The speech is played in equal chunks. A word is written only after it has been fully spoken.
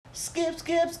Skip,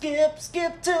 skip, skip,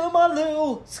 skip to my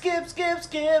loo. Skip, skip,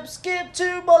 skip, skip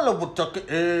to my loo. We're talking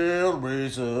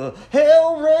Hellraiser,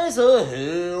 Hellraiser,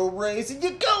 Hellraiser.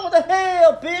 You're going to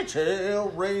hell, bitch,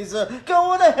 Hellraiser.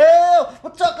 Going to hell. We're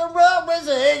talking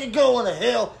Hellraiser, hey, you're going to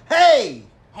hell. Hey!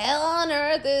 Hell on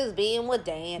earth is being with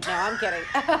Dan. No, I'm kidding.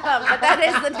 But that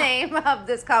is the name of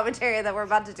this commentary that we're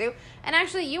about to do. And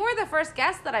actually, you were the first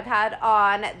guest that I've had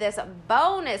on this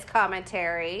bonus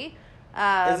commentary.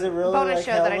 Is it really bonus like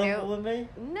show hell that I do? with me?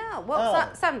 No. Well, Oh.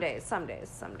 some days.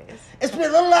 It's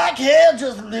been like hell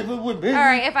just living with me. All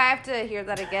right, if I have to hear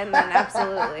that again, then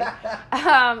absolutely.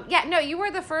 Yeah, no, you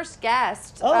were the first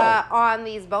guest on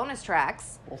these bonus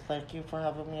tracks. Well, thank you for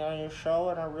having me on your show,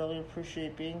 and I really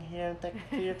appreciate being here, and thank you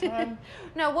for your time.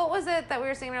 No, what was it that we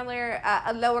were saying earlier?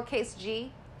 A lowercase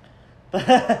g?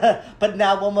 But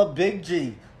now I'm a big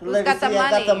G. Who's got the money?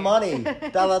 I got the money.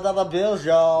 Dollar bills,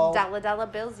 y'all. Dollar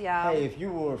bills, y'all. Hey, if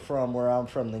you were from where I'm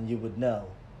from, then you would know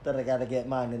that I gotta get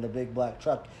mine in a big black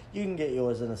truck. You can get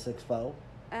yours in a 6.4.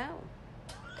 Oh.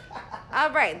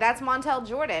 All right, that's Montel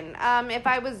Jordan. If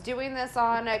I was doing this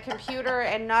on a computer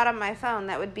and not on my phone,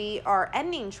 that would be our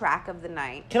ending track of the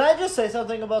night. Can I just say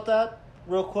something about that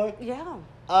real quick? Yeah.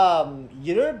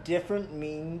 There are different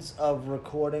means of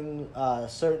recording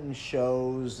certain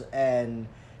shows and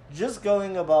just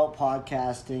going about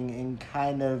podcasting in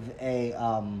kind of a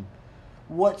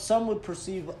what some would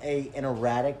perceive an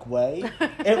erratic way.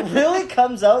 It really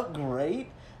comes out great,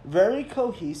 very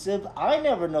cohesive. I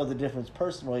never know the difference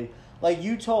personally. Like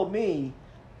you told me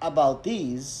about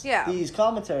these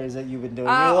commentaries that you've been doing.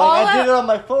 You're like, I did it on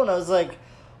my phone. I was like,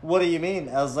 what do you mean?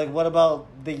 I was like, what about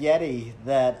the Yeti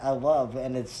that I love?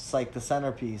 And it's like the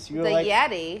centerpiece. You were the like,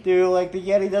 Yeti? Dude, like the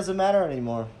Yeti doesn't matter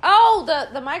anymore. Oh,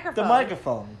 the microphone. The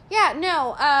microphone. Yeah,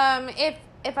 no.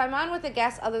 If I'm on with a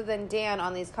guest other than Dan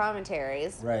on these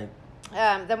commentaries, right,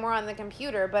 then we're on the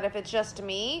computer. But if it's just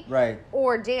me, right,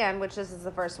 or Dan, which this is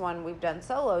the first one we've done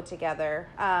solo together,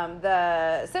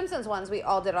 the Simpsons ones we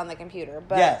all did on the computer.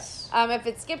 But yes. If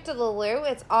it's Skip to the Loo,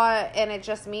 it's on, and it's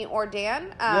just me or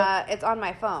Dan. It's on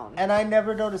my phone. And I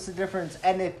never noticed a difference.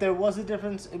 And if there was a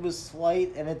difference, it was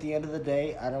slight. And at the end of the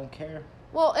day, I don't care.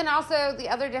 Well, and also the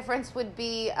other difference would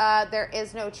be there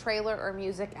is no trailer or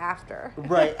music after.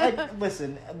 Right. And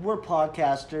listen, we're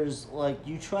podcasters. Like,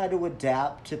 you try to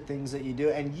adapt to things that you do.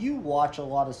 And you watch a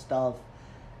lot of stuff.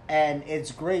 And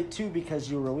it's great, too,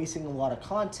 because you're releasing a lot of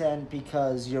content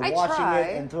because you're watching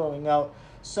it and throwing out.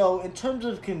 So, in terms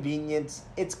of convenience,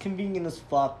 it's convenient as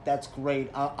fuck. That's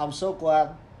great. I'm so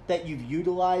glad that you've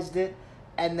utilized it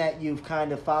and that you've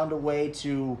kind of found a way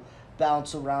to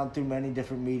bounce around through many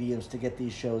different mediums to get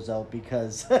these shows out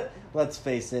because, let's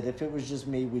face it, if it was just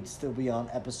me, we'd still be on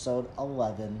episode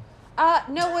 11.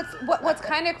 No, what's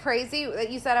kind of crazy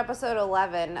that you said episode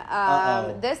 11.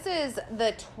 This is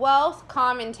the 12th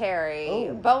commentary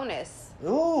bonus.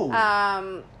 Ooh.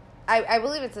 I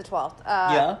believe it's the 12th.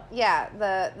 Yeah,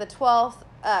 the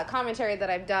 12th commentary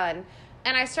that I've done.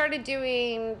 And I started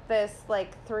doing this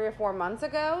like 3 or 4 months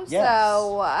ago. Yes.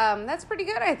 So that's pretty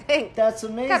good, I think. That's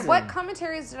amazing. God, what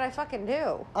commentaries did I fucking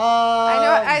do?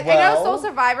 I know Soul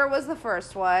Survivor was the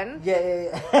first one.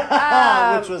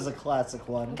 Yeah. Which was a classic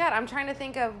one. God, I'm trying to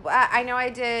think of... I know I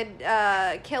did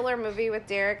Killer Movie with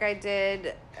Derek. I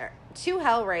did 2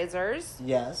 Hellraisers.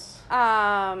 Yes.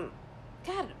 God,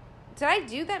 did I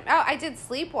do them? Oh, I did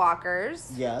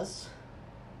Sleepwalkers. Yes.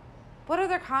 What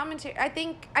other commentary? I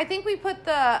think we put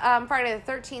the Friday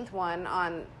the 13th one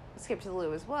on Skip to the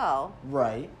Loo as well.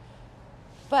 Right.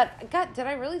 But God, did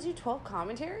I really do 12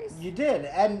 commentaries? You did,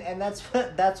 and that's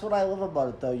what I love about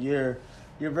it though. You're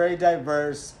very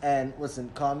diverse, and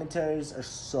listen, commentaries are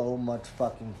so much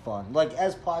fucking fun. Like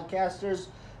as podcasters,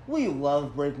 we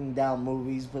love breaking down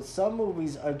movies, but some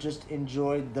movies are just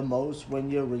enjoyed the most when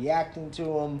you're reacting to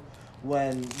them.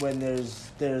 When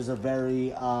there's a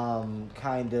very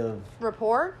kind of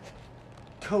rapport,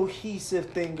 cohesive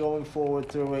thing going forward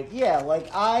through it. Yeah, like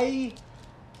I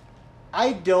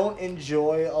don't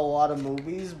enjoy a lot of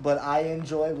movies, but I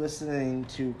enjoy listening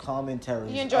to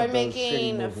commentaries. You enjoy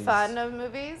making fun of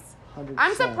movies? 100%.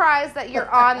 I'm surprised that you're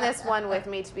on this one with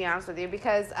me, to be honest with you,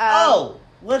 because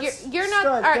you're not.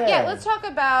 All right, yeah, let's talk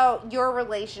about your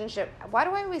relationship. Why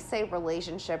do I always say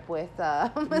relationship with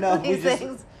these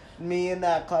things? Me and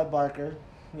Clive Barker,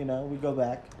 we go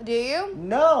back. Do you?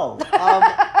 No.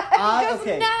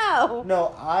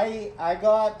 No. I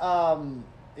got,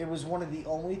 it was one of the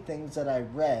only things that I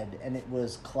read, and it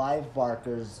was Clive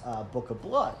Barker's Book of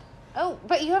Blood. Oh,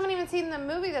 but you haven't even seen the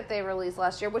movie that they released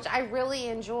last year, which I really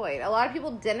enjoyed. A lot of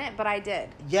people didn't, but I did.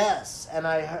 Yes, and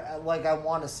I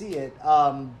want to see it.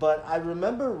 But I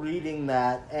remember reading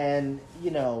that, and,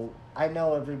 I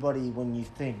know everybody, when you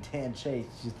think Dan Chase,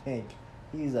 you think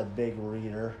he's a big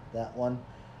reader, that one.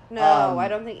 No, I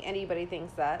don't think anybody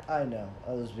thinks that. I know.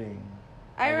 I was being...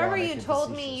 I remember you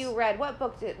told me you read... What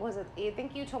book was it? I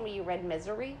think you told me you read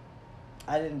Misery.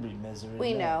 I didn't read Misery.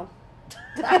 We know.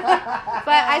 But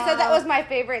I said that was my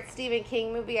favorite Stephen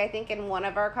King movie, I think, in one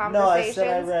of our conversations. No,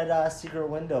 I said I read Secret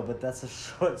Window, but that's a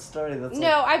short story. That's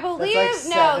I believe...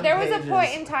 there was a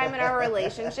point in time in our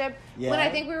relationship when I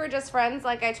think we were just friends.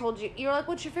 Like, I told you... You were like,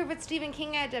 what's your favorite Stephen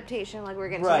King adaptation? Like, we were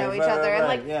getting to know each other.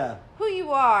 And, who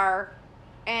you are...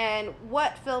 And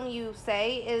what film you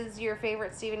say is your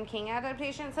favorite Stephen King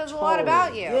adaptation says a lot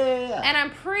about you. Yeah. And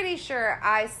I'm pretty sure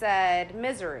I said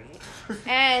Misery.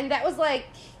 And that was like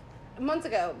months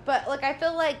ago. But like I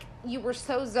feel like you were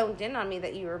so zoned in on me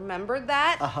that you remembered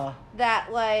that. Uh-huh.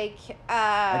 That like...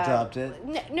 I dropped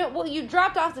it. No, well, you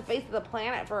dropped off the face of the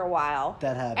planet for a while.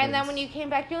 That happened. And then when you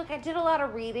came back, you're like, I did a lot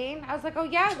of reading. I was like, oh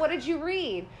yeah, what did you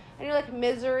read? And you're like,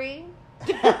 Misery.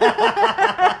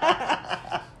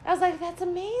 I was like, that's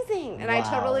amazing. And I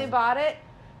totally bought it.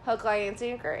 Hook, line, and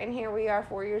sinker. And here we are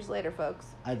 4 years later, folks.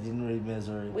 I didn't read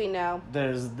Misery. We know.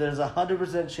 There's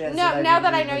 100% chance now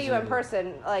that I know you in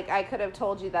person, like, I could have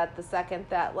told you that the second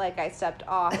that, like, I stepped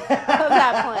off of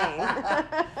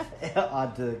that plane.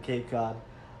 Onto Cape Cod.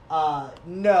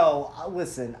 No,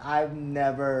 listen, I've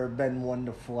never been one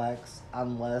to flex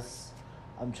unless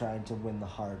I'm trying to win the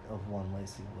heart of one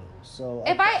Lacey Lou. So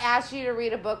if I asked you to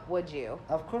read a book, would you?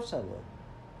 Of course I would.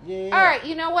 Yeah. All right,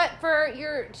 you know what? For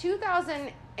your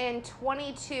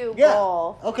 2022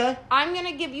 goal, okay, I'm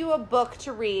gonna give you a book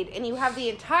to read, and you have the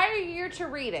entire year to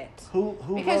read it. Who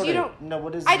because wrote you don't it? No,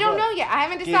 what is? I don't know yet. I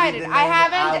haven't decided.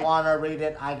 I want to read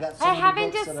it. I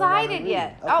haven't decided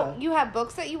yet. Okay. Oh, you have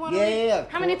books that you want to read? Yeah.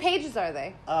 How many pages are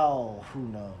they? Oh, who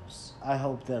knows? I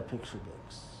hope they're picture books.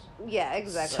 Yeah,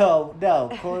 exactly. So, no,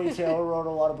 Corey Taylor wrote a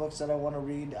lot of books that I want to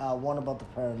read. One about the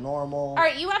paranormal. All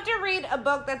right, you have to read a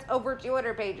book that's over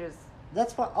 200 pages.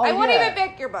 That's fine. Oh, I won't even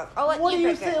pick your book. I'll let what you do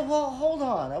you pick it. think? Well, hold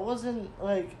on. I wasn't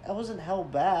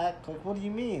held back. Like, what do you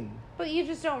mean? But you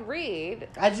just don't read.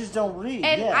 I just don't read.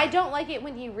 And I don't like it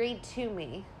when you read to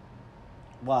me.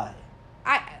 Why?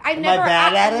 Am I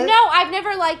bad at it? No, I've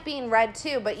never liked being read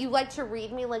to, but you like to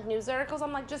read me like news articles.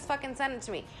 I'm like, just fucking send it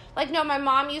to me. Like, no, my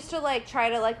mom used to like try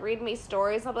to like read me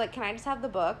stories. I'll be like, can I just have the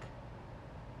book?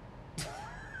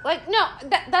 Like, no,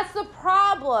 that's the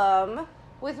problem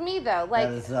with me though. Like,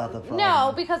 that is not the problem.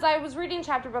 No, because I was reading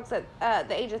chapter books at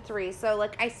the age of 3, so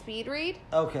like I speed read.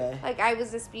 Okay. Like I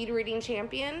was a speed reading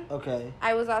champion. Okay.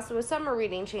 I was also a summer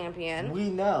reading champion. We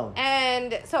know.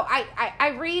 And so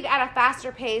I read at a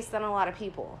faster pace than a lot of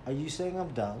people. Are you saying I'm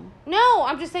dumb? No,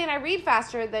 I'm just saying I read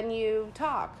faster than you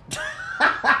talk. Which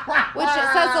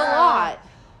says a lot.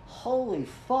 Holy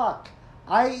fuck.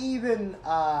 I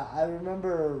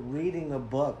remember reading a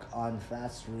book on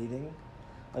fast reading.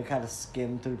 Like how to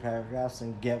skim through paragraphs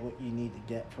and get what you need to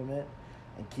get from it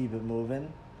and keep it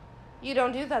moving. You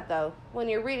don't do that though. When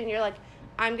you're reading, you're like,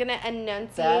 I'm going to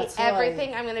enunciate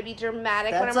everything. I'm going to be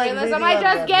dramatic when I'm reading this. I'm like,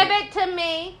 just give it to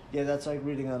me. Yeah, that's like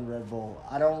reading on Red Bull.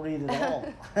 I don't read at all.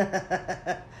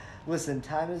 Listen,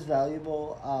 time is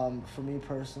valuable. For me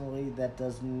personally, that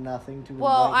does nothing to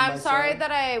Well, I'm sorry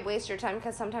that I waste your time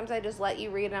because sometimes I just let you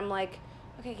read and I'm like,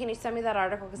 okay, can you send me that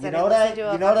article? Because I didn't listen to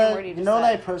a fucking word you just said. What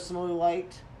I personally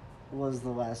liked was the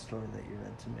last story that you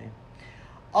read to me.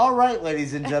 All right,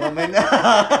 ladies and gentlemen.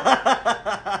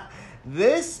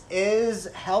 This is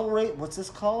Hellraiser. What's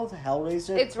this called?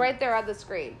 Hellraiser? It's right there on the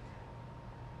screen.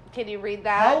 Can you read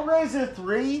that? Hellraiser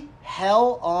 3,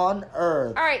 Hell on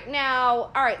Earth.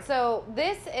 All right, so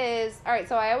this is... All right,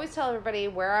 so I always tell everybody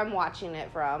where I'm watching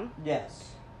it from. Yes.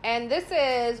 And this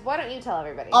is... Why don't you tell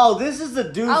everybody? Oh, this is the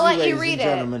doozy, I'll let you ladies read and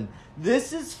gentlemen.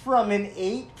 This is from an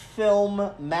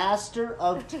 8-film Master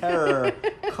of Terror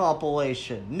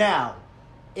compilation. Now,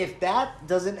 if that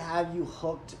doesn't have you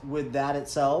hooked with that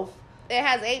itself... It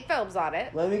has 8 films on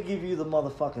it. Let me give you the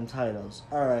motherfucking titles.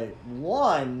 All right,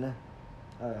 one...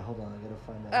 All right, hold on. I gotta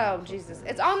find out. Oh, Jesus.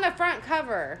 It's on the front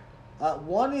cover.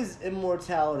 One is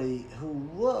Immortality, who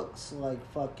looks like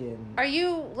fucking... Are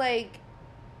you, like,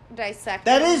 dissecting?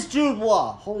 That is Jude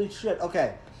Law. Holy shit.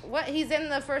 Okay. What? He's in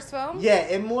the first film? Yeah,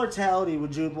 Immortality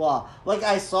with Jude Law. Like,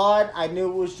 I saw it. I knew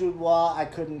it was Jude Law. I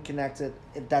couldn't connect it.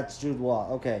 That's Jude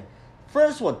Law. Okay.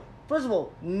 First one. First of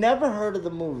all, never heard of the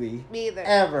movie. Me either.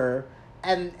 Ever.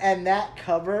 And that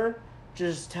cover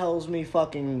just tells me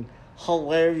fucking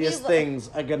hilarious things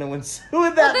are going to ensue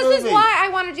in that movie. This is why I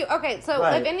want to do... Okay, so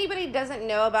if anybody doesn't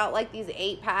know about, like, these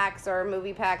 8-packs or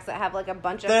movie packs that have, like, a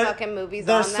bunch of fucking movies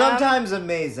on them... They're sometimes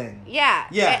amazing. Yeah.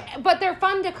 Yeah. But they're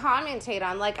fun to commentate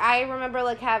on. Like, I remember,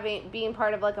 like, being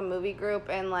part of, like, a movie group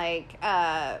and, like,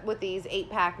 with these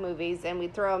 8-pack movies, and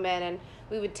we'd throw them in, and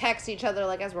we would text each other,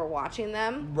 like, as we're watching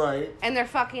them. Right. And they're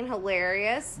fucking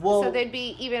hilarious. Well, so they'd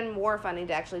be even more funny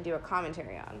to actually do a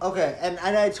commentary on. Okay, and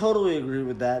I totally agree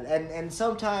with that. And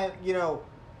sometimes, you know,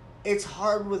 it's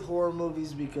hard with horror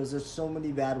movies because there's so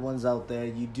many bad ones out there.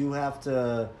 You do have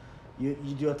to, you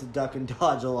do have to duck and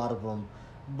dodge a lot of them.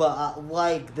 But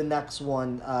like the next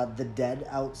one, The Dead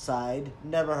Outside,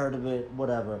 never heard of it,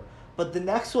 whatever. But the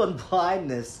next one,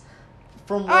 Blindness...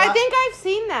 I think I've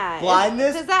seen that.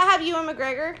 Blindness? Does that have Ewan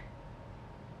McGregor?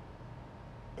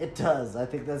 It does. I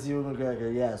think that's Ewan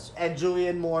McGregor, yes. And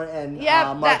Julianne Moore and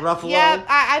Mark Ruffalo. Yep,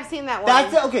 I've seen that one.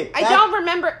 I don't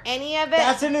remember any of it.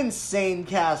 That's an insane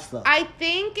cast, though. I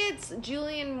think it's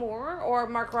Julianne Moore or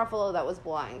Mark Ruffalo that was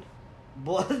blind.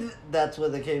 That's where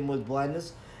they came with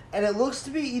Blindness. And it looks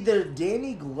to be either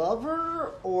Danny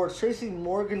Glover or Tracy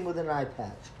Morgan with an eye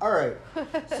patch. All right.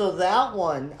 So that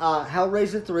one,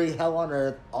 Hellraiser 3, Hell on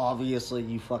Earth, obviously,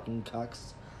 you fucking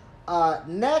cucks.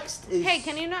 Next is... Hey,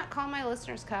 can you not call my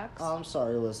listeners cucks? Oh, I'm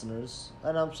sorry, listeners.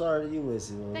 And I'm sorry to you,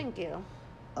 Lacey. Thank you.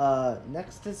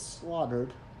 Next is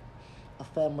Slaughtered, a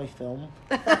family film.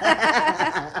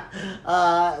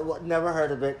 Never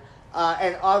heard of it.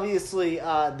 And obviously,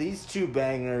 these two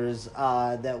bangers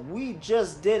that we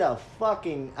just did a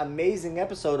fucking amazing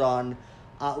episode on,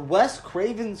 Wes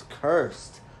Craven's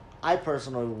Cursed. I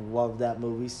personally love that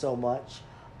movie so much.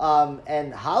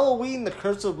 And Halloween, The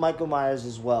Curse of Michael Myers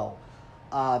as well.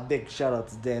 Big shout out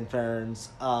to Dan Ferens.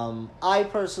 I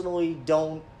personally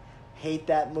don't hate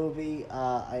that movie.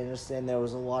 I understand there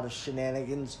was a lot of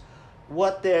shenanigans.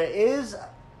 What there is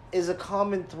a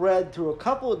common thread through a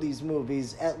couple of these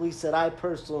movies, at least that I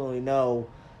personally know,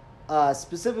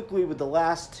 specifically with the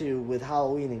last two, with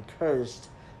Halloween and Cursed,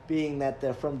 being that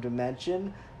they're from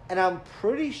Dimension. And I'm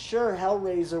pretty sure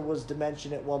Hellraiser was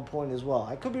Dimension at one point as well.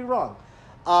 I could be wrong.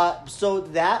 So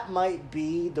that might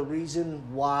be the reason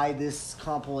why this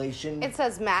compilation... It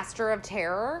says Master of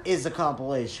Terror? ...is a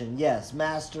compilation. Yes,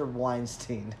 Master of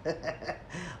Weinstein.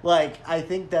 Like, I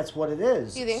think that's what it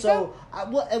is. You think so?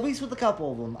 Well, at least with a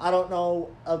couple of them. I don't know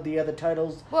of the other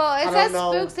titles. Well, it says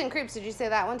Spooks and Creeps. Did you say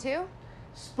that one too?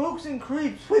 Spooks and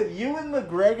Creeps with Ewan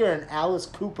McGregor and Alice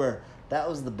Cooper. That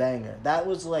was the banger. That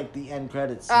was like the end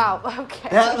credits scene. Oh,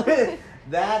 okay.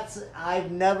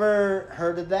 I've never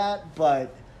heard of that,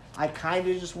 but I kind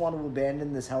of just want to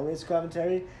abandon this Hellraiser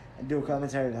commentary and do a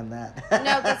commentary on that.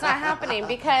 No, that's not happening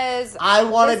because... I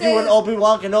want to do an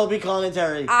Obi-Wan Kenobi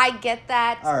commentary. I get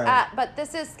that. All right. But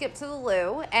this is Skip to the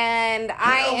Loo, and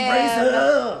I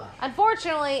am,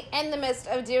 unfortunately, in the midst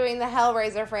of doing the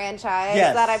Hellraiser franchise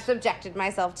that I've subjected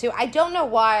myself to. I don't know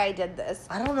why I did this.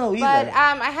 I don't know either. But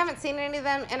I haven't seen any of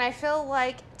them, and I feel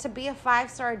like to be a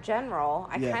 5-star general,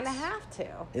 I kind of have to.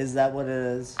 Is that what it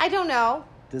is? I don't know.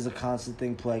 There's a constant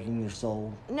thing plaguing your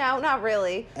soul. No, not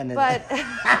really. But no,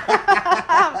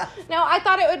 I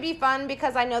thought it would be fun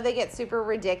because I know they get super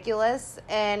ridiculous,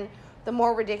 and the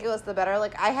more ridiculous, the better.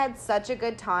 Like, I had such a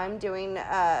good time doing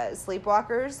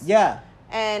Sleepwalkers. Yeah.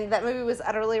 And that movie was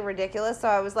utterly ridiculous, so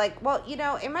I was like, well, you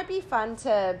know, it might be fun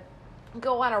to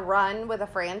go on a run with a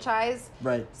franchise.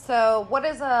 Right. So what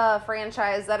is a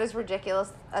franchise that is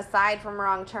ridiculous, aside from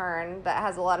Wrong Turn, that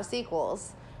has a lot of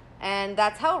sequels? And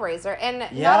that's Hellraiser. And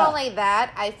not only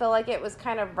that, I feel like it was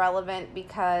kind of relevant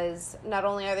because not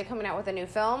only are they coming out with a new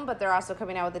film, but they're also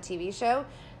coming out with a TV show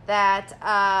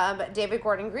that David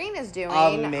Gordon Green is doing.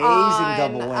 Amazing on,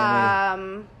 double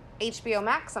whammy. HBO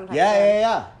Max sometime.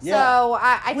 Yeah. So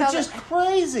I Which is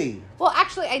crazy. Well,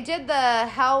 actually, I did the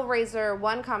Hellraiser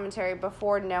 1 commentary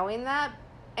before knowing that.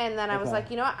 And then I was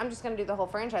like, you know what? I'm just going to do the whole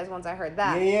franchise once I heard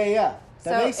that. Yeah.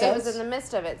 That makes sense. It was in the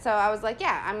midst of it. So I was like,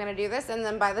 yeah, I'm going to do this. And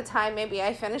then by the time maybe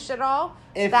I finish it all,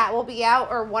 that will be out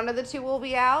or one of the two will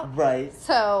be out. Right.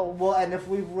 So. Well, and if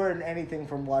we've learned anything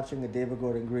from watching a David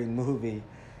Gordon Green movie,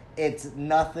 it's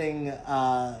nothing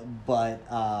but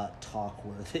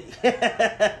talk-worthy.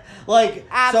 Like,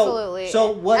 absolutely.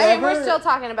 So whatever. I mean, we're still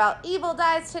talking about Evil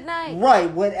Dies Tonight. Right.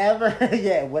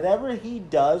 Whatever he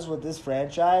does with this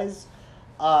franchise,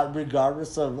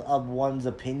 regardless of one's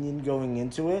opinion going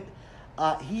into it,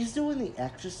 he's doing The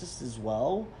Exorcist as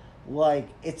well. Like,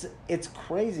 it's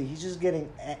crazy. He's just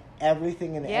getting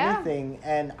everything and anything,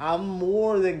 and I'm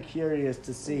more than curious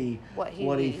to see what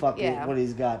he's got,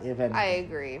 if anything. I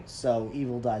agree. So,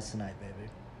 Evil Dies Tonight,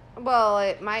 baby. Well,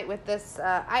 it might with this.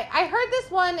 I heard this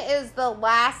one is the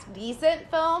last decent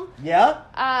film. Yeah?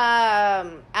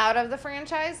 Out of the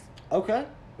franchise. Okay.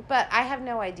 But I have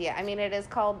no idea. I mean, it is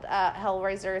called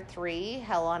Hellraiser 3,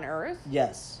 Hell on Earth.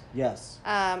 Yes.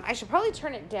 I should probably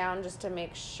turn it down just to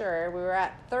make sure. We were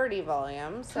at 30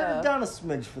 volumes. Turn it down a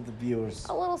smidge for the viewers.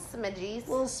 A little smidgies.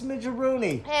 A little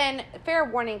smidgeroony. And fair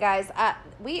warning, guys,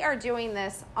 we are doing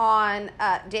this on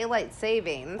daylight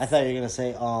savings. I thought you were going to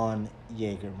say on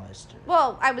Jägermeister.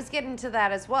 Well, I was getting to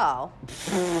that as well.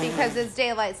 Because it's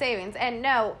daylight savings. And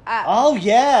no. Oh,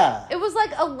 yeah. It was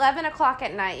like 11 o'clock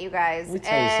at night, you guys. Let me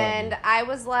tell you and something. I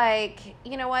was like,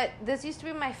 you know what? This used to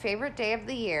be my favorite day of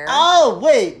the year. Oh,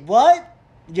 wait. What?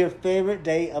 Your favorite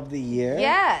day of the year?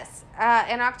 Yes.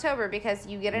 In October, because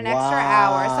you get an extra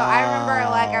hour. So I remember,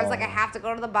 I was like, I have to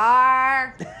go to the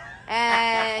bar.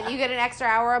 And you get an extra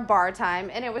hour of bar time.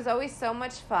 And it was always so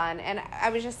much fun. And I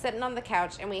was just sitting on the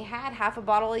couch, and we had half a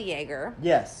bottle of Jaeger.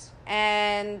 Yes.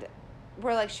 And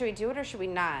we're like, should we do it or should we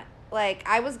not? Like,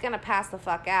 I was going to pass the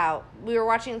fuck out. We were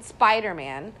watching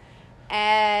Spider-Man.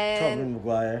 And Tobey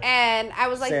Maguire. And I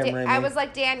was like, Sam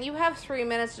Dan, you have 3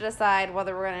 minutes to decide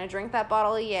whether we're going to drink that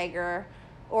bottle of Jaeger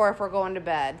or if we're going to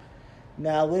bed.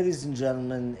 Now, ladies and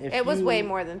gentlemen, it was way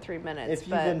more than 3 minutes. If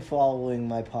you've been following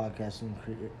my podcasting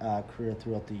career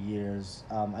throughout the years,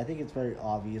 I think it's very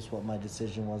obvious what my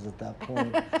decision was at that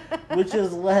point, which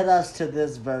has led us to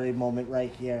this very moment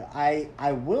right here.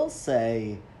 I will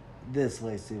say this,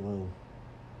 Lacey Lou.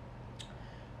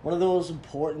 One of the most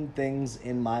important things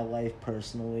in my life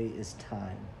personally is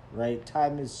time, right?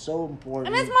 Time is so important.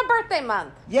 And it's my birthday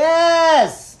month.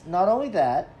 Yes! Not only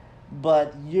that,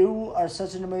 but you are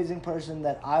such an amazing person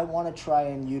that I want to try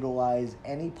and utilize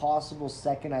any possible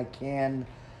second I can,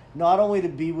 not only to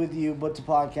be with you, but to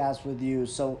podcast with you.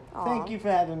 So Thank you for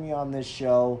having me on this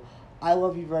show. I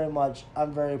love you very much.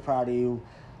 I'm very proud of you.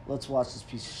 Let's watch this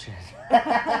piece of shit.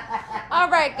 All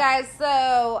right, guys.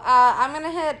 So I'm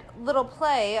gonna hit little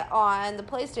play on the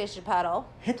PlayStation pedal.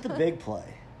 Hit the big play.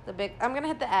 I'm gonna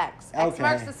hit the X. Okay. X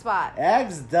marks the spot.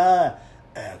 X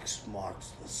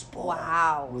marks the spot.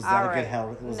 Wow. Was that a good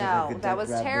hell? That was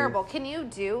terrible. Can you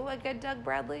do a good Doug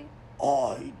Bradley?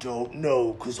 I don't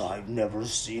know, because I've never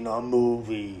seen a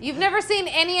movie. You've never seen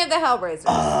any of the Hellraisers?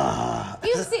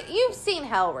 You've seen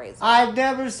Hellraiser. I've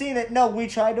never seen it. No, we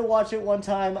tried to watch it one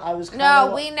time.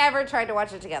 We never tried to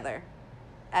watch it together.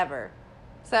 Ever.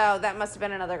 So that must have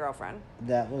been another girlfriend.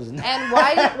 That was not. And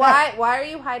why are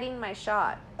you hiding my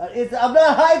shot? I'm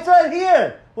not hiding. It's right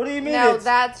here. What do you mean? No,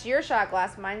 that's your shot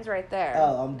glass. Mine's right there.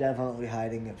 Oh, I'm definitely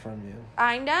hiding it from you.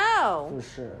 I know. For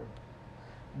sure.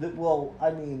 Well,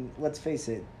 I mean, let's face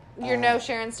it. You're no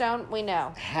Sharon Stone. We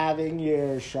know. Having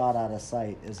your shot out of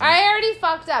sight is. I already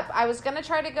fucked up. I was gonna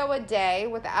try to go a day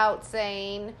without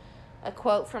saying a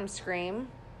quote from Scream.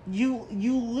 You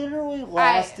literally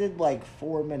lasted like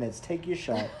 4 minutes. Take your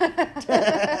shot.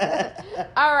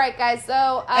 All right, guys.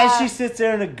 So and she sits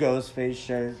there in a ghost face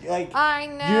shirt. Like, I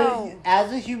know.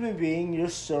 As a human being, you're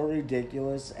so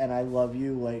ridiculous, and I love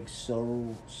you like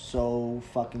so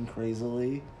fucking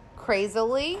crazily.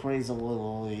 Crazily.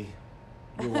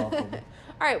 You're welcome.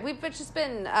 All right, we've just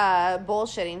been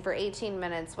bullshitting for 18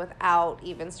 minutes without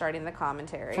even starting the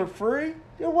commentary. For free?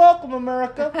 You're welcome,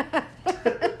 America.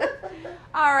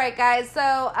 All right, guys. So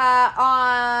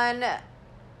on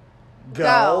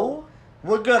Go.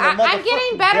 We're gonna. I'm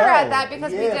getting better at that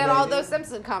because we did all those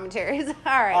Simpson commentaries. All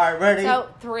right. All right, ready? So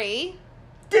 3.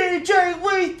 DJ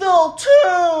Lethal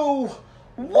 2,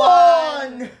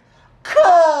 1,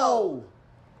 go.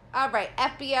 All right,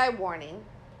 FBI warning.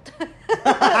 Well, no,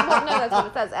 that's what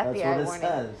it says. FBI That's what it warning.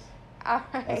 says. All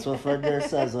right. That's what Fred Durst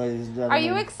says, ladies and gentlemen. Are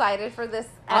you excited for this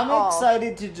at all? I'm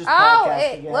excited to just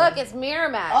podcast again. Look, it's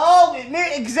Miramax. Oh,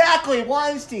 exactly.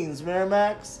 Weinstein's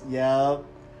Miramax. Yep.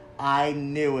 I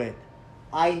knew it.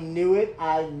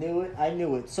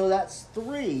 So that's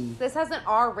 3. This has an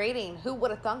R rating. Who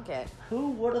would have thunk it? Who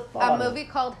would have thought A movie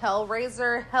called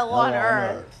Hellraiser, Hell on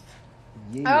Earth.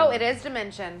 Yeah. Oh, it is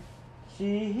Dimension.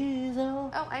 She's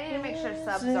Oh, I need to make sure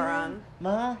subs are on.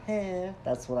 My hair.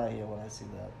 That's what I hear when I see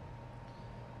that.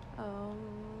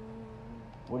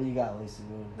 What do you got, Lacey?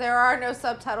 There are no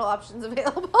subtitle options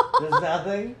available. There's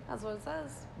nothing? That's what it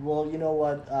says. Well, you know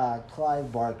what?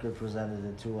 Clive Barker presented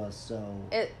it to us, so...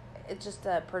 It just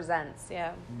presents,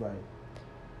 yeah. Right.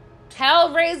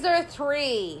 Hellraiser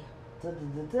 3.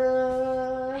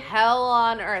 Da-da-da-da. Hell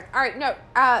on Earth. All right, no,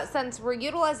 since we're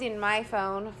utilizing my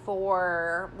phone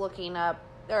for looking up,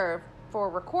 or for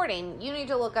recording, you need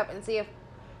to look up and see if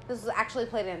this was actually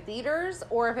played in theaters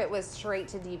or if it was straight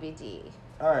to DVD.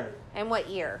 All right. And what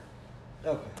year.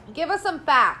 Okay. Give us some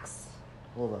facts.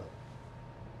 Hold on.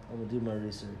 I'm going to do my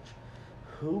research.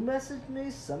 Who messaged me?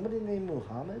 Somebody named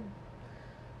Muhammad?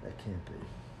 That can't be.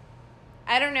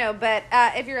 I don't know, but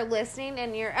if you're listening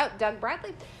and you're... Oh, Doug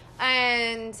Bradley.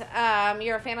 And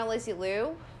you're a fan of Lacey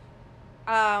Lou.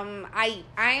 I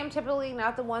am typically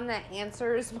not the one that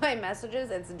answers my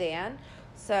messages. It's Dan.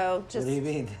 So just... What do you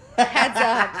mean? Heads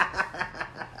up.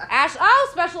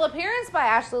 Special appearance by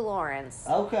Ashley Lawrence.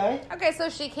 Okay, so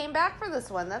she came back for this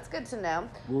one. That's good to know.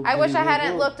 I wish I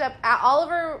hadn't looked up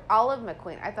Olive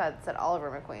McQueen. I thought it said Oliver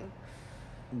McQueen.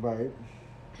 Right.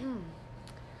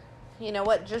 You know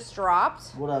what just dropped?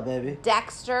 What up, baby?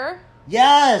 Dexter.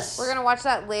 Yes! We're going to watch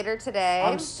that later today.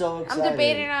 I'm so excited. I'm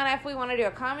debating on if we want to do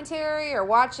a commentary or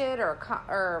watch it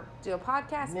or do a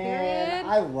podcast, period.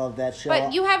 I love that show.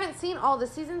 But you haven't seen all the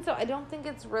seasons, so I don't think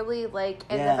it's really, like,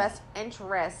 in the best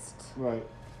interest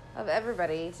of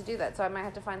everybody to do that. So I might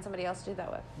have to find somebody else to do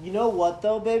that with. You know what,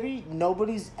 though, baby?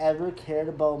 Nobody's ever cared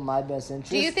about my best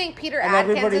interest. Do you think Peter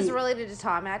Adkins is related to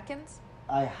Tom Adkins?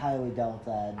 I highly doubt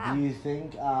that. Do you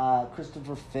think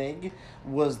Christopher Fig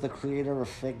was the creator of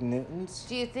Fig Newtons?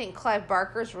 Do you think Clive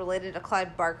Barker's related to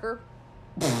Clive Barker?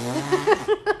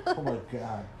 Oh my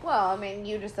god. Well, I mean,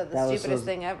 you just said the stupidest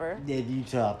thing ever. Yeah, you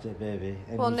topped it, baby.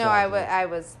 Well, no, that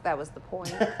was the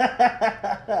point.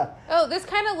 Oh, this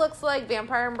kind of looks like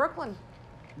Vampire in Brooklyn.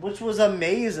 Which was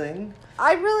amazing.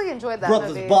 I really enjoyed that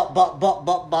movie.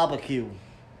 Barbecue.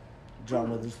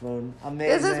 John Witherspoon.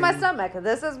 Amazing. This is my stomach.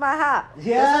 This is my hat.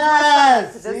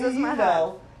 Yes! This is my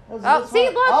hat. Oh, see,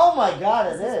 look. Oh my god,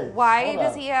 it is. Why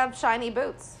does he have shiny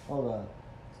boots? Hold on.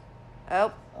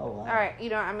 Oh. Oh, wow. All right,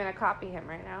 I'm going to copy him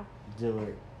right now.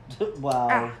 Do it.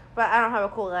 Wow. But I don't have a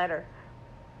cool letter.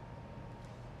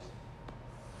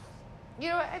 You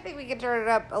know what? I think we can turn it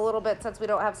up a little bit since we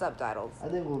don't have subtitles. I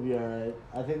think we'll be all right.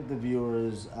 I think the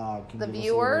viewers can The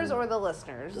viewers or the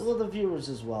listeners? Well, the viewers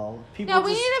as well. We need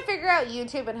to figure out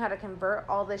YouTube and how to convert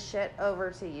all this shit over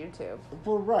to YouTube.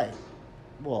 Well, right.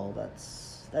 Well,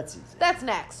 that's easy. That's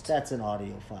next. That's an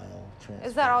audio file transfer.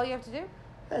 Is that all you have to do?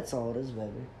 That's all it is,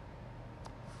 baby.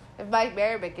 If Mike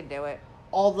Merriman can do it.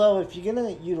 Although, if you're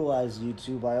going to utilize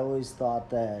YouTube, I always thought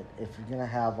that if you're going to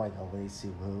have, like, a Lacey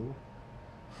Lou,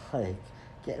 like,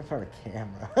 get in front of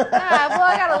camera. Well,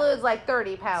 I got to lose, like,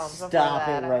 30 pounds before that. Stop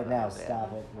it right now.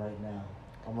 Stop it right now.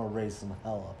 I'm going to raise some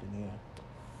hell up in here.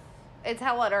 It's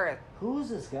hell on earth. Who's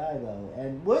this guy, though?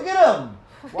 And look at him!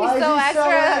 Why is he so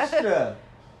extra?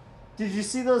 Did you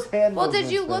see those hand movements? Well,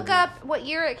 did you look up what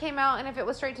year it came out and if it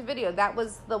was straight to video? That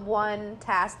was the one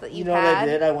task that you had. You know what I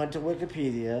did? I went to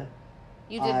Wikipedia.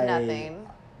 You did nothing.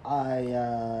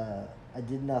 I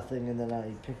did nothing, and then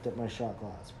I picked up my shot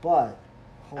glass. But,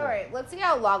 all right, let's see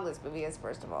how long this movie is,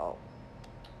 first of all.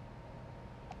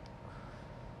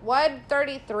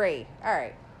 1:33. All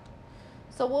right.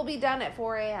 So we'll be done at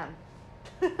 4 a.m.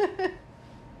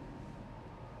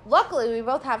 Luckily, we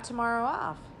both have tomorrow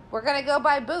off. We're going to go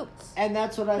buy boots. And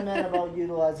that's what I meant about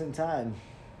utilizing time.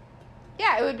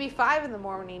 Yeah, it would be 5 in the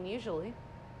morning usually.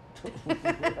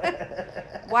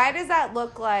 Why does that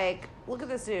look like... Look at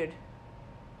this dude.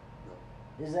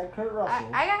 Is that Kurt Russell?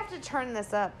 I have to turn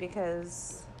this up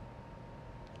because...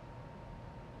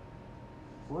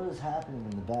 What is happening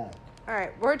in the back?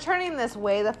 Alright, we're turning this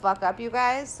way the fuck up, you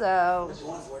guys, so...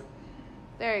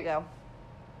 There you go.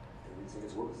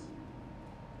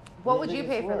 What would you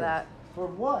pay for that? For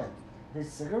what?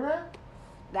 His cigarette?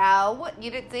 No, what?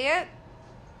 You didn't see it?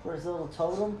 For his little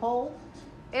totem pole?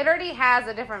 It already has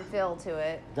a different feel to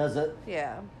it. Does it?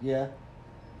 Yeah. Yeah.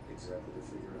 Exactly the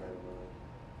figure I had in mind.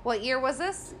 What year was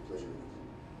this?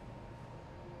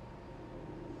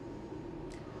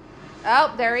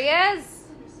 Oh, there he is.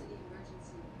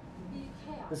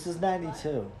 This is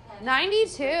 92.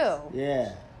 92?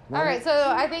 Yeah. All right, so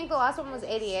I think the last one was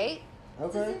 88.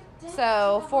 Okay.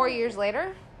 So 4 years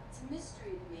later? It's a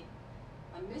mystery to me.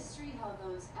 A mystery how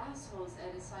those assholes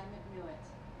at assignment knew it.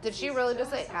 Did she really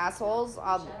just say assholes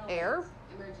on air?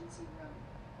 Emergency room.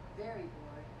 Very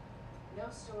bored. No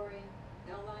story.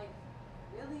 No life.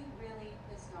 Really, really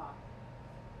pissed off.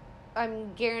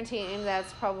 I'm guaranteeing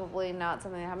that's probably not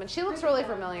something that happened. She looks really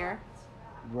familiar.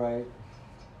 Right.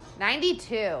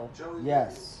 92.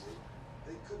 Yes.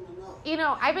 You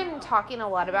know, I've been talking a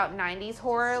lot about 90s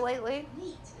horror lately.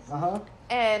 Uh-huh.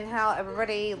 And how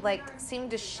everybody, like,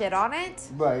 seemed to shit on it.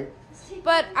 Right.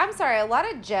 But, I'm sorry, a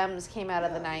lot of gems came out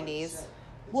of the 90s.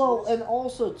 Well, and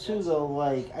also, too, though,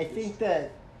 like, I think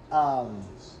that,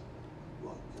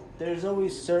 there's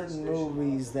always certain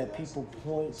movies that people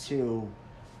point to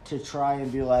try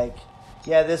and be like,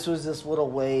 yeah, this was this little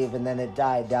wave and then it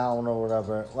died down or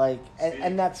whatever. Like,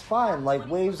 and that's fine. Like,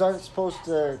 waves aren't supposed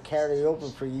to carry over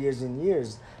for years and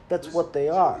years. That's what they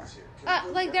are.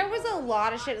 Like, there was a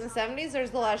lot of shit in the 70s. There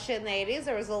was a lot of shit in the 80s.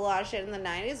 There was a lot of shit in the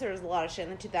 90s. There was a lot of shit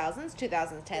in the 2000s,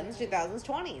 2010s,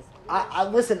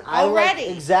 2020s. Listen, Already.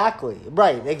 Exactly.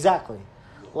 Right, exactly.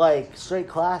 Like, straight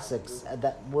classics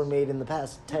that were made in the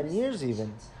past 10 years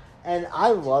even. And I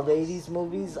love 80s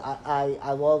movies.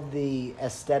 I love the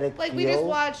aesthetic Like, feel. we just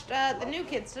watched The New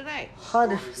Kids tonight.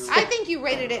 100%. I think you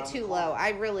rated it too low. I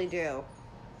really do.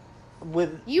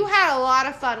 With You had a lot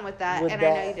of fun with that, and I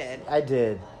know you did. I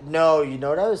did. No, you know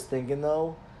what I was thinking,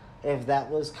 though? If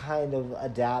that was kind of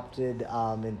adapted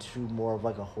into more of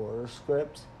like a horror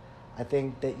script, I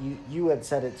think that you had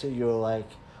said it too. You were like,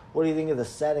 what do you think of the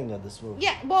setting of this movie?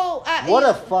 Yeah, well... what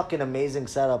a fucking amazing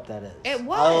setup that is. It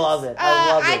was. I love it.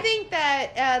 I love it. I think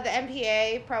that the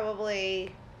MPAA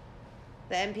probably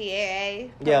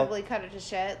cut it to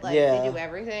shit. Like, they do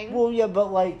everything. Well, yeah,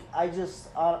 but like, I don't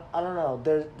know.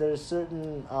 There's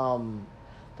certain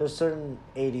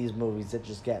 80s movies that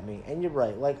just get me. And you're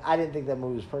right. Like, I didn't think that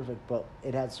movie was perfect, but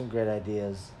it had some great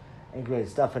ideas and great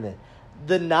stuff in it.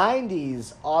 The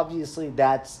 90s, obviously,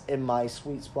 that's in my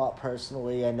sweet spot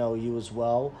personally. I know you as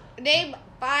well. Name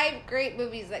 5 great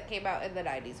movies that came out in the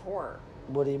 90s horror.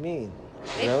 What do you mean?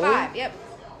 Name Really? 5, yep.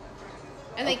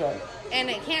 And Okay. and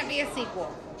it can't be a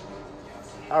sequel.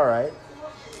 All right.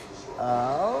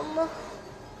 Oh.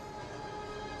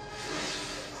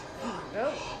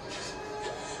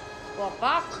 Well,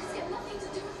 fuck.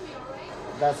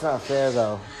 That's not fair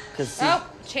though, because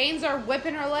chains are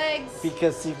whipping her legs.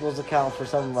 Because sequels account for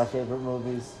some of my favorite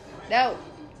movies. No,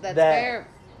 that's fair.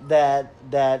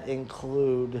 That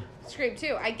include Scream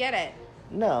 2. I get it.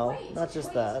 No, not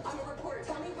just that.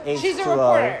 She's a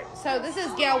reporter. So this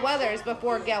is Gail Weathers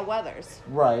before Gail Weathers.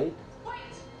 Right. Wait,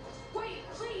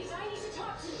 please, I need to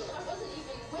talk to you. I wasn't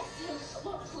even with him.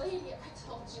 Look, believe me, I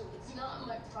told you, it's not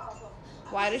my problem.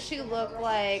 Why does she look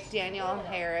like Danielle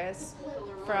Harris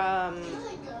from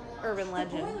Urban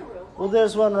Legend? Well,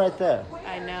 there's one right there.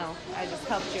 I know. I just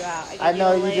helped you out. I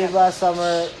know you did last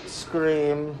summer.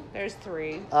 Scream. There's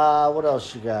 3. What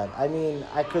else you got? I mean,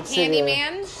 I could say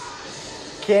Candyman.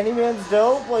 Candyman's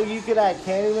dope. Well, you could add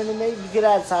Candyman in there. You could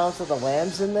add Silence of the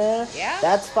Lambs in there. Yeah.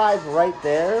 That's 5 right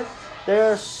there.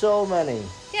 There are so many.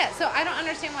 Yeah, so I don't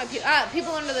understand why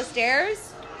people under the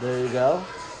stairs. There you go.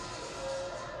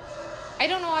 I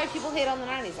don't know why people hate on the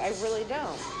 90s. I really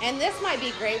don't. And this might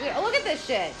be great. Look at this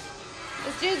shit.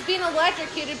 This dude's being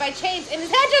electrocuted by chains, and his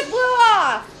head just blew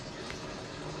off.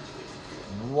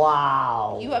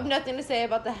 Wow. You have nothing to say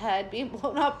about the head being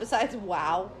blown off besides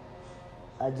wow.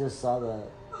 I just saw that.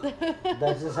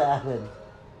 That just happened.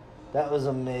 That was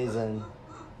amazing.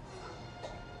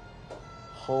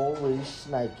 Holy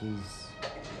shnikes.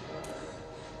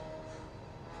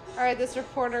 All right, this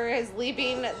reporter is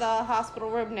leaving the hospital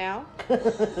room now.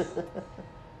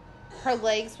 Her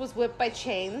legs was whipped by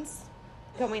chains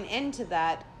going into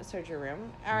that surgery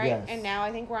room. All right, Yes. And now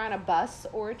I think we're on a bus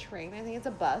or a train. I think it's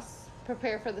a bus.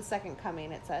 Prepare for the second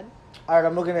coming, it said. All right,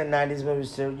 I'm looking at 90s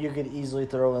movies too. You could easily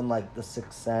throw in like The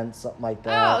Sixth Sense, something like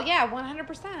that. Oh, yeah,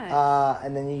 100%.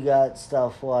 And then you got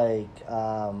stuff like,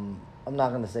 I'm not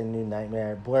going to say New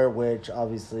Nightmare. Blair Witch,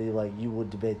 obviously, like you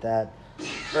would debate that.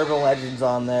 Urban Legends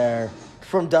on there.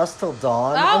 From Dusk Till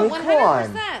Dawn. Oh, I mean, 100%.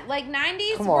 Come on. Like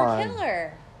 90s Come were on.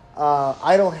 killer.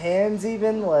 Idle Hands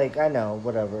even. Like, I know,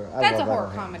 whatever. That's love a horror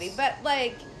Idle comedy. Hands. But,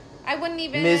 like, I wouldn't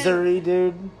even... Misery,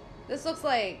 dude. This looks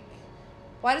like...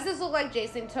 Why does this look like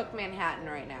Jason Took Manhattan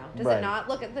right now? Does Right. it not?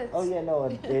 Look at this. Oh, yeah, no,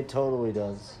 it totally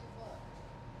does.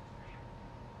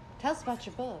 Tell us about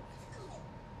your book.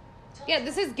 Yeah,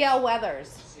 this is Gail Weathers.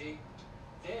 See,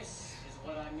 this is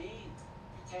what I mean.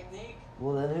 Technique.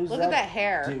 Well, then who's Look that? at that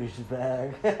hair.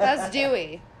 Douchebag. That's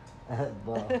Dewey. Well,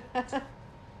 What do you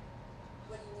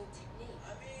mean technique?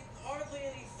 I mean, hardly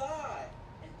any thigh.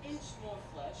 An inch more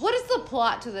flesh. What is the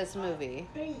plot to this movie?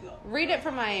 Bingo. Read it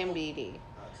from IMDb.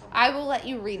 I will let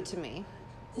you read to me.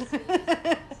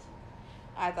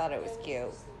 I thought it was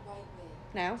cute.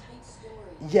 No?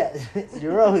 yeah,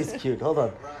 you're always cute. Hold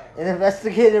on. An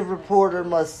investigative reporter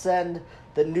must send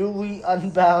the newly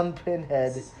unbound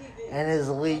Pinhead and his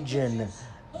legion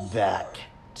back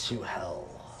to hell.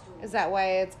 Is that why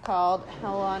it's called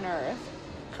Hell on Earth?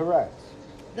 Correct.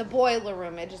 The boiler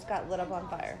room, it just got lit up on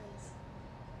fire.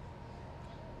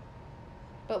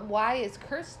 But why is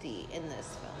Kirsty in this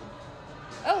film?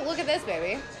 Oh, look at this,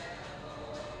 baby.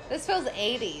 This feels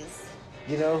 80s.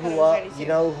 You know who? Everybody's You here.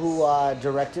 know who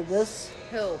directed this?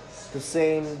 Who? The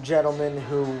same gentleman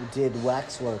who did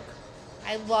Waxwork.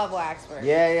 I love Waxwork.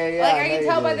 Yeah. Like, I I know can you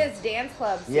tell by do. this dance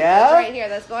club sequence Yeah? right here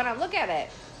that's going on. Look at it.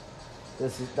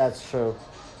 That's true.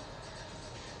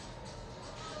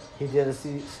 He did a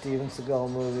Steven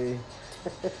Seagal movie.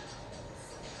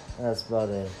 That's about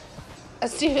it. A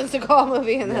Steven Seagal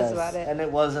movie, and that's Yes, about it. And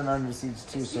it wasn't Under Siege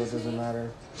 2, so it doesn't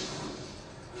matter.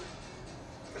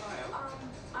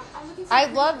 I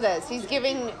love this. He's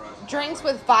giving drinks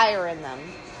with fire in them.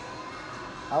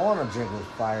 I want a drink with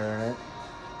fire in it.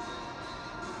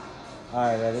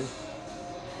 Alright, ready?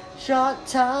 Shot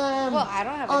time. Well, I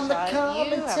don't have a on shot. The You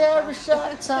have commentary. a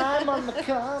Shot time on the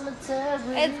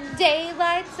commentary. It's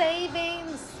daylight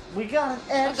savings. We got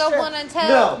an I'll extra. go one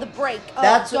until the break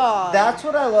of dawn. That's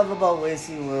what I love about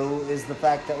Lacey Lou is the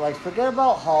fact that, like, forget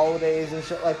about holidays and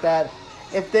shit like that.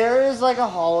 If there is, like, a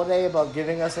holiday about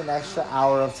giving us an extra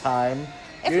hour of time,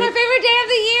 it's my favorite day of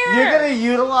the year. You're gonna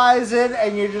utilize it,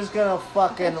 and you're just gonna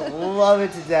fucking love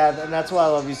it to death, and that's why I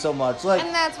love you so much. Like,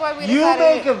 and that's why we you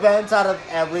decided make events out of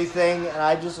everything, and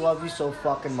I just love you so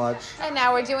fucking much. And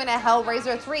now we're doing a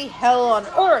Hellraiser 3 Hell on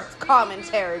Earth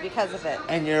commentary because of it.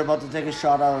 And you're about to take a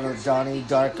shot out of the Donnie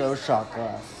Darko shot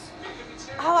glass.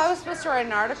 Oh, I was supposed to write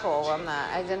an article on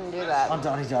that. I didn't do that. On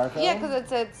Donnie Darko? Yeah, because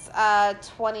it's its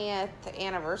 20th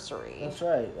anniversary. That's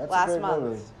right. That's last a great month.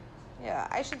 movie. Yeah,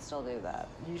 I should still do that.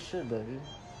 You should, baby.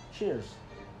 Cheers.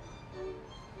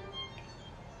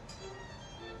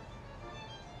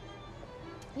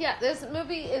 Yeah, this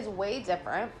movie is way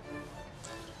different.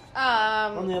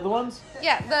 From the other ones?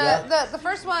 Yeah, the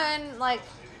first one, like,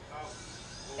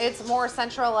 it's more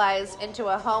centralized into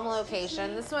a home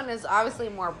location. This one is obviously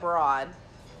more broad.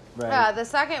 Right. The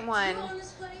second one,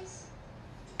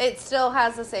 it still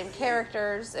has the same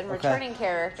characters and returning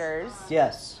characters.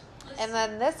 Yes. And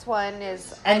then this one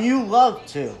is... And you love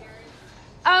to.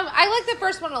 I like the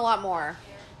first one a lot more.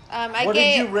 What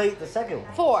did you rate the second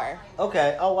one? 4.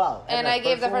 Okay. Oh, wow. And I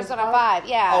gave the first one a 5.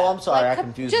 Yeah. Oh, I'm sorry. Like, I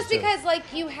confused just the two. because, like,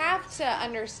 you have to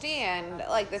understand,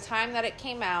 like, the time that it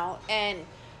came out, and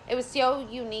it was so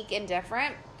unique and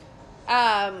different.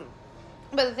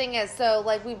 But the thing is, so,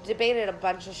 like, we've debated a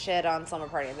bunch of shit on Slumber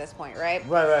Party at this point, right?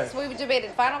 Right. So we've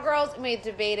debated Final Girls, and we've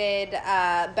debated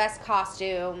best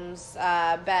costumes,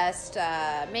 best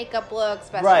makeup looks,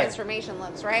 best transformation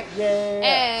looks, right? Yeah.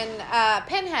 And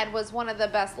Pinhead was one of the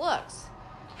best looks.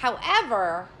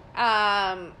 However,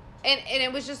 and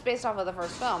it was just based off of the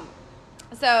first film.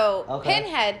 So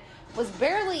Pinhead was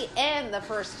barely in the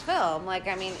first film. Like,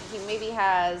 I mean, he maybe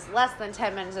has less than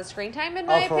 10 minutes of screen time, in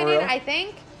my opinion, real? I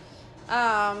think.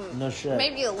 No shit.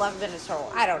 Maybe 11 minutes total.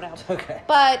 I don't know. Okay.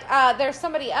 But there's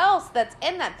somebody else that's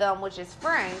in that film, which is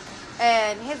Frank,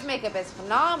 and his makeup is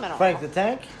phenomenal. Frank the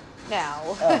Tank?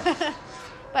 No. Oh.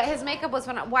 But his makeup was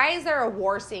phenomenal. Why is there a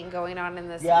war scene going on in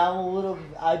this? Yeah, I'm a little...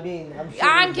 I mean, I'm sure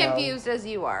I'm confused as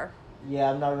you are.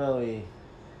 Yeah, I'm not really...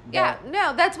 Yeah,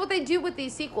 no, that's what they do with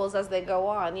these sequels as they go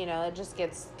on. You know, it just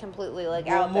gets completely, like,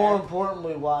 out there. More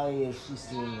importantly, why is she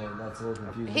seeing it? That's a little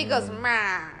confusing. He goes,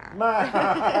 meh.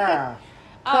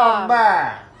 Come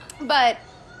back. But,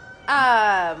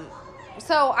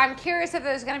 so I'm curious if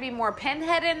there's going to be more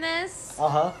Pinhead in this.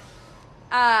 Uh-huh.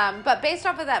 But based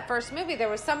off of that first movie, there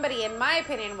was somebody, in my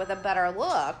opinion, with a better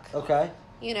look. Okay.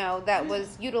 You know, that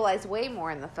was utilized way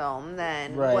more in the film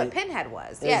than what Pinhead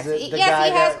was. Is Yes, it he the guy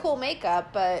has that- cool makeup,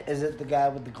 but... Is it the guy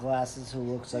with the glasses who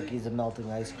looks like he's a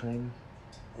melting ice cream?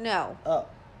 No. Oh.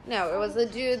 No, it was the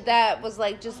dude that was,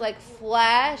 like, just, like,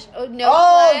 Flash. Oh, no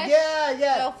Oh, Flash.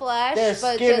 yeah. No Flash. Their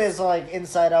but skin just, is, like,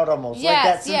 inside out almost. Yes, like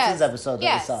that Simpsons yes, episode that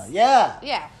yes. we saw. Yeah.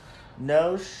 Yeah.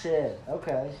 No shit.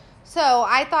 Okay. So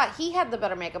I thought he had the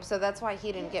better makeup, so that's why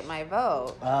he didn't get my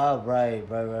vote. Oh, right.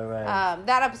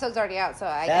 That episode's already out, so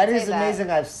I That can is say amazing.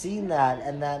 I've seen that,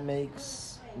 and that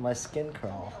makes my skin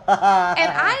crawl. And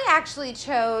I actually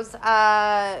chose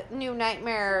New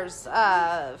Nightmares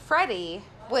Freddy,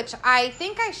 which I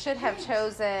think I should have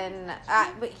chosen.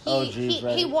 But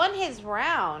he won his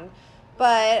round,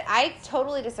 but I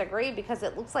totally disagree because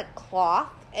it looks like cloth,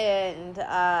 and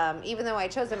even though I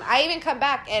chose him, I even come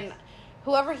back and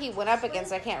whoever he went up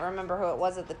against, I can't remember who it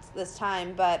was at this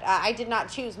time, but I did not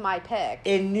choose my pick.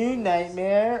 In New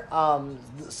Nightmare,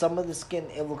 some of the skin,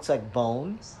 it looks like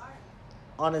bone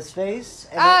on his face.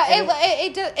 And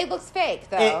it looks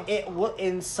fake, though.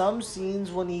 In some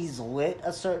scenes, when he's lit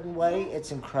a certain way,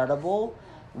 it's incredible.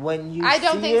 When you I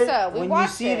don't think so. When you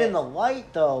see it in the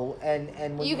light, though, and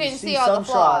when you you can see all some the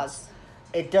flaws. shots,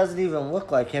 it doesn't even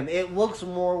look like him. It looks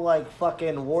more like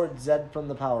fucking Ward Zed from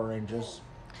the Power Rangers.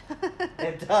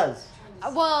 It does.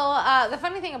 Well, the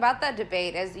funny thing about that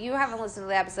debate is you haven't listened to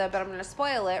the episode, but I'm going to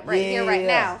spoil it right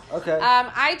now. Okay.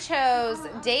 I chose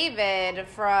David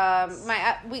from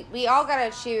my. We all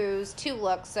got to choose 2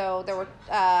 looks, so there were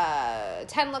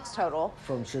 10 looks total.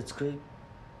 From Schitt's Creek,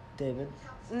 David.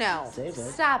 No,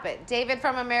 stop it, David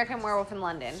from American Werewolf in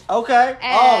London. Okay.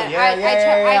 And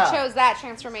I chose that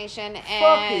transformation, and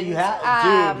fuck it, you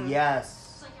have, dude. Yes.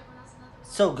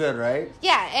 So good, right?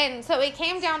 Yeah, and so it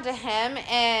came down to him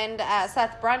and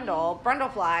Seth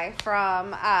Brundlefly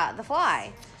from The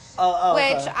Fly. Which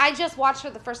okay. I just watched for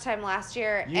the first time last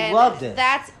year. You and loved it.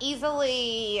 That's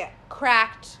easily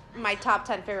cracked my top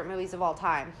 10 favorite movies of all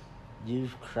time.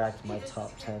 You've cracked my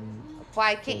top 10.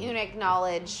 Why can't you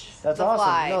acknowledge That's The awesome.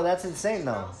 Fly? No, that's insane,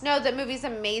 though. No, the movie's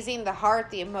amazing. The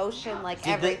heart, the emotion, like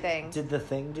everything. Did The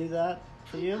Thing do that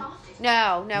for you?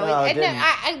 No, it didn't.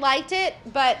 I liked it,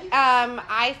 but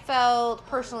I felt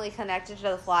personally connected to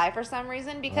The Fly for some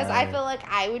reason because I Right. feel like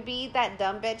I would be that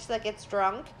dumb bitch that gets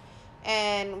drunk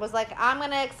and was like, I'm going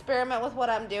to experiment with what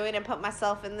I'm doing and put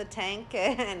myself in the tank.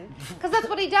 And because that's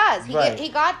what he does. Right. He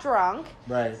got drunk.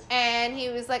 Right. And he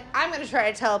was like, I'm going to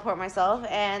try to teleport myself.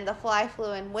 And the fly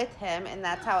flew in with him. And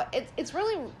that's how it's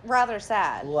really rather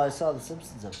sad. Well, I saw the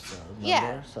Simpsons episode. Remember?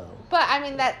 Yeah. So. But I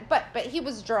mean, but he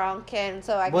was drunk. And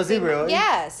so I could Was he see- really?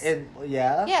 Yes.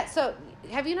 Yeah? Yeah. So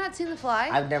have you not seen The Fly?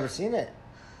 I've never seen it.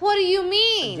 What do you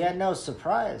mean? Yeah, no,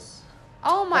 surprise.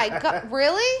 Oh my God.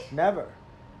 Really? Never.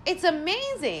 It's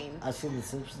amazing. I've seen the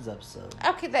Simpsons episode.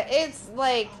 Okay, it's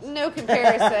like no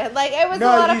comparison. Like it was a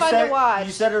lot of fun to watch.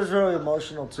 You said it was really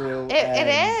emotional too.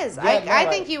 It is. Yeah, I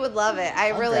think you would love it.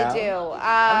 I I'm really down. do.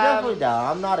 I'm definitely down.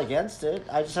 I'm not against it.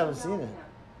 I just haven't seen it.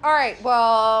 All right.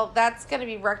 Well, that's going to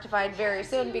be rectified very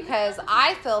soon because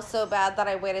I feel so bad that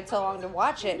I waited so long to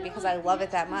watch it because I love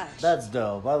it that much. That's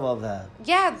dope. I love that.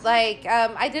 Yeah, like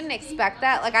I didn't expect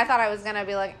that. Like I thought I was going to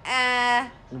be like,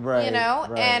 Right. you know,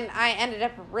 right. and I ended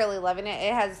up really loving it.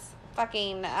 It has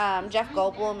fucking Jeff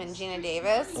Goldblum and Gina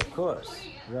Davis. Of course.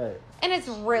 Right. And it's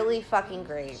really fucking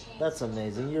great. That's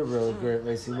amazing. You're really great,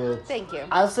 Lacey. Well, Thank you.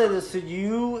 I'll say this. So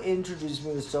you introduced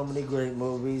me to so many great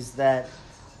movies that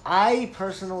I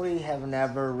personally have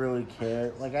never really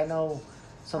cared. Like, I know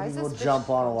some Why is people this jump bitch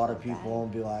on a lot of so bad? people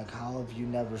and be like, how have you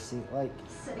never seen, like,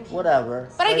 whatever.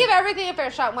 But I Like, give everything a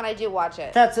fair shot when I do watch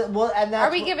it. That's it. Well, and that's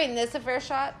Are we what- giving this a fair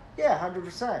shot? Yeah,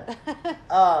 100%.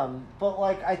 But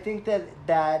like I think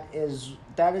that is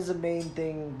a main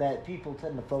thing that people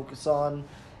tend to focus on,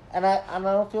 and I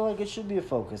don't feel like it should be a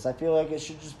focus. I feel like it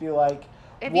should just be like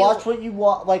watch what you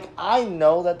want. Like I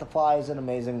know that The Fly is an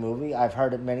amazing movie. I've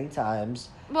heard it many times.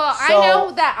 Well, So- I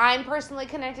know that I'm personally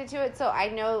connected to it, so I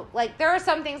know like there are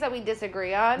some things that we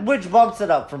disagree on. Which bumps it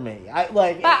up for me. I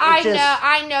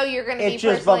know you're going to be it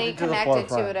just bumped personally it to the connected to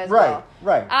forefront. it as Right, well.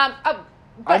 right.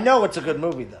 But, I know it's a good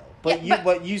movie though. But Yeah,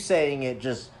 but you saying it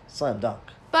just slam dunk.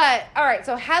 But all right,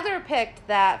 so Heather picked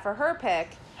that for her pick,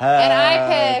 and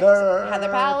I picked Heather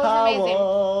Powell is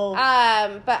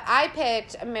amazing. But I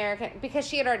picked American because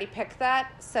she had already picked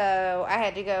that, so I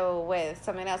had to go with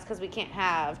something else because we can't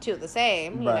have two of the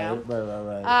same, you know.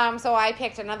 Right. So I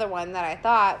picked another one that I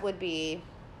thought would be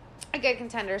a good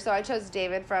contender. So I chose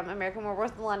David from American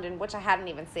Werewolf in London, which I hadn't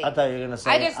even seen. I thought you were gonna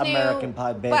say I just American knew,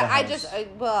 Pie Beta but House. I just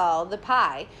the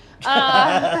pie.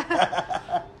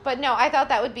 But no, I thought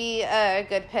that would be a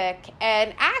good pick.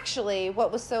 And actually,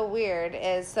 what was so weird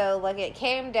is so like it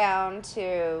came down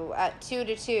to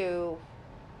 2-2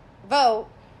 vote,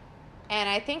 and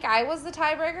I think I was the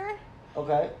tiebreaker.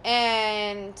 Okay.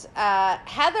 And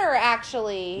Heather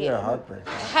actually You're a heartbreaker.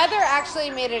 Heather actually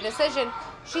made a decision.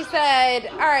 She said,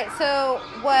 all right, so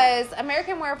was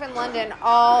American Werewolf in London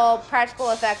all practical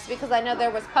effects? Because I know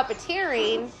there was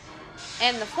puppeteering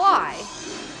in The Fly.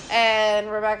 And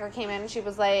Rebecca came in and she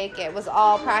was like, it was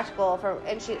all practical.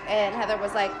 And Heather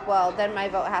was like, well, then my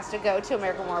vote has to go to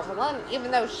American Werewolf in London,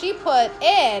 even though she put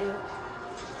in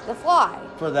The Fly.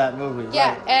 For that movie.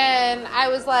 Yeah, Right. and I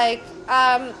was like,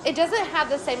 it doesn't have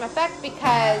the same effect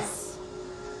because,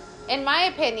 in my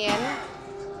opinion,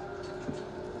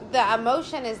 the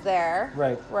emotion is there.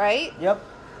 Right. Right? Yep.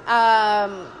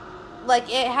 Like,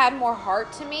 it had more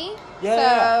heart to me. Yeah,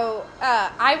 So,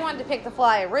 I wanted to pick The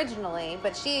Fly originally,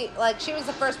 but she was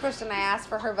the first person I asked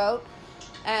for her vote.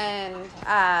 And,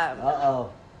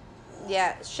 Uh-oh.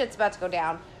 yeah, shit's about to go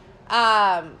down.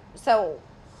 So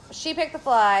she picked The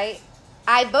Fly.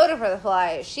 I voted for The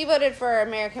Fly. She voted for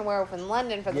American Werewolf in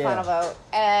London for the final vote.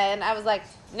 And I was like,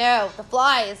 no, The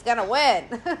Fly is going to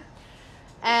win.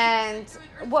 And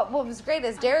what was great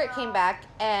is Derek came back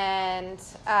and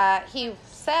he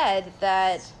said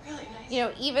that, you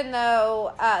know, even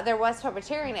though there was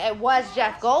puppeteering, it was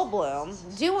Jeff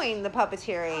Goldblum doing the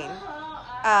puppeteering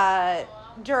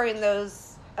during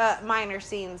those minor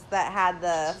scenes that had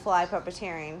the Fly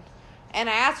puppeteering. And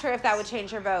I asked her if that would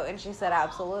change her vote, and she said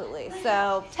absolutely.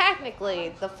 So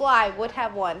technically, The Fly would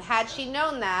have won had she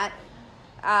known that.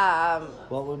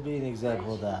 What would be an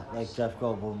example of that? Like Jeff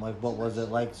Goldblum, like what was it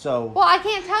like? So Well, I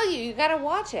can't tell you. You gotta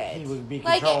watch it. he would be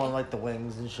Like, controlling like the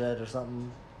wings and shit or something.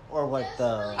 Or like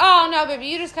the... Oh, no, baby,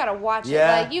 you just gotta watch it.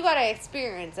 Yeah. Like, you gotta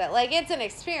experience it. Like, it's an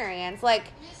experience. Like,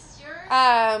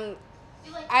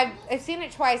 I've seen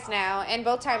it twice now, and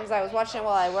both times I was watching it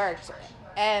while I worked,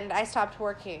 and I stopped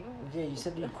working. Yeah, you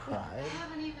said you cried?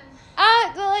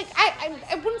 Like,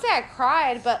 I wouldn't say I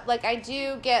cried, but, like, I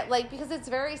do get, like, because it's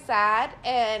very sad,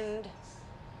 and,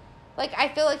 like, I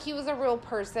feel like he was a real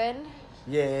person.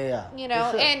 Yeah. You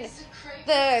know, sure. and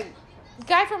the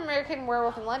guy from American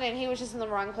Werewolf in London, he was just in the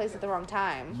wrong place at the wrong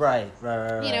time. Right.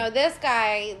 You know, this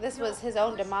guy, this was his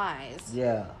own demise.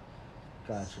 Yeah.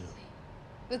 Gotcha.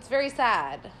 It's very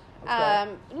sad. Okay.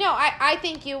 No, I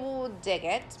think you will dig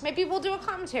it. Maybe we'll do a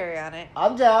commentary on it.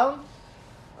 I'm down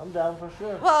for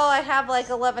sure. Well, I have like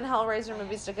 11 Hellraiser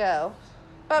movies to go.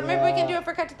 But maybe we can do it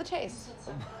for Cut to the Chase.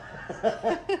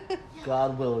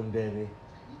 God willing, baby.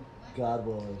 God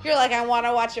willing. You're like, I want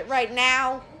to watch it right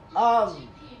now.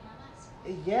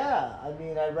 Yeah. I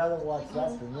mean, I'd rather watch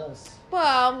that than this.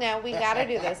 Well, no, we got to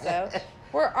do this, though.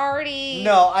 We're already...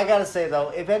 No, I gotta say, though,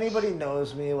 if anybody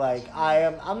knows me, like,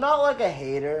 I'm not, like, a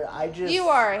hater. You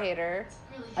are a hater.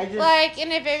 Like,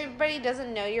 and if everybody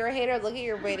doesn't know you're a hater, look at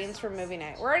your ratings for movie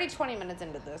night. We're already 20 minutes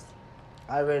into this.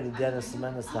 I rated Dennis the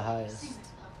Menace the highest.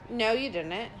 No, you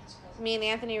didn't. Me and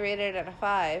Anthony rated it at a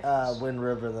 5. Wind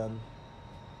River, then.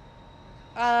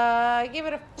 I give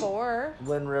it a 4.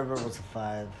 Wind River was a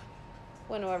 5.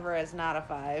 Wind River is not a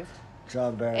 5.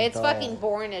 John Barrett. It's fucking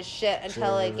boring as shit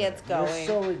until it gets going. You're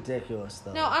so ridiculous,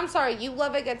 though. No, I'm sorry. You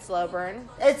love a good slow burn.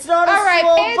 It's not a All right,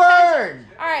 slow burn.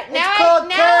 All right, it's called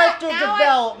character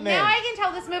development. Now I can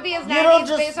tell this movie is You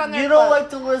 90s based on their You don't clothes. like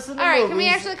to listen to All right, movies. can we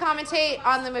actually commentate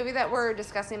on the movie that we're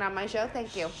discussing on my show?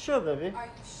 Thank you. Sure, baby.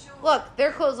 Look,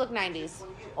 their clothes look 90s.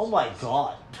 Oh my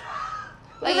god.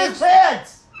 Like, Look at his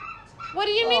pants. What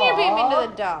do you mean you're being mean to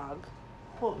the dog?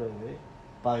 Poor baby.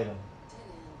 Bite him.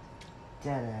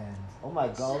 Dead end. Oh my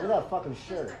god, look at that fucking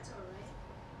shirt.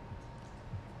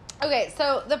 Okay,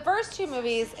 so the first two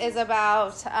movies is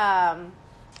about,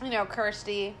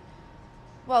 Kirsty.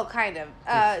 Well, kind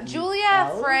of. Julia,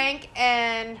 Allen? Frank,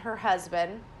 and her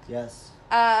husband. Yes.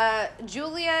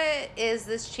 Julia is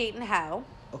this cheating hoe,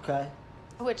 Okay.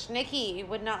 which Nikki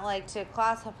would not like to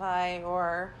classify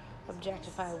or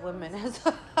objectify women as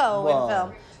a hoe Whoa. in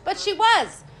film. But she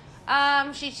was.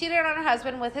 She cheated on her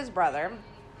husband with his brother.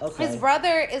 Okay. His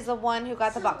brother is the one who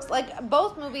got the box. Like,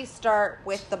 both movies start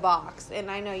with the box.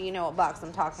 And I know you know what box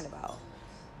I'm talking about.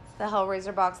 The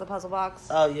Hellraiser box, the puzzle box.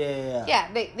 Oh, yeah.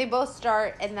 Yeah, they both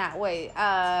start in that way.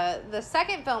 The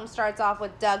second film starts off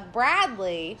with Doug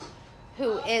Bradley,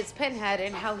 who is Pinhead,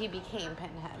 and how he became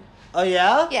Pinhead. Oh,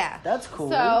 yeah? Yeah. That's cool.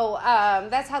 So,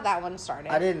 that's how that one started.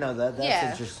 I didn't know that. That's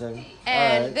Yeah. interesting.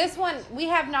 And Alright. this one, we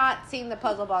have not seen the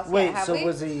puzzle box Wait, yet, have so we?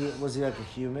 was he like a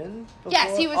human before?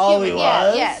 Yes, he was Oh, human. he Yeah,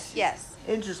 was? yes.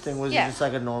 Interesting. Was Yeah. he just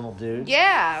like a normal dude?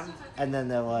 Yeah. And then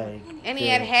they're like... And he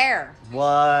had dude, hair.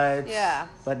 What? Yeah.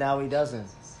 But now he doesn't.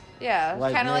 Yeah,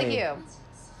 Like kind of like me. you.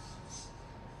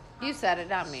 You said it,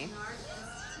 not me.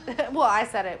 Well, I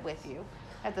said it with you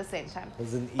at the same time.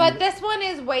 Was an But evil- this one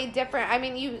is way different. I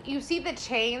mean, you see the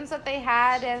chains that they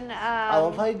had, and I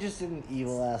love how you just did an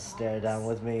evil ass stare down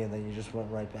with me, and then you just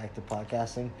went right back to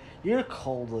podcasting. You're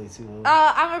coldly too.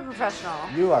 I'm a professional.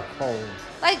 You are cold.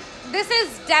 Like, this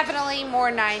is definitely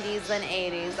more 90s than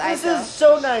 80s. This is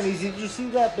so 90s. Did you see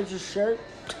that bitch's shirt?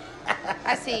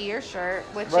 I see your shirt,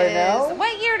 which Right is... now?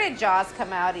 What year did Jaws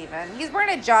come out, even? He's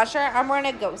wearing a Jaws shirt. I'm wearing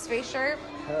a Ghostface shirt.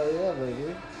 Hell yeah,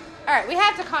 baby. All right, we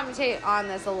have to commentate on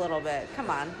this a little bit. Come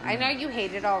on. I know you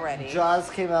hate it already. Jaws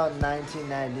came out in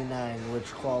 1999,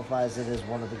 which qualifies it as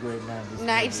one of the great 90s.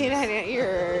 1999.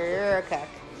 You're a cuck.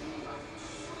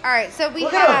 All right, so we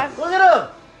Look have... at him! Look at him!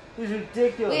 He's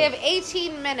ridiculous. We have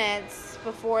 18 minutes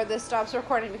before this stops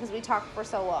recording because we talked for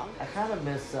so long. I kind of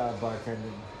miss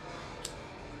bartending.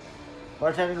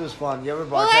 Bartending was fun. You ever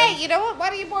bartend? Well, hey, you know what? Why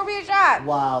don't you pour me a shot?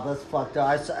 Wow, that's fucked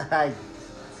up.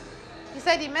 You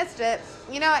said you missed it.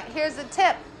 You know what? Here's a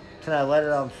tip. Can I let it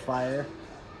on fire?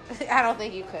 I don't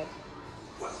think you could.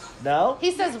 No?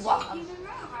 He says, "Wow." Even row,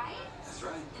 right? That's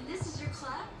right. And this is your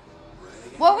club?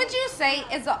 What would you say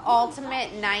is the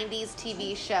ultimate 90s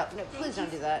TV show? No, please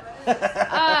don't do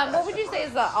that. What would you say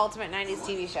is the ultimate 90s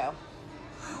TV show?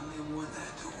 I only want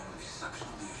that to woman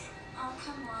exceptional beauty. Oh,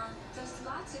 come on. There's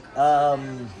lots of girls. No.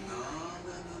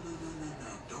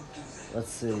 Don't do that.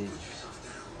 Let's see. Put yourself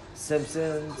there.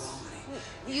 Simpsons.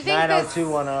 You think this,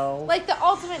 90210. like the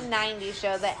ultimate 90s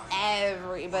show that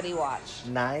everybody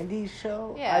watched? 90s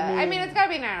show? Yeah, I mean it's gotta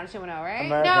be 90210, right?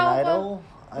 American no, Idol? well,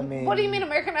 I mean... what do you mean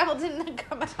American Idol didn't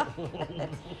come out? You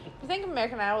think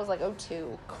American Idol was like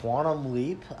 02? Quantum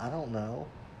Leap? I don't know.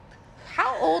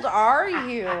 How old are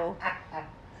you?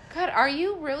 God, are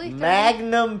you really 30?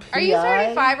 Magnum PI? Are you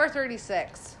 35 or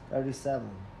 36? 37.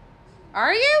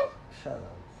 Are you? Shut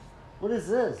up. What is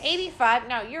this? 85?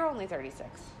 No, you're only 36.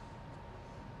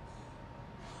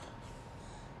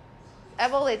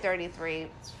 I'm only 33.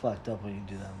 It's fucked up when you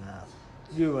do that math.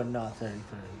 You are not 33.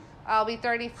 I'll be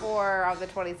 34 on the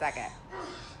 22nd.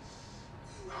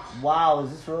 Wow,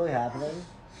 is this really happening?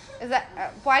 Is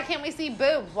that why can't we see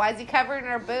boobs? Why is he covering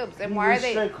her boobs? And why are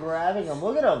they straight grabbing them?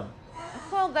 Look at him.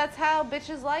 Well, that's how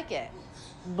bitches like it.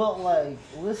 But like,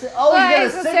 listen. Oh, Well,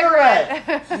 he's got a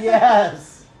cigarette.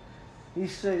 Yes.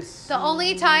 He's straight. The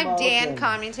only time Dan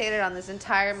smoking. commentated on this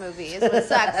entire movie is when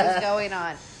sex is going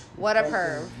on. What a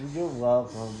perv. You're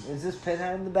welcome. Is this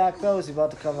Pinhead in the back though? Is he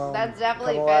about to come on? That's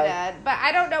definitely come alive? Pinhead. But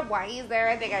I don't know why he's there.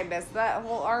 I think I missed that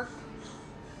whole arc.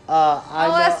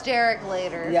 I'll ask Derek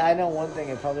later. Yeah, I know one thing.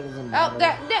 It probably doesn't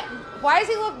matter. Why does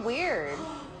he look weird?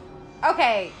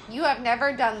 Okay, you have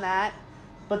never done that.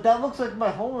 But that looks like my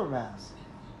Homer mask.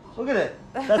 Look at it.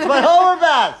 That's my Homer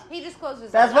mask. He just closed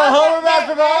his That's eyes. my Homer mask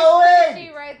from Halloween.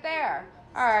 See right there.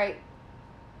 All right.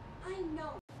 I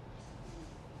know.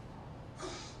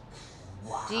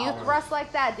 Wow. Do you thrust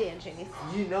like that, Dan Chase?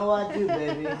 You know I do,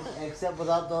 baby. Except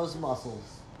without those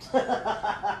muscles.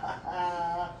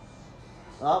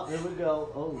 Oh, here we go.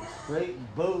 Oh, straight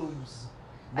boobs.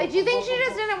 Do you think she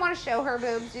just didn't want to show her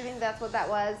boobs? Do you think that's what that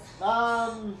was?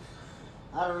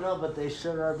 I don't know, but they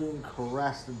sure are being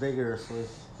caressed vigorously.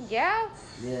 Yeah.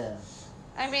 Yeah.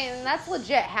 I mean, that's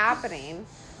legit happening.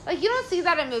 Like, you don't see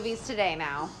that in movies today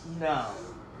now. No,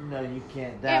 you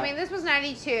can't. I mean, this was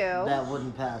 92. That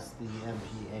wouldn't pass the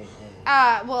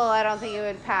MPAA. Well, I don't think it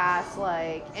would pass,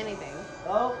 like, anything.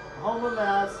 Oh, Homer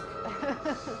mask.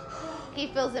 He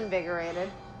feels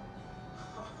invigorated.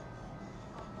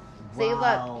 Wow, See,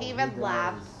 look, he even does.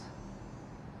 laughed.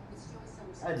 It's Joey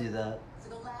Summers. I do that. For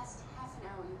the last half an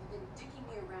hour, you've been dicking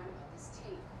me around about this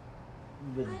tape.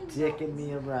 You've been dicking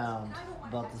me around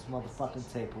about this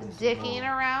motherfucking tape. Dicking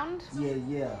around?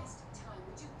 Yeah. Last time,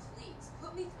 would you please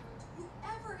put me through to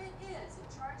whoever it is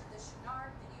in charge of the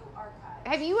Chenard Video Archive?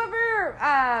 Have you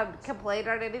ever complained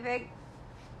on anything?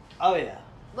 Oh, yeah.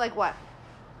 Like what?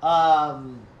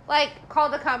 Like,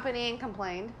 called a company and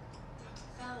complained?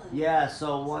 Yeah,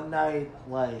 so one night,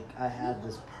 like, I had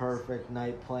this perfect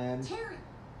night planned Terry,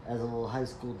 as a little high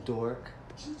school dork.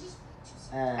 can you just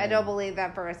And, I don't believe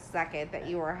that for a second that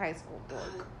you were a high school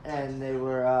dork. And they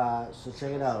were, so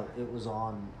check it out. It was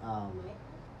on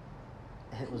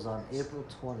April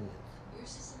 20th, your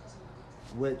system doesn't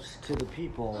look which to the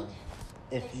people,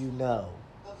 if you know,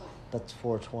 that's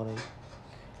 420.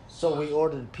 So we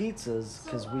ordered pizzas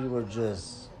because we were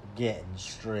just getting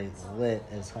straight lit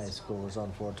as high schoolers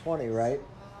on 420, right?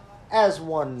 As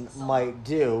one might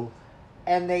do.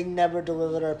 And they never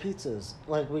delivered our pizzas.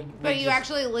 Like But you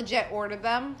actually legit ordered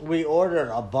them? We ordered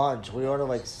a bunch. We ordered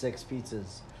like 6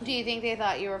 pizzas. Do you think they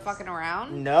thought you were fucking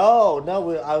around? No,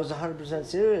 I was 100%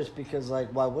 serious because, like,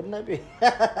 why wouldn't I be?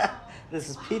 This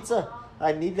is pizza.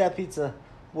 I need that pizza.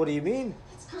 What do you mean?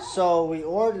 So we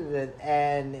ordered it,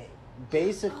 and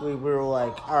basically we were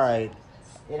like, all right,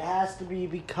 it has to be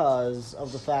because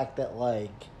of the fact that,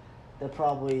 like, they're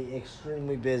probably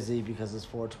extremely busy because it's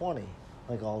 420.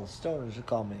 Like, all the stoners are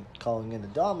calling into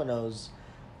Domino's,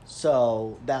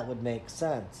 so that would make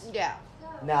sense. Yeah.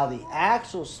 Now, the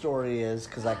actual story is,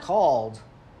 because I called,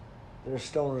 there's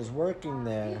stoners working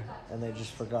there, and they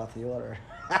just forgot the order.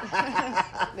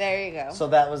 There you go. So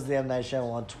that was the M. Night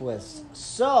Shyamalan twist.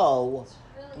 So,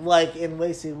 like in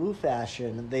Lacey Lou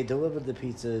fashion, they delivered the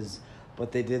pizzas,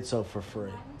 but they did so for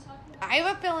free. I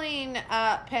have a feeling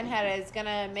Pinhead is going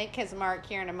to make his mark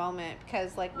here in a moment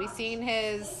because, like, we've seen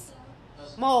his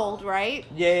mold, right?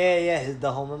 Yeah.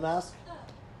 The Homer mask?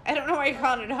 I don't know why you're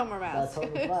calling it Homer That's mask.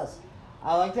 Homer mask.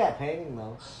 I like that painting,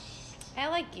 though. I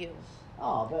like you.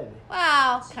 Oh, baby.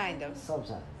 Well, kind of.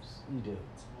 Sometimes you do.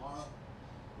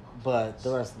 But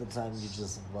the rest of the time, you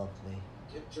just love me.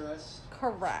 Get dressed.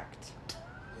 Correct.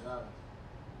 Yeah.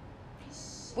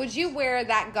 Would you wear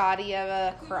that gaudy of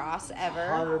a cross ever?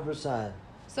 100%.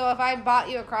 So if I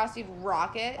bought you a cross, you'd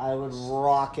rock it? I would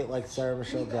rock it like Sarah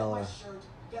Michelle Gellar.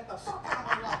 Get the fuck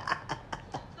out of my life.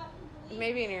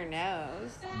 Maybe in your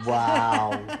nose.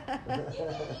 Wow.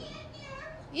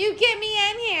 You get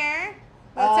me in here.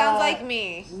 That sounds like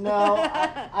me. No,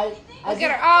 I Look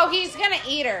at her. Oh, he's going to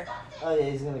eat her. Oh, yeah,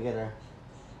 he's going to get her.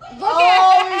 Look Oh, he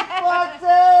at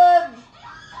fucked him!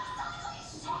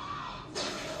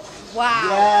 Wow.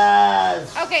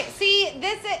 Yes! Okay, see,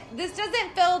 this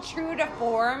doesn't feel true to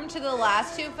form to the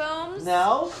last 2 films.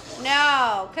 No?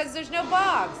 No, because there's no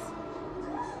box.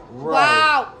 Right.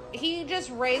 Wow. He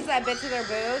just raised that bitch to their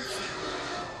boobs.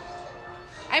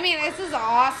 I mean, this is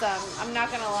awesome. I'm not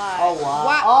gonna lie. Oh, wow.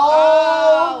 Wow.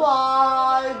 Oh,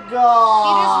 my God.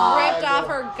 He just ripped off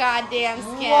her goddamn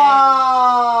skin.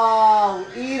 Wow.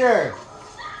 Eat her.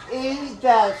 Eat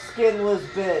that skinless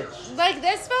bitch. Like,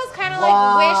 this feels kind of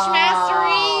Wow. like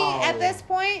Wishmastery at this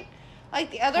point.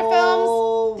 Like, the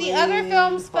other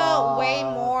films felt way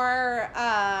more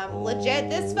legit.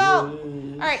 This felt...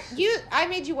 Alright, I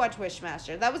made you watch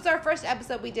Wishmaster. That was our first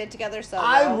episode we did together solo.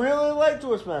 I really liked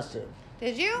Wishmaster.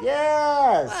 Did you?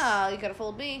 Yes. Well, you could have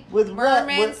fooled me. With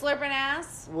Merman slurping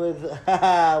ass. With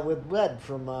Red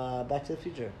from Back to the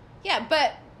Future. Yeah,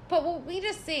 but what we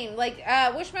just seen, like,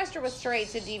 Wishmaster was straight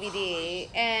to DVD,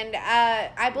 and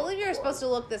I believe you were supposed to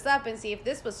look this up and see if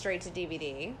this was straight to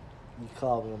DVD. You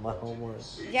called me on my homework.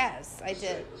 Yes, I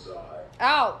did.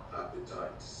 Oh.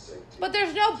 But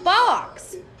there's no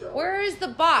box. Where is the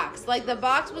box? Like, the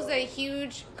box was a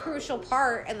huge, crucial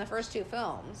part in the first two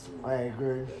films. I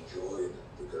agree.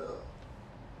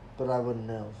 But I wouldn't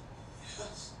know.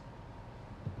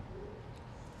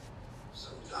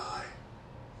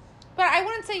 But I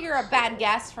wouldn't say you're a bad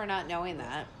guest for not knowing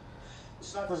that.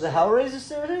 For the Hellraiser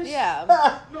series? Yeah.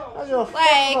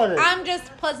 I'm just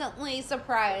pleasantly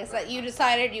surprised that you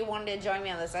decided you wanted to join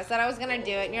me on this. I said I was going to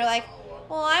do it, and you're like,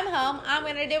 well, I'm home. I'm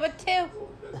going to do it too.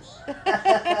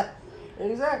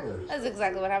 Exactly. That's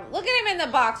exactly what happened. Look at him in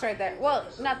the box right there. Well,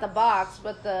 not the box,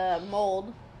 but the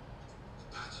mold.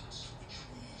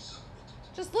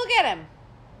 Just look at him.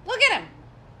 Look at him.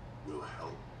 Will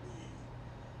help me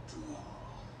to no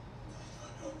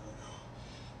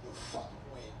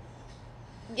fucking way.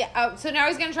 Yeah. Oh, so now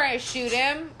he's going to try and shoot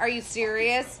him? Are you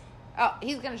serious? Oh,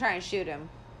 he's going to try and shoot him.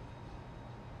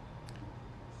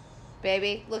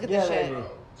 Baby, look at this shit. Baby.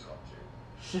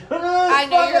 I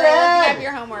know you're looking up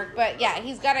your homework, but yeah,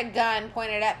 he's got a gun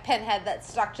pointed at Pinhead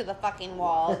that's stuck to the fucking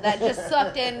wall that just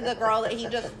sucked in the girl that he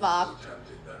just fucked.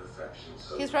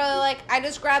 He's probably like, I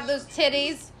just grabbed those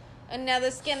titties and now they're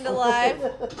skinned alive.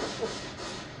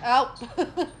 Oh.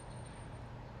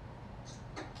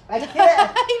 I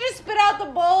can't. He just spit out the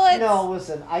bullets. No,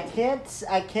 listen, I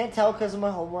can't tell because of my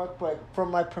homework, but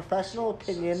from my professional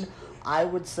opinion, I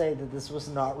would say that this was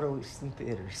not released in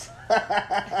theaters.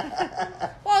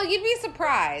 Well, you'd be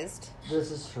surprised.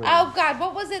 This is true. Oh, God,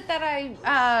 what was it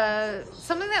that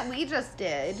something that we just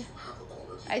did,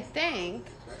 I think.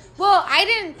 Well, I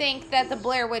didn't think that the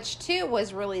Blair Witch 2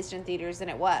 was released in theaters,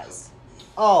 and it was.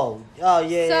 Oh,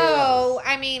 yeah. So,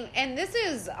 I mean, and this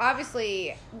is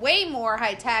obviously way more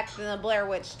high-tech than the Blair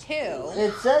Witch 2.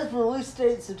 It says release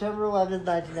date September 11th,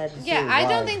 1992. Yeah, I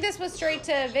don't think this was straight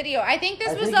to video. I think this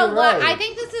I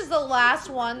think this is the last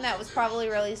one that was probably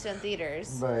released in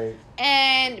theaters. Right.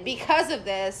 And because of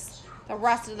this, the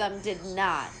rest of them did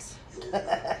not.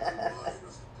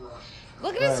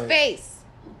 Look at his face.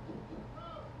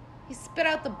 He spit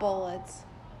out the bullets.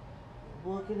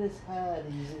 Look at his head.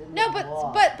 He's in No, the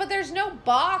block. but there's no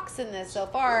box in this so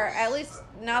far. At least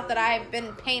not that I've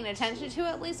been paying attention to.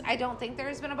 At least I don't think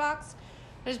there's been a box.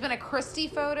 There's been a Kirsty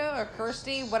photo or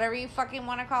Kirsty, whatever you fucking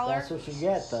want to call her. That's what you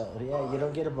get, though. Yeah, you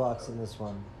don't get a box in this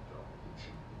one.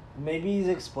 Maybe he's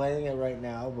explaining it right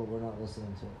now, but we're not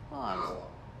listening to it.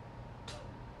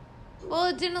 Well,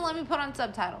 it didn't let me put on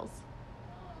subtitles.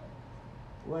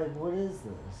 Wait, what is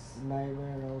this?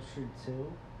 Nightmare on Elm Street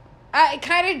 2? It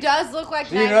kind of does look like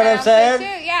Do you know what I'm saying?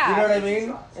 Too. Yeah. You know what I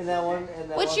mean? In that one.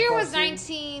 Which year was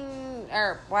 19?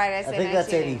 Or why did I say 19? I think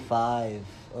that's 85.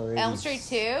 Or 80. Elm Street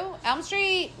 2? Elm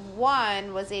Street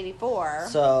 1 was 84.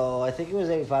 So I think it was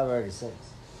 85 or 86.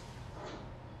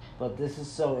 But this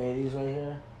is so 80s right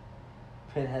here.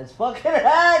 Pinhead's fucking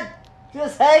head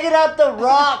just hanging out the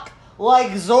rock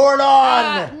like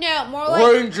Zordon. No, more like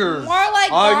Rangers. More like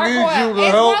gargoyles. I need you to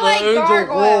help the angel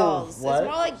gargoyles. What? It's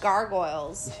more like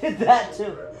gargoyles. That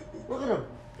too. Look at him.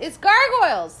 It's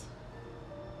gargoyles.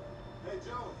 Hey,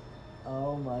 Joey.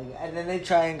 Oh my god. And then they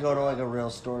try and go to like a real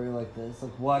story like this.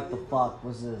 Like, what the fuck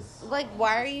was this? Like,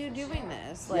 why are you doing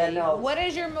this? Like, Yeah, no. what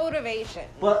is your motivation?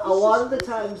 But a lot of the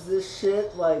times this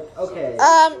shit, like, okay.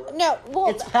 No, well,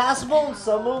 It's passable in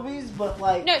some movies, but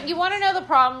like... no, you want to know the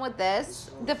problem with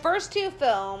this? The first two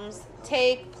films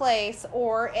take place,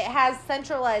 or it has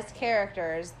centralized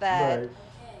characters that Right.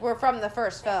 were from the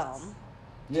first film.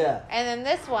 Yeah. And then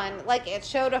this one, like, it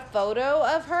showed a photo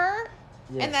of her,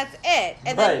 Yeah. and that's it.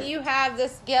 And Right. then you have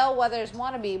this Gail Weathers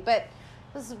wannabe, but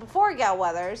this is before Gail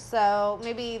Weathers, so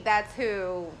maybe that's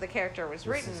who the character was This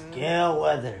written. is Gail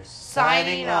Weathers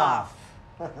Signing off.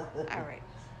 off. All right.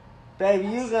 Baby,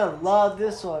 you gonna love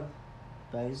this one.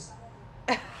 Baby.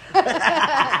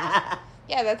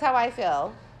 Yeah, that's how I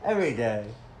feel. Every day.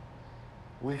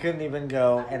 We couldn't even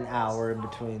go an hour in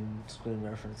between screen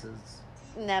references.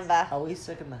 Never. Are we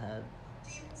sick in the head?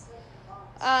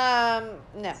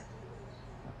 No.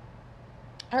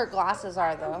 Her glasses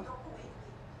are, though.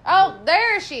 Oh,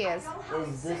 there she is.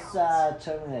 Is this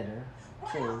Terminator?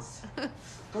 Cheers.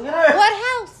 Look at her. What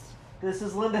house? This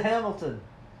is Linda Hamilton.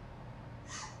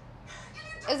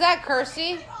 Is that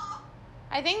Kirsty?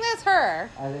 I think that's her.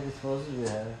 I think it's supposed to be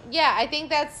her. Yeah, I think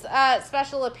that's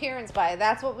special appearance by.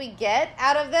 That's what we get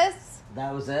out of this.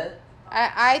 That was it?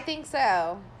 I think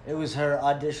so. It was her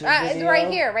audition It's video?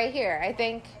 right here. I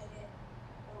think.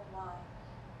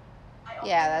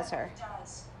 Yeah, that's her.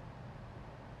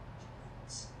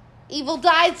 Evil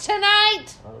dies tonight.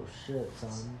 Oh shit,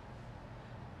 son.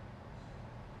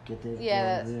 Get that.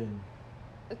 Yeah, in.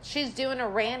 she's doing a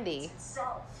Randy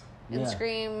in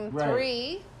Scream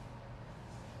 3.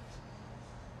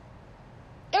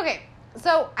 Okay,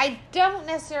 so I don't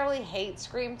necessarily hate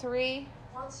Scream 3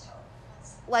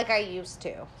 like I used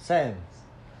to. Same.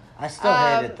 I still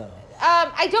hate it though.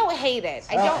 I don't hate it.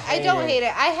 I don't hate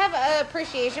it. I have an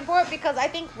appreciation for it because I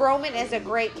think Roman is a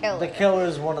great killer. The killer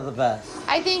is one of the best.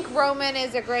 I think Roman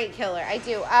is a great killer. I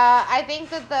do. I think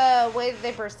that the way that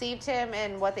they perceived him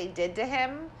and what they did to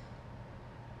him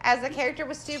as a character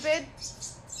was stupid.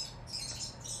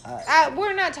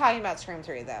 We're not talking about Scream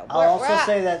 3, though. I'll also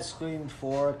say that Scream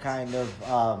 4 kind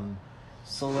of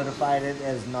solidified it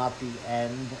as not the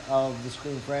end of the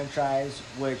Scream franchise,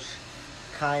 which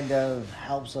kind of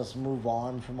helps us move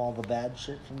on from all the bad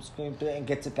shit from Scream 3 and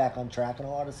gets it back on track in a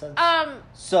lot of sense.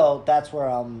 So that's where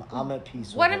I'm at peace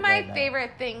with one it of my right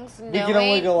favorite things You can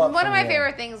only go up one of from my there.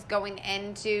 favorite things going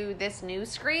into this new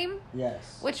Scream,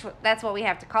 Yes. which that's what we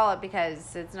have to call it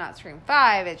because it's not Scream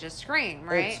 5, it's just Scream,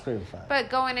 right? It's Scream 5. But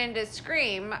going into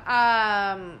Scream,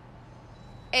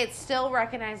 it's still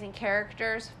recognizing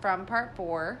characters from Part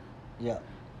 4. Yeah.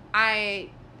 I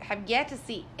have yet to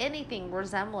see anything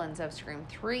resemblance of Scream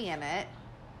 3 in it.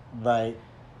 Right.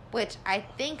 Which I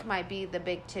think might be the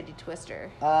big titty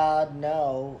twister.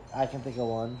 No. I can think of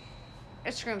one.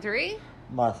 It's Scream 3?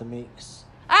 Martha Meeks.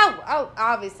 Oh,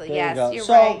 obviously, There yes. you go. You're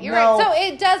So, right. You're no. right. So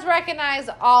it does recognize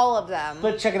all of them.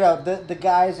 But check it out. The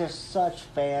guys are such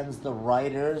fans, the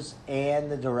writers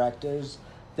and the directors.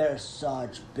 They're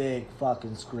such big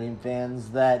fucking Scream fans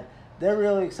that they're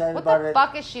really excited what about the it.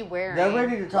 fuck is she wearing? They're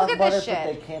ready to talk Look at about this it, but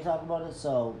shit. they can't talk about it,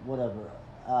 so whatever.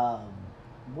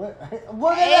 What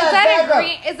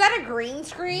Is that a green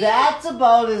screen? That's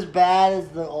about as bad as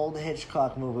the old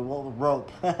Hitchcock movie. Well,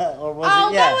 Rope. Or was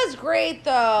it? Yeah. That was great,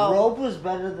 though. Rope was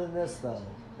better than this, though.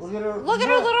 Look at her. Look at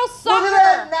her little sock. Look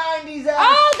at that 90s ass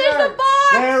Oh, there's shirt. a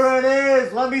box. There it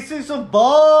is. Let me see some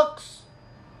bucks.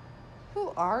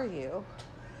 Who are you?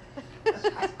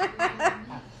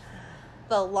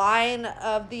 The line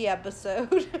of the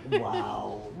episode.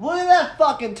 Wow. Look at that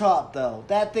fucking top, though.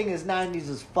 That thing is 90s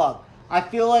as fuck. I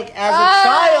feel like as a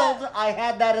child, I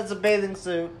had that as a bathing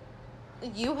suit.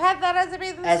 You had that as a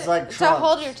bathing As, suit? like, to trunks.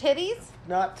 hold your titties?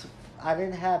 I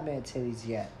didn't have man titties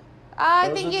yet. I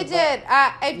Those think are you the did.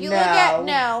 If you look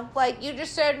No. at, like, you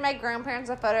just showed my grandparents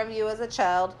a photo of you as a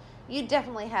child. You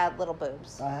definitely had little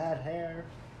boobs. I had hair.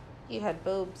 You had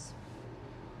boobs.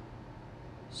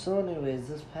 So anyways,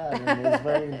 this pattern is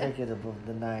very indicative of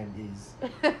the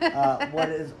 90s. What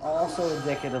is also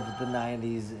indicative of the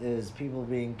 90s is people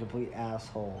being complete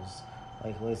assholes,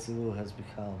 like Lacey Lou has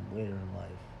become later in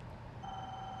life.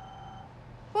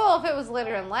 Well, if it was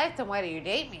later in life, then why do you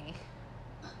date me?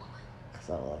 Because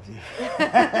I love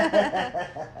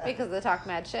you. Because they talk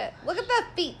mad shit. Look at the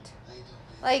feet.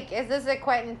 Like, is this a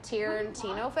Quentin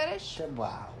Tarantino fetish?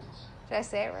 Wow. Did I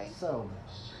say it right? So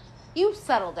bad. You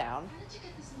settle down. How did you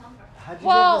get this number? How'd you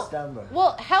get this number?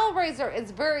 Well, Hellraiser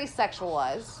is very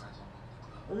sexualized.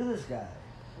 Look at this guy.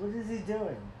 What is he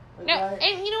doing? The No, guy-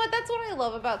 and you know what? That's what I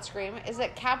love about Scream is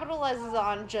it capitalizes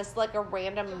on just like a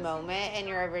random moment in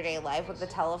your everyday life with the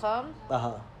telephone,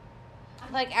 Uh-huh.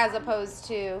 like as opposed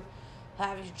to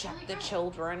have you checked the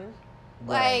children.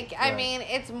 Right, Like, I right. mean,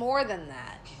 it's more than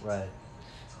that. Right.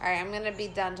 All right, I'm gonna be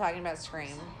done talking about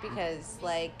Scream because,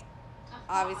 like,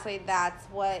 obviously that's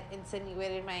what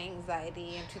insinuated my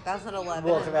anxiety in 2011.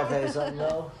 Well, can I tell you something,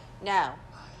 though? No.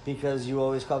 Because you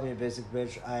always call me a basic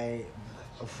bitch,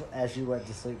 as you went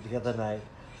to sleep the other night,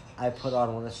 I put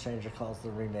on When a Stranger Calls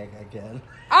the remake again.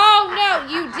 Oh,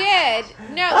 no, you did.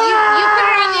 No, you put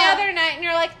it on the other night and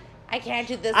you're like, I can't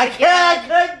do this I again.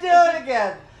 couldn't do it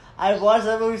again. I watched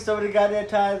that movie so many goddamn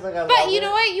times. Like I But love you it.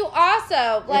 know what? You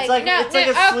also, like, it's like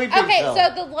a sleeping okay, pill.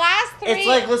 so the last three. It's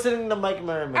like listening to Mike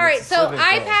Merriman. all right, It's a so sleeping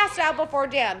I pill. passed out before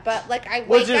Dan, but, like, I wake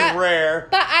Which is up. rare.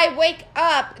 But I wake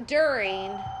up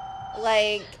during,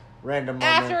 like, Random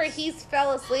moments. After he's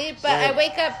fell asleep, but Right. I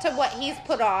wake up to what he's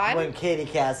put on. When Katie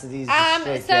Cassidy's I've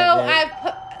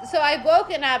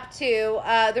woken up to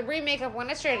the remake of When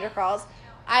a Stranger Calls.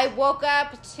 I woke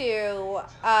up to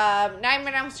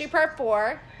Nightmare on Elm Street Part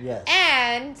 4. Yes.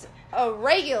 And a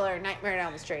regular Nightmare on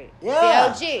Elm Street.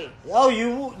 Yeah. The OG. Oh,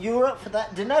 you were up for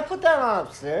that? Didn't I put that on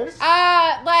upstairs?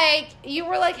 Like, you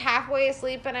were like halfway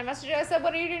asleep and I messaged you. I said,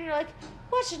 what are you doing? You're like,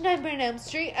 watching Nightmare on Elm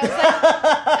Street.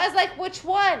 I was like, which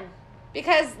one?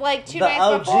 Because like two nights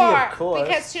OG, before, of course.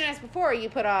 because 2 nights before you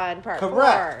put on Part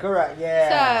 4. Correct, yeah.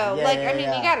 So, yeah, like, yeah, I mean,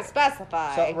 yeah. you gotta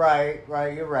specify. So, right,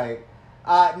 you're right.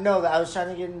 No, I was trying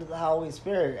to get into the Halloween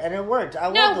spirit, and it worked. I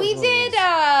love those movies.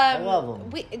 I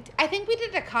love them. I think we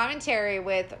did a commentary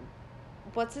with,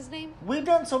 what's his name? We've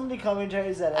done so many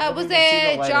commentaries that was haven't even seen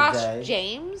the it light Josh of day.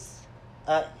 James?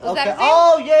 Okay. that his name?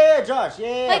 Oh yeah, Josh.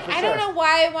 Yeah. Like, for I sure. don't know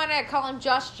why I want to call him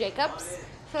Josh Jacobs. So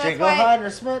that's Jacob why. Hyder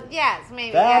Smith. Yes,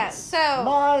 maybe. That's So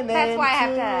my name that's why I have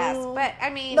to too. ask. But I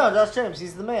mean, No, Josh James.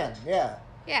 He's the man. Yeah.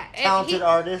 yeah, Talented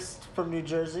artist from New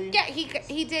Jersey. Yeah,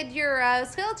 he did your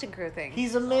Skeleton Crew thing.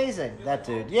 He's amazing, that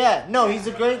dude. Yeah, no, he's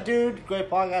a great dude, great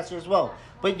podcaster as well.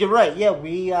 But you're right, yeah,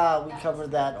 we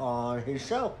covered that on his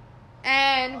show.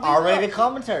 And R-rated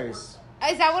commentaries.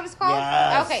 Is that what it's called?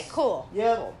 Yes. Okay, cool.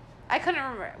 Yeah. I couldn't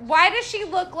remember. Why does she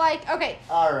look like? Okay.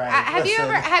 All right. Have you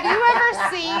listen. ever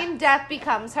seen Death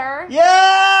Becomes Her?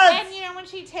 Yes. And you know when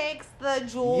she takes the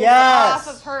jewels Yes.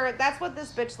 off of her, that's what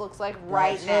this bitch looks like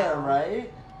right That's now. her,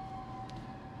 right?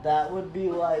 That would be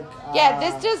like. Yeah,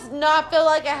 this does not feel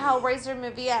like a Hellraiser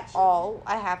movie at all,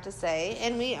 I have to say.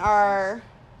 And we are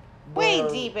way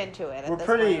deep into it. We're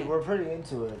pretty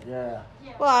into it. Yeah.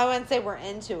 Well, I wouldn't say we're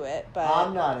into it, but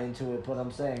I'm not into it, but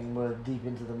I'm saying we're deep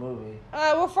into the movie.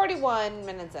 we're 41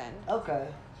 minutes in. Okay.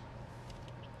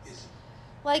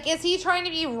 Like, is he trying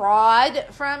to be Rod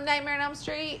from Nightmare on Elm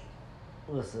Street?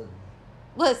 Listen.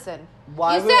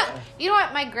 Why? You know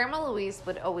what? My grandma Louise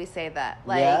would always say that.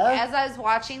 Like, as I was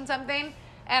watching something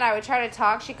and I would try to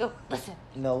talk, she'd go, "Listen."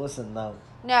 No, listen, no.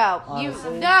 No,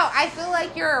 Honestly? I feel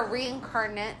like you're a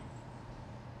reincarnate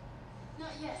Not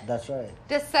yet. That's right.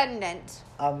 descendant.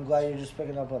 I'm glad you're just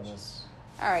picking up on this.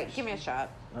 All right, give me a shot.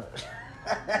 Look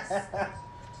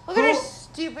Who- at her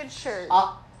stupid shirt.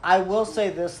 I will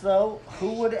say this though: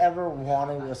 who would ever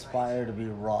want to aspire to be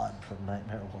Rod from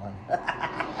Nightmare 1?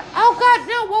 Oh God,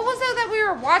 no! What was that we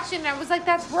were watching? I was like,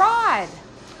 "That's Rod."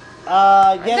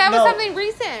 Yeah, That was something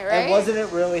recent, right? And wasn't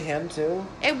it really him too?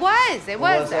 It was. It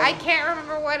was. Was it? I can't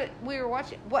remember what we were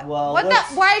watching. What? Well, what the?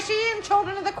 let's- Why is she in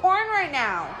Children of the Corn right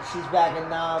now? She's back in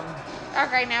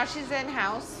Okay, now she's in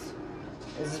House.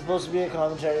 Is it supposed to be a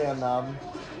commentary on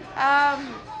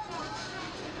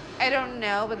I don't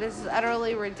know, but this is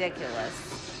utterly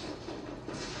ridiculous.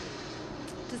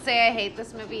 To say I hate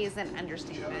this movie is an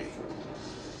understatement.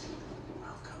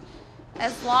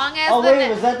 As long as Oh wait,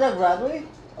 was that Doug Bradley?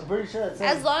 I'm pretty sure that's him.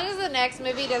 as long as the next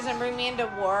movie doesn't bring me into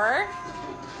war,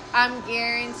 I'm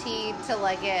guaranteed to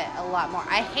like it a lot more.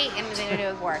 I hate anything to do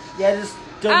with war. Yeah, just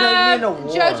don't make me into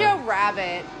war. Jojo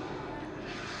Rabbit.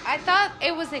 I thought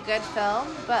it was a good film,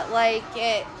 but like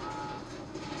the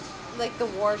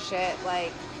war shit,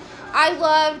 like I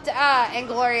loved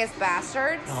Inglourious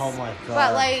Bastards. Oh my god.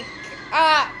 But like,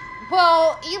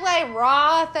 well, Eli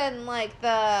Roth and like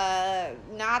the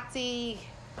Nazi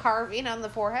carving on the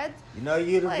foreheads. You know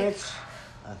you the like- bitch.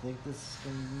 I think this is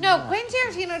gonna be No,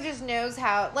 nasty. Quentin Tarantino just knows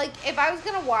how. Like, if I was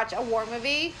gonna watch a war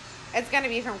movie, it's gonna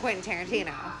be from Quentin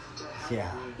Tarantino.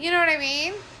 Yeah. You know what I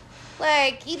mean?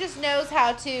 Like, he just knows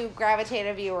how to gravitate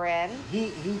a viewer in.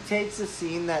 He takes a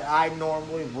scene that I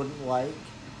normally wouldn't like,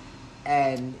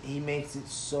 and he makes it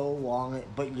so long,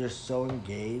 but you're so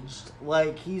engaged.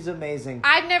 Like, he's amazing.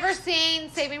 I've never seen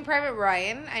Saving Private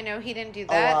Ryan. I know he didn't do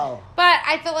that. Oh, wow. But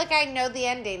I feel like I know the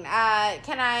ending.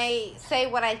 Can I say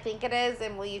what I think it is,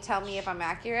 and will you tell me if I'm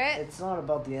accurate? It's not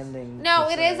about the ending. No,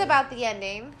 per it se. is about the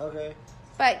ending. Okay.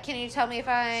 But can you tell me if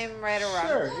I'm right or wrong?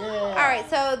 Sure, yeah. All right,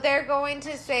 so they're going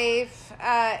to save...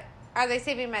 are they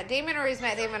saving Matt Damon, or is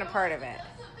Matt Damon a part of it?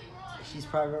 He's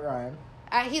Private Ryan.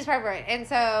 He's Private Ryan. And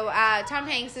so Tom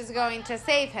Hanks is going to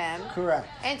save him. Correct.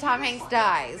 And Tom Hanks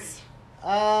dies.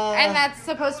 And that's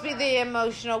supposed to be the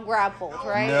emotional grab hold,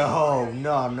 right?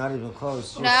 No, I'm not even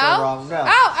close. You're No? so wrong. No.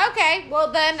 Oh, okay.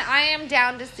 Well, then I am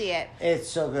down to see it. It's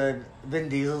so good. Vin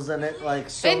Diesel's in it. Like,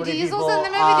 so Vin many Diesel's people. in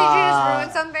the movie? Did you just ruin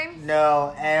something?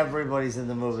 No, everybody's in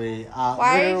the movie.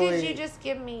 Why did you just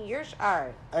give me your... All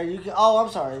right. Oh, I'm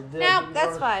sorry. No,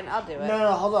 that's fine. I'll do it.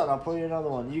 No, hold on. I'll pull you another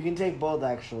one. You can take both,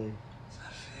 actually.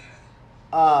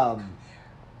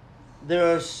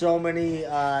 There are so many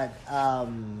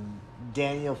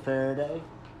Daniel Faraday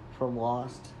from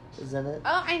Lost. is in it.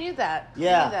 Oh, I knew that.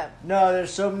 Yeah. I knew that. No,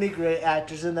 there's so many great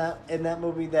actors in that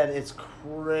movie that it's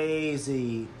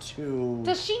crazy to...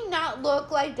 Does she not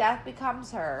look like Death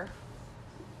Becomes Her?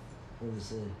 Let me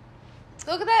see.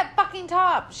 Look at that fucking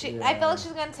top. I Yeah. feel like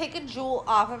she's gonna take a jewel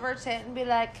off of her tit and be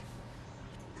like,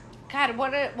 God,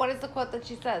 what is the quote that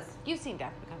she says? You've seen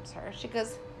Death Becomes Her. She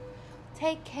goes,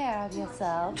 take care of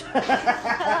yourself.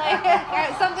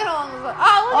 Like, something along those lines.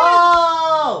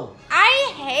 Oh!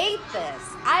 I hate this.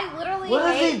 I literally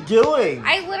What hate... is he doing?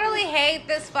 I literally hate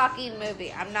this fucking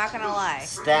movie. I'm not gonna lie.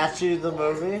 Statue the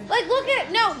movie? Like, look at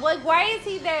it. No, like, why is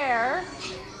he there?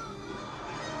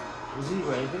 Is he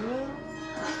raping her?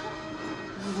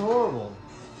 This is horrible.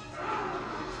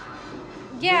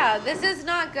 Yeah, this is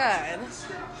not good.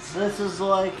 This is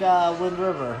like Wind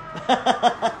River.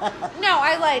 No,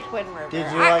 I liked Wind River.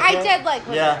 Did you like I it? did like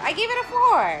Wind Yeah. River. I gave it a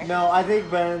 4. No, I think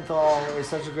Bernthal is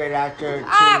such a great actor.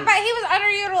 But he was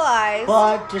underutilized.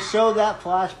 But to show that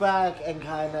flashback and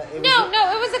kind of... No,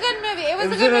 it was a good movie. It was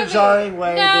a good in movie. a jarring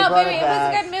way. No, they brought baby, it it was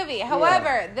back. a good movie.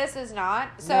 However, this is not.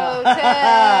 So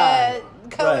No.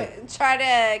 to Right. try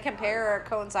to compare or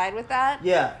coincide with that,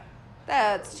 Yeah.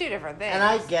 that's two different things. And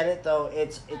I get it, though.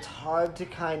 It's hard to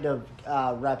kind of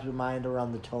wrap your mind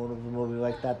around the tone of the movie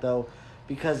like that, though,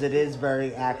 because it is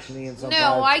very actiony and sometimes...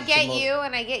 No, I get you,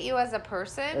 and I get you as a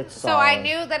person. It's so I solid.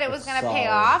 knew that it was It's going to pay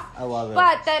solid. off. I love it.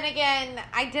 But then again,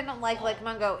 I didn't like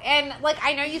Mungo. And, like,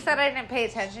 I know you said I didn't pay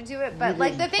attention to it, but, You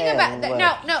like, the didn't thing pay a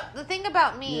about... lip. the thing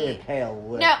about You me... didn't pay a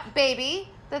lip. No, baby.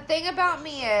 The thing about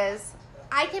me is...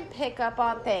 I can pick up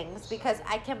on things because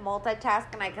I can multitask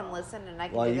and I can listen and I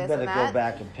can Well, do you this better and that. go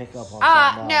back and pick up on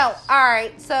something No. else. All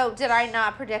right. So, did I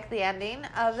not predict the ending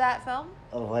of that film?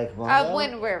 Oh, like Of Mondo?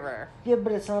 Wind River. Yeah,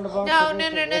 but it's not about... No.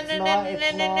 It's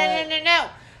not. No.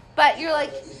 But you're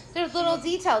like, there's little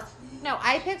details. No,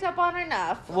 I picked up on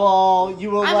enough. Well,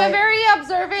 you were I'm like... a very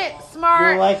observant, smart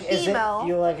You're like, female.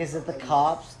 is it the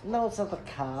cops? No, it's not the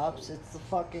cops. It's the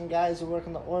fucking guys who work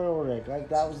in the oil rig. Like,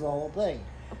 that was the whole thing.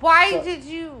 Why So- did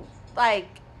you, like,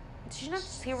 did you not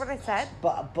just hear what I said?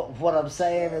 But what I'm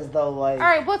saying is, though, like... All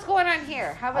right, what's going on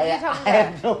here? How about you tell me I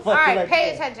that? have no fucking All right, idea.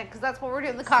 pay attention, because that's what we're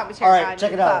doing the commentary All right, on,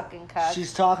 check you it out. fucking cuck.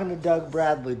 She's talking to Doug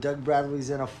Bradley. Doug Bradley's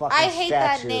in a fucking I hate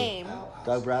statue. that name.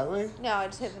 Doug Bradley? No, I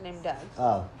just hate the name Doug.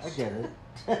 Oh, I get it.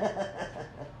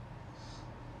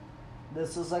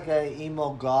 This is like a emo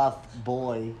goth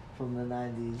boy from the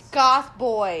 90s. Goth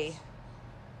boy.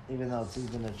 Even though it's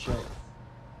even a chick.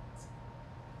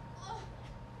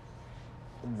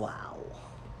 Wow.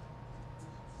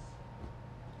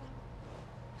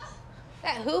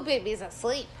 That Who baby's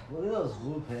asleep. Look at those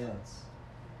blue pants.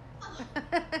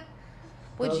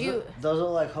 Would you... Those are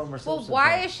like Homer Simpson. Well, why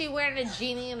pants. is she wearing a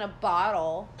genie in a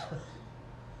bottle?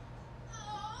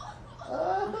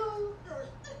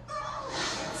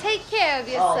 Take care of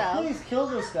yourself. Oh, please kill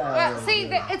this guy. Well, already. see,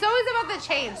 it's always about the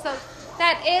change. So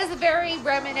that is very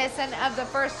reminiscent of the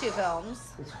first two films.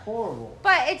 It's horrible.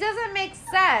 But it doesn't make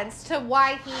sense to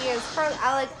why he is...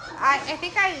 I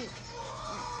think I...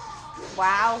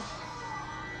 Wow.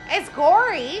 It's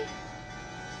gory.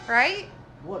 Right?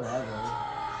 Whatever.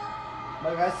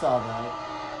 Like, I saw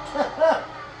that.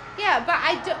 Yeah, but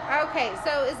I do... Okay,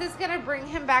 so is this going to bring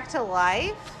him back to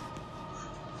life?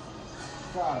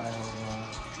 God, I don't know.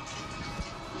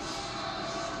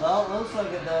 Well, it looks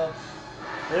like it though.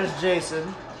 There's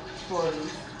Jason. Sorry,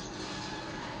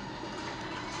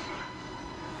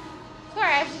 Sorry,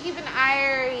 I have to keep an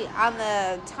eye on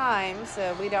the time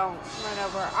so we don't run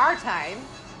over our time.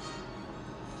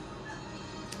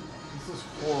 This is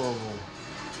horrible.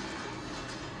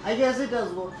 I guess it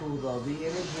does look cool though. The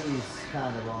imagery is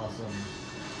kind of awesome.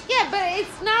 Yeah, but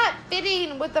it's not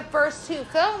fitting with the first two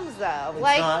films, though. It's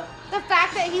like, not. the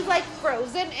fact that he's, like,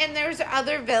 frozen and there's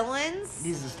other villains.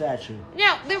 He's a statue.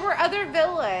 No, there were other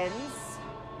villains.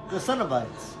 The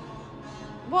Cenobites.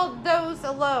 Well, those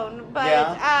alone. But,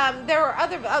 Yeah. there were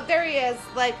other... Oh, there he is,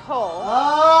 like, whole.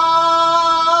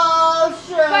 Oh,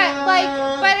 shit!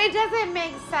 But it doesn't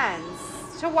make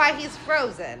sense to why he's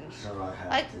frozen. Shall I have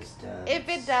Like, this dance? if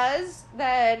it does,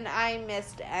 then I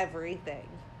missed everything.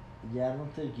 Yeah, I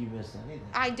don't think you missed anything.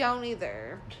 I don't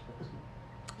either.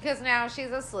 Because now she's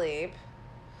asleep.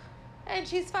 And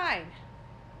she's fine.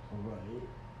 Right.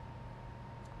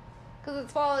 Because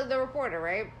it's following the reporter,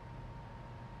 right?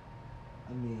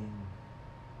 I mean,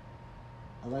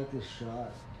 I like this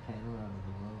shot. Pan around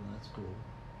the room. That's cool.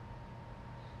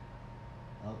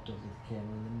 Up to the camera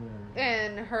in the mirror.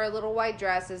 And her little white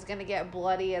dress is going to get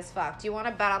bloody as fuck. Do you want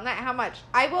to bet on that? How much?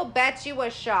 I will bet you a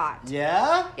shot.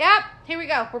 Yeah? Yep. Here we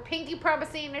go. We're pinky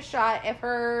promising a shot if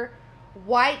her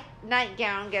white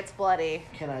nightgown gets bloody.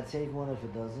 Can I take one if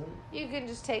it doesn't? You can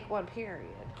just take one, period.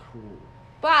 Cool.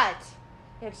 But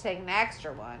you have to take an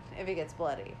extra one if it gets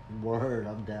bloody. Word,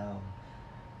 I'm down.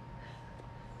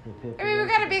 I mean, we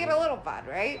gotta make it a little fun,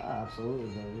 right? Absolutely,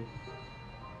 baby.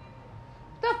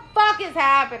 The fuck is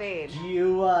happening? Do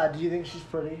you think she's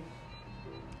pretty?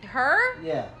 Her?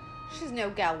 Yeah. She's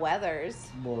no Gal Weathers.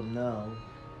 Well, no.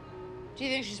 Do you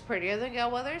think she's prettier than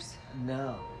Gal Weathers?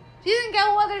 No. Do you think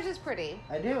Gal Weathers is pretty?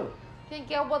 I do. Do you think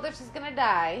Gal Weathers is gonna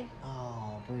die?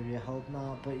 Oh, baby, I hope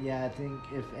not. But yeah, I think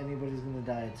if anybody's gonna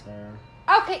die, it's her.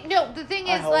 Okay, no, the thing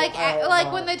is,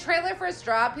 when the trailer first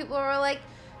dropped, people were like,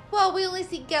 well, we only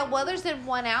see Gal Weathers in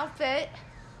one outfit.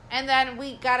 And then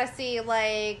we got to see,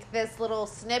 like, this little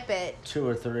snippet. 2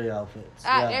 or 3 outfits.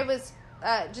 It was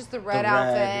just the red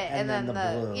outfit and then the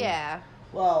blue. Yeah.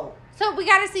 Well. So we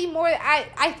got to see more.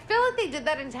 I feel like they did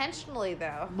that intentionally,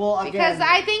 though. Well, again. Because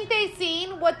I think they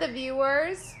seen what the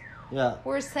viewers Yeah.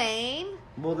 were saying.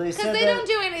 Well, they said because they don't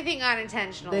do anything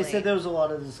unintentionally. They said there was a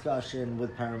lot of discussion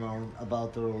with Paramount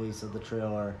about the release of the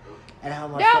trailer and how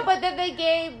much. No, but then they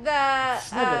gave the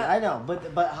snippet. I know,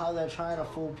 but how they're trying to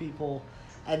fool people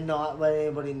and not let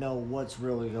anybody know what's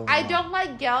really going on. I don't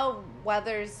like Gal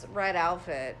Weathers' red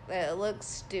outfit. It looks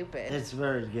stupid. It's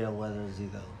very Gal Weathers-y,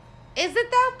 though. Is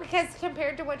it though? Because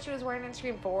compared to what she was wearing in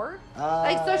Scream 4?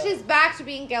 So she's back to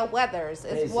being Gal Weathers,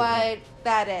 is basically what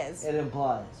that is. It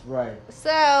implies, right.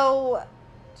 So.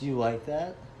 Do you like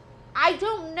that? I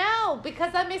don't know,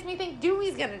 because that makes me think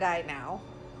Dewey's gonna die now.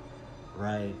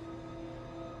 Right.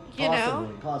 You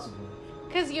know? Possibly.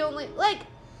 Because you only, like.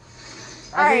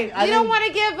 Alright, you don't want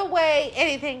to give away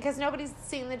anything, because nobody's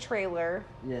seen the trailer.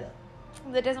 Yeah.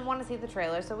 That doesn't want to see the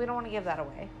trailer, so we don't want to give that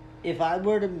away. If I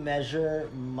were to measure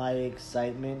my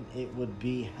excitement, it would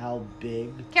be how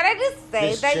big. Can I just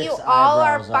say that you all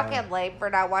are fucking late for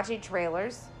not watching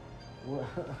trailers?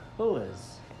 Who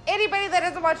is? Anybody that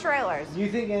doesn't watch trailers. Do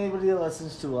you think anybody that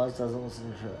listens to us doesn't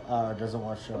listen to doesn't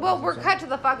watch trailers? Well, we're cut to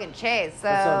the fucking chase, so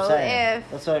that's what I'm saying.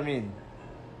 That's what I mean.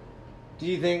 Do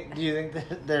you think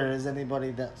that there is anybody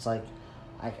that's like,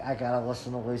 I gotta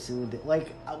listen to Lacey Wood?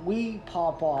 Like, we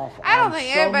pop off. I don't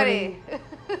think anybody.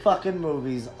 Fucking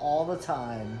movies all the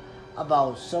time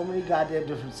about so many goddamn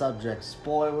different subjects,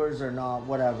 spoilers or not,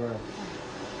 whatever.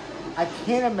 I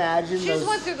can't imagine. She just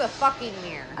went through the fucking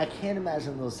mirror. I can't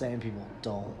imagine those same people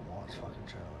don't watch fucking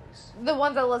trailers. The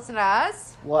ones that listen to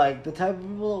us? Like, the type of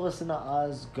people that listen to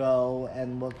us go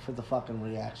and look for the fucking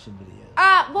reaction videos.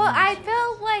 Well, I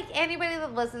feel like anybody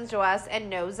that listens to us and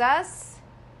knows us,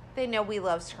 they know we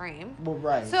love Scream. Well,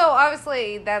 right. So,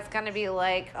 obviously, that's going to be,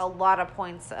 like, a lot of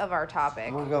points of our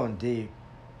topic. We're going deep.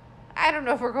 I don't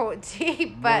know if we're going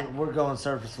deep, but... We're going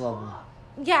surface level.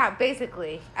 Yeah,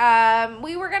 basically.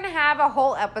 We were going to have a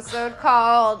whole episode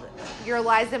called Your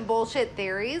Lies and Bullshit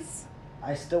Theories.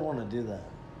 I still want to do that.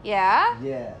 Yeah?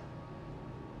 Yeah.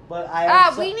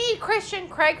 But we need Christian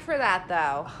Craig for that,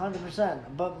 though.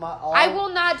 100%. But I will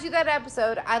not do that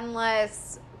episode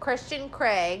unless Christian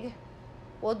Craig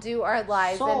will do our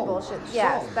lies and bullshit.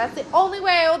 Yes, that's the only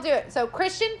way I will do it. So,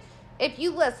 Christian, if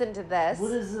you listen to this,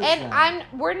 what is this and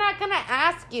we're not going to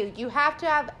ask you. You have to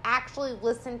have actually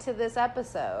listened to this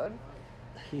episode.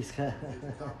 He's got.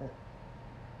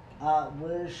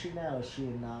 Where is she now? Is she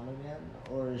in Nam again,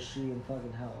 or is she in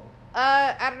fucking hell?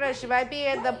 I don't know. She might be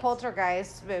in the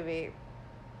Poltergeist movie.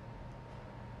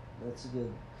 That's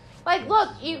good. Like, look,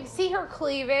 you see her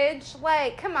cleavage?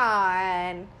 Like, come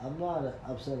on. I'm not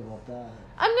upset about that.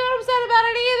 I'm not upset about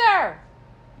it either.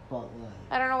 But like,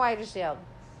 I don't know why I just yelled.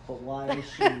 But why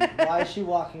is she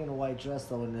walking in a white dress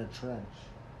though in a trench?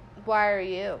 Why are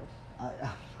you?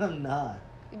 I'm not.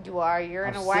 You are. You're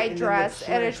in a white dress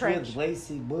and a trench. With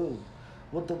lacy blue.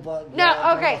 What the fuck? No,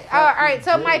 okay. All right.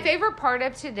 So my favorite part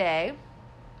of today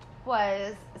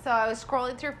was, so I was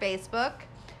scrolling through Facebook,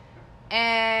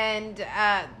 and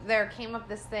there came up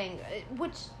this thing,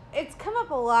 which it's come up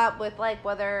a lot with, like,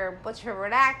 what's your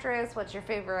favorite actress, what's your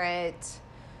favorite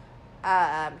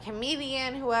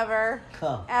comedian, whoever.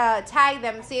 Tag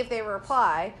them, see if they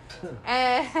reply.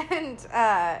 And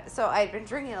so I'd been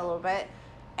drinking a little bit,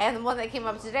 and the one that came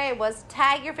up today was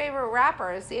tag your favorite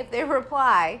rappers, see if they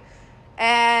reply.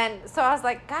 And so I was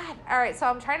like, God, all right. So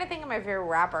I'm trying to think of my favorite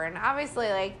rapper. And obviously,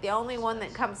 like, the only one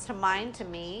that comes to mind to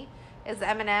me is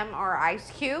Eminem or Ice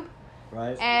Cube.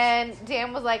 Right. And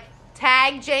Dan was like,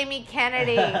 tag Jamie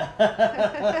Kennedy.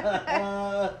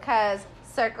 Because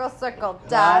circle,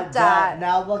 dot.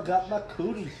 Now I got my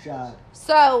cootie shot.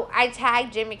 So I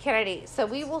tagged Jamie Kennedy. So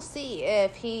we will see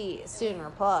if he soon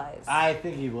replies. I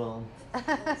think he will.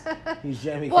 He's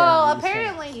Jamie Kennedy. Well,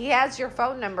 apparently he has your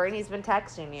phone number and he's been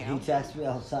texting you. He texts me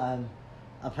all the time.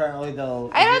 Apparently, though...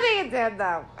 I don't think it did,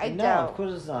 though. I don't. No, of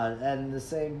course it's not. And the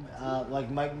same, like,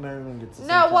 Mike Merriman gets the same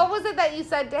No, what time. was it that you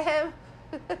said to him?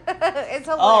 It's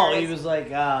hilarious. Oh, he was like,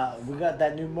 we got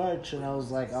that new merch, and I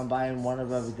was like, I'm buying one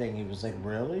of everything. He was like,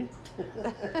 really?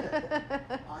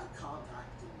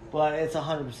 But it's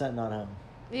 100% not him.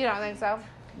 You don't think so?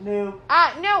 No.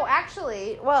 No,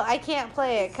 actually, well, I can't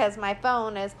play it because my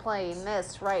phone is playing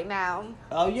this right now.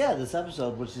 Oh, yeah, this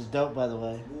episode, which is dope, by the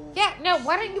way. Yeah, no,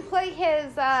 why don't you play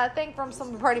his thing from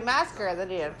Slumber Party Massacre that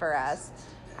he did for us?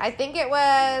 I think it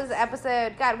was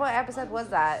episode... God, what episode was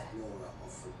that?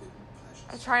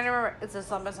 I'm trying to remember. It's a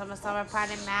Slumber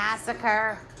Party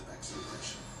Massacre.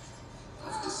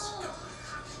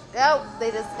 Oh,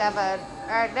 they discovered.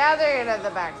 Alright, now they're into the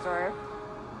backstory.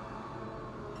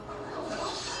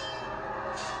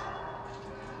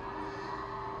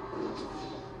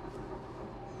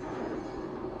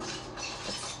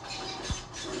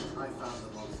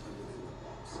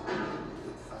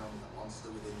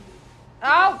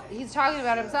 Oh, he's talking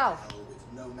about himself.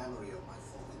 No memory of my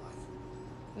former life.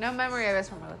 No memory of his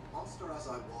former life. Monster as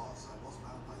I was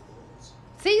bound by laws.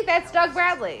 See, that's Doug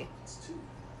Bradley. It's too.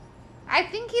 I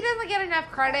think he doesn't get enough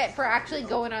credit for actually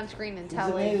going on screen and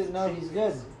telling. No, he's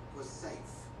good. Was safe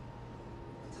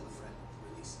until a friend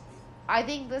released me. I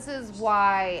think this is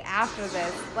why after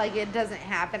this, like, it doesn't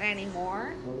happen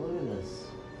anymore. Well, look at this.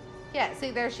 Yeah,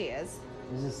 see, there she is.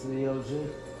 Is this the OG?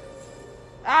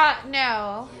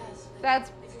 No.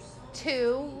 That's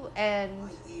 2 and... My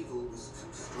evil was too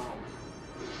strong.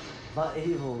 My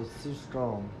evil was too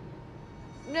strong.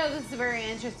 No, this is very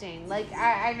interesting. Like,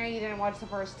 I know you didn't watch the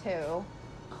first 2.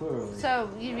 Clearly.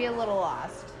 So, you'd be a little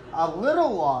lost. A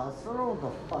little lost. I don't know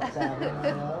what the fuck's happening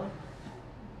right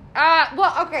now.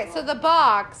 Well, okay, so the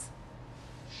box,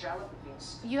 Shall it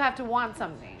be you have to want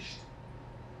something.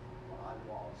 what I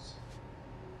was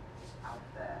out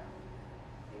there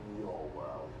in your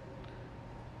world?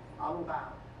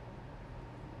 Unbound.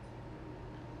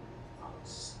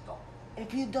 Unstoppable.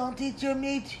 If you don't eat your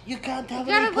meat, you can't You have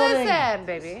gotta any pudding. listen,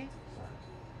 baby. It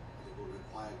will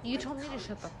require You great told me to courage.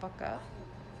 shut the fuck up.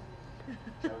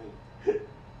 Joey, you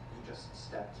just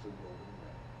stepped through your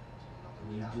window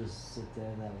to You another reality. just sit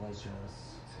there in that white dress.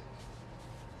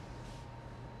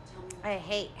 I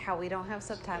hate how we don't have It's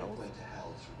a subtitles. gateway to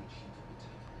hell through which he could be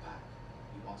taken back.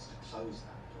 He wants to close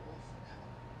that door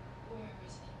forever.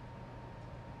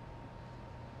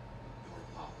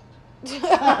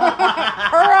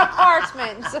 Her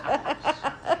apartment.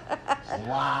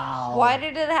 Wow. Why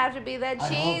did it have to be that I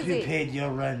hope you cheesy? paid your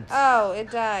rent. Oh, it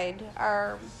died.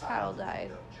 Our paddle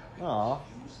died. Aw.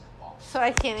 Use the box. So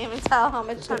I can't even tell how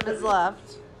much time is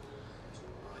left.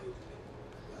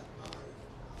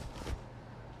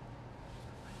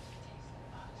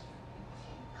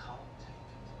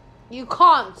 You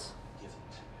can't. Give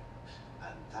it to him.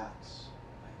 And that's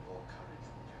where your courage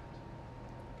will count.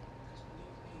 Because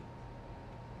believe me,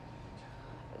 he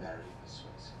can. Very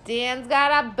persuasive. Dan's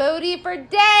got a booty for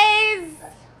days.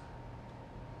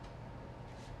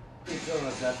 He's gonna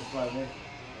objectify me.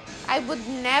 I would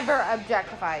never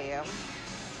objectify you.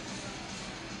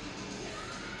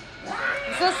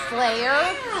 Is this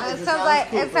Slayer?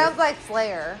 It sounds like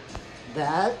Slayer.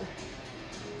 That?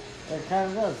 It kind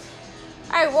of does.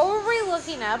 Alright, what were we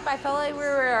looking up? I felt like we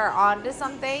were onto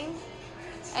something.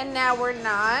 And now we're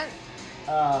not.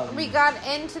 We got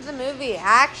into the movie,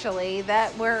 actually,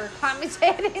 that we're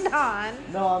commentating on.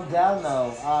 No, I'm down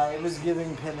though. It was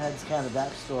giving Pinhead's kind of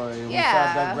backstory. We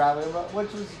Yeah. saw Doug Bradley,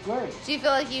 which was great. Do you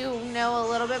feel like you know a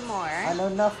little bit more? I know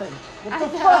nothing. What I the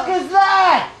know. fuck is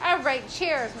that? Alright,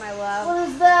 cheers, my love. What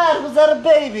is that? Was that a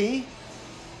baby?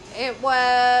 It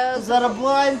Was was that a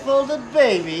blindfolded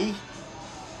baby?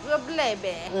 a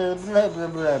baby. Blah, blah,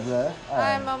 blah, blah.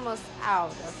 I'm almost out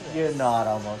of this. You're not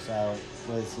almost out,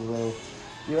 Lacey Lou.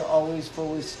 You're always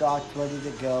fully stocked, ready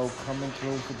to go, coming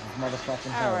through for this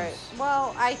motherfucking house. Alright,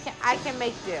 well, I can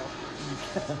make do.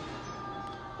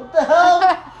 What the hell?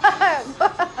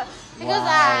 Because,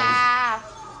 Wow.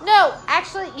 no,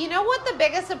 actually, you know what the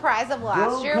biggest surprise of last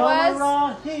Don't year come was?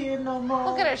 around here no more.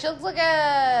 Look at her, she looks like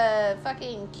a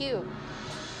fucking cube.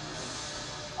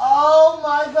 Oh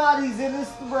my god, he's in his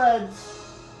threads.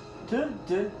 Dun,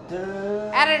 dun,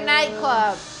 dun. At a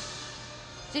nightclub.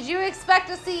 Did you expect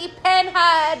to see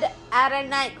Pinhead at a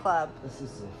nightclub? This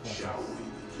is so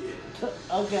fucking...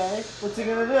 Okay, what's he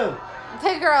gonna do?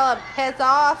 The girl piss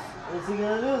off. What's he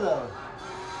gonna do though?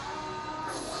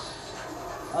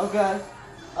 Okay.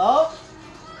 Oh.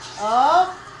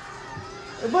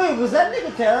 Wait, was that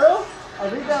Nicotero? I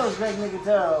think that was Greg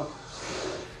Nicotero.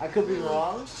 I could be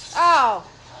wrong. Oh,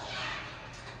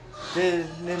 Did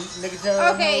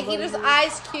Nicotero... okay, he just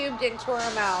ice cubed into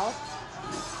her mouth.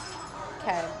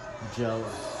 Okay. Joe.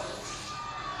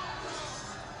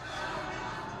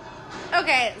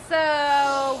 Okay,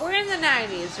 so we're in the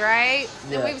 90s, right?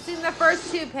 Yeah. And we've seen the first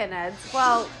two Pinheads.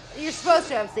 Well, you're supposed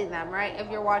to have seen them, right?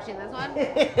 If you're watching this one. You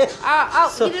just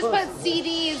put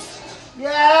CDs.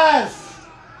 Yes!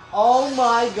 Oh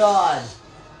my god.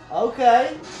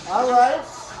 Okay. Alright.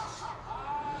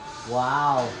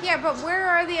 Wow. Yeah, but where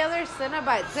are the other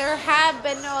Cenobites? There have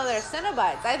been no other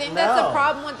Cenobites. I think that's the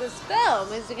problem with this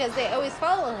film, is because they always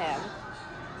follow him.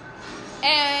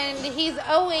 And he's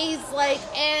always, like,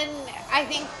 in, I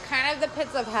think, kind of the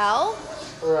pits of hell.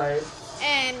 Right.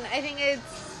 And I think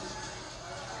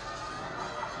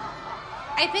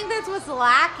that's what's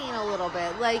lacking a little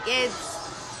bit. Like,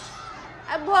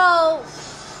 well,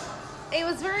 it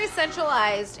was very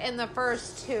centralized in the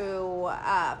first two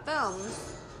films.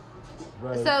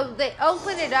 Right. So they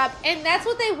open it up, and that's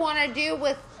what they want to do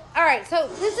with. All right, so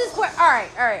this is what. All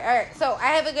right. So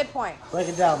I have a good point. Break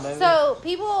it down, baby. So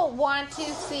people want to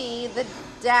see the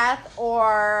death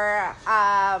or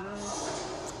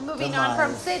moving on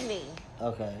from Sydney.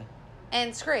 Okay.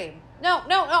 And Scream. No.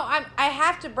 I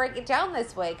have to break it down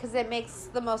this way because it makes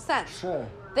the most sense. Sure.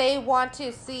 They want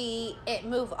to see it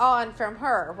move on from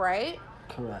her, right?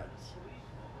 Correct.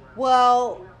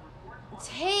 Well,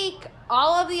 take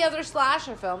all of the other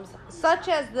slasher films, such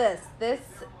as this. This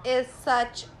is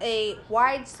such a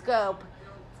wide scope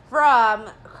from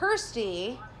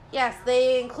Kirsty. Yes,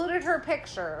 they included her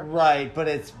picture. Right, but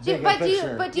it's bigger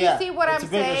picture. Do you see what I'm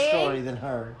saying? It's a bigger story than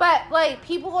her. But, like,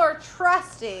 people are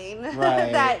trusting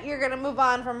right. that you're going to move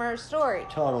on from her story.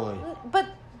 Totally. But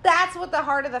that's what the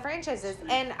heart of the franchise is.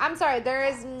 And I'm sorry, there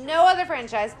is no other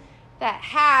franchise that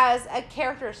has a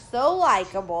character so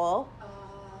likable.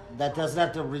 That doesn't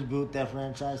have to reboot that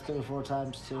franchise 3 or 4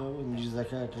 times too, and use that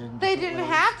character. They didn't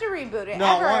have to reboot it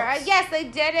no, ever. Yes, they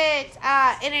did it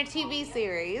in a TV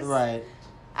series. Right.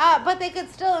 But they could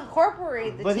still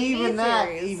incorporate the TV series.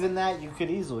 But even that, you could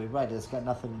easily. Right, it's got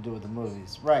nothing to do with the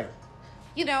movies. Right.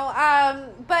 You know,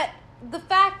 but the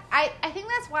fact, I think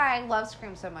that's why I love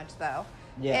Scream so much, though.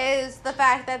 Yeah. Is the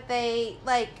fact that they,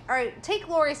 like, all right, take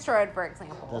Laurie Strode, for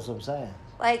example. That's what I'm saying.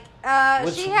 Like,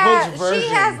 which she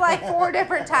has like 4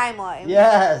 different timelines.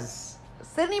 Yes.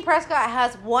 Sidney Prescott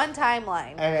has one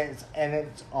timeline. And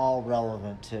it's all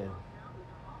relevant too.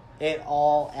 It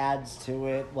all adds to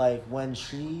it. Like when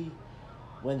she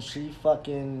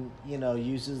fucking,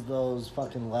 uses those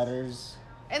fucking letters.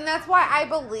 And that's why I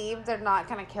believe they're not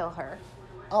gonna kill her.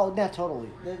 Oh, no, totally.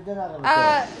 They're not gonna kill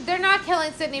her. They're not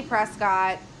killing Sidney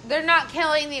Prescott. They're not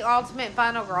killing the ultimate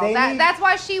final girl. That's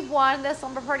why she won the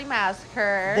Slumber Party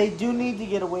Massacre. They do need to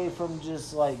get away from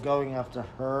just like going after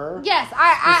her. Yes,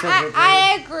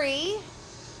 I agree.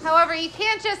 However, you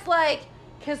can't just like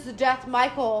kiss the death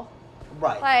Michael.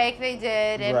 Right. Like they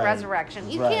did in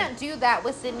Resurrection. You can't do that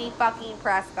with Sidney fucking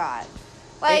Prescott.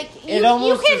 Like it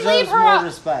almost you can leave her more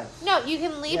respect. No, you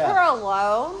can leave her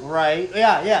alone. Right.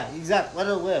 Yeah, exactly. Let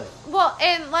her live. Well,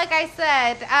 and like I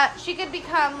said, she could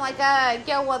become like a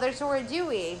Gail Weathers or a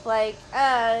Dewey, like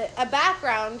a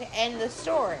background in the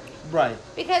story. Right.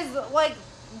 Because like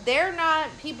they're not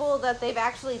people that they've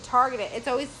actually targeted. It's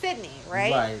always Sydney,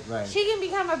 right? Right. She can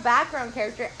become a background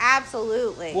character,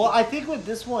 absolutely. Well, I think with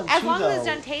this one, as long as it's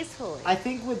done tastefully. I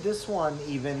think with this one,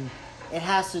 even it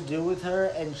has to do with her,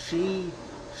 and she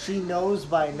knows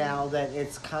by now that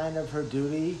it's kind of her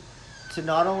duty to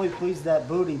not only please that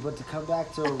booty, but to come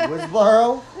back to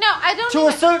Woodsboro. No, I don't. To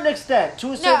a certain extent.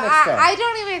 I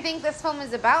don't even think this film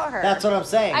is about her. That's what I'm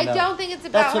saying. I don't think it's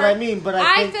about her. That's her. what I mean. But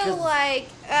I feel like,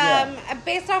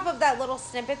 based off of that little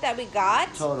snippet that we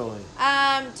got, totally,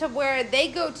 to where they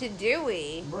go to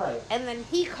Dewey, right, and then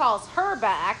he calls her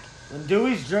back. And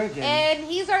Dewey's drinking. And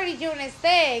he's already doing his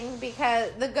thing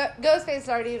because the Ghostface is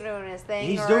already doing his thing.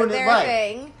 He's doing their it right.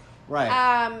 thing. Right.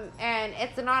 And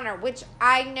it's an honor, which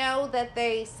I know that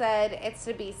they said it's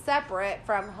to be separate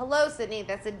from Hello, Sydney.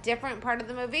 That's a different part of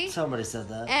the movie. Somebody said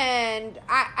that. And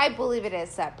I believe it is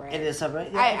separate. It is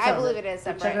separate? Yeah, I believe it is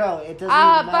separate. Check it out. It doesn't even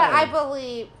matter. But I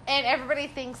believe, and everybody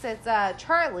thinks it's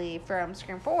Charlie from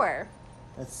Scream 4.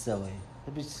 That's silly.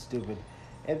 That'd be stupid.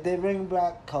 If they bring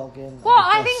back Culkin... Well,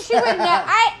 I think she would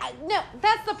know. No,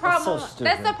 that's the problem. That's so stupid.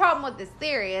 That's the problem with this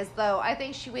theory is, though, I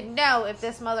think she would know if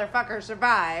this motherfucker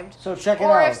survived. So check it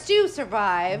out. Or if Stu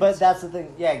survived. But that's the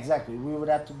thing. Yeah, exactly. We would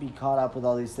have to be caught up with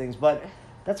all these things. But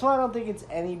That's why I don't think it's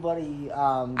anybody.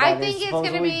 I think it's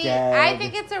gonna be. Dead. I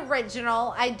think it's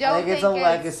original. I think it's a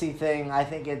legacy thing. I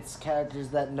think it's characters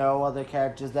that know other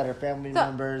characters that are family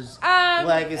members.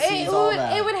 Legacies, all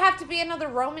that. It would have to be another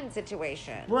Roman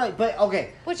situation, right? But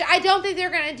okay, which I don't think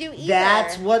they're gonna do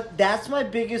either. That's my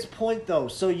biggest point, though.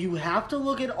 So you have to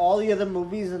look at all the other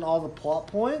movies and all the plot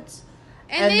points.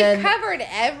 And they've covered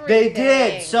everything. They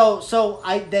did. So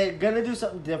they're gonna do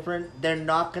something different. They're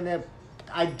not gonna.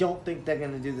 I don't think they're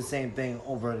gonna do the same thing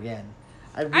over again.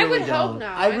 I would hope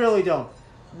not. I really don't.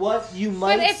 What you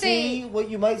might see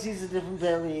is a different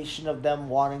variation of them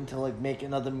wanting to like make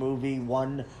another movie,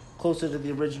 one closer to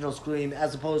the original Scream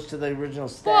as opposed to the original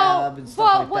Stab and stuff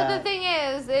like that. Well, the thing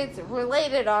is, it's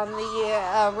related on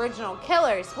the original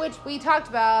Killers, which we talked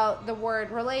about the word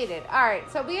related. All right,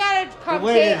 so we gotta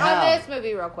concentrate on this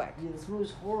movie real quick. Yeah, this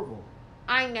movie's horrible.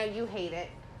 I know you hate it.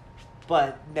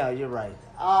 But, no, you're right.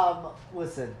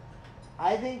 Listen,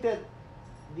 I think that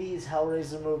these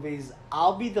Hellraiser movies,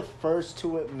 I'll be the first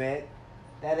to admit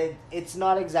that it's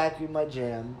not exactly my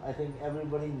jam. I think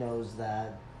everybody knows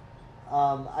that.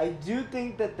 I do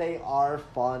think that they are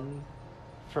fun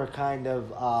for kind of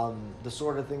the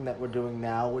sort of thing that we're doing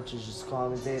now, which is just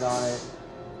commentate on it,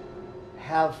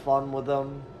 have fun with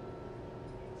them.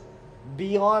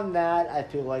 Beyond that, I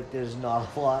feel like there's not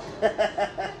a lot.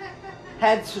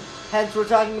 Hence, we're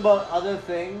talking about other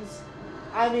things.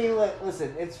 I mean,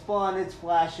 listen, it's fun, it's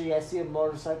flashy. I see a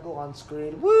motorcycle on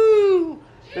screen. Woo!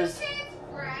 It's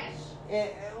fresh.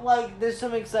 There's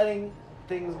some exciting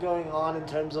things going on in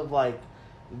terms of,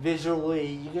 visually.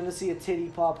 You're going to see a titty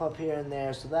pop up here and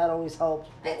there, so that always helps.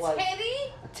 But,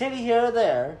 titty? A titty here or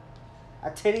there.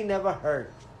 A titty never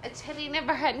hurt. A titty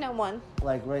never hurt no one.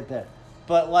 Right there.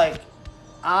 But,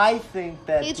 I think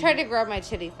that... You tried to grab my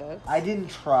titty, folks. I didn't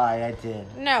try, I did.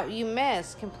 No, you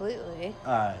missed completely.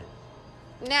 Alright.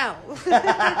 No.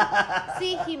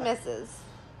 See, he misses.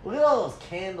 Look at all those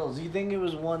candles. You think it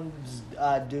was one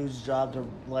dude's job to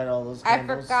light all those candles?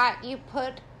 I forgot you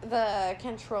put the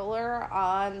controller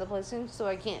on the PlayStation, so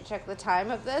I can't check the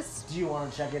time of this. Do you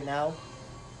want to check it now?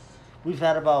 We've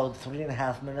had about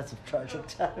 3.5 minutes of charging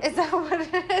time. Is that what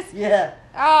it is? Yeah.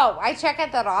 Oh, I check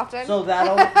it that often. So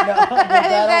that'll... if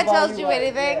that tells you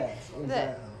anything. Yeah,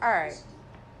 exactly.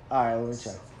 Alright, let me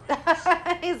check.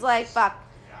 He's like, fuck.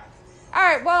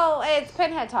 Alright, well, it's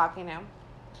Pinhead talking now.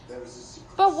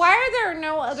 But why are there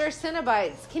no other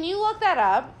Cenobites? Can you look that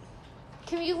up?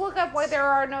 Can you look up why there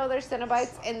are no other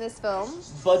Cenobites in this film?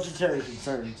 Budgetary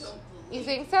concerns. You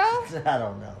think so? I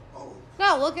don't know.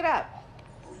 No, look it up.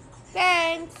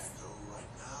 Thanks.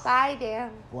 Bye,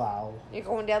 Dan. Wow. You're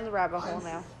going down the rabbit hole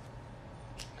now.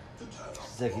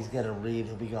 It's like he's got to read.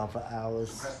 He'll be gone for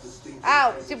hours.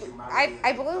 Oh,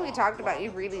 I believe we talked about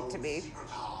you reading to me.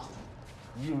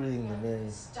 You reading to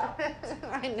me.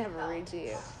 I never read to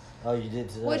you. Oh, you did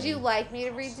today. Would you like me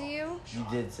to read to you? You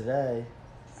did today.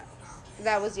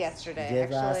 That was yesterday, you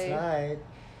did actually. Last night.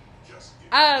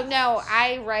 Oh, no.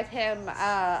 I read him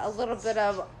a little bit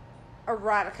of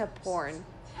erotica porn.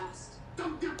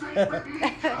 I'm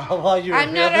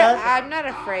not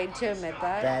afraid to admit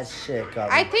that. That shit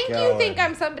got I think going. You think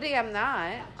I'm somebody I'm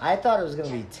not. I thought it was going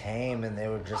to be tame and they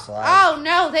were just like... Oh,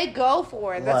 no, they go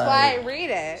for it. That's why I read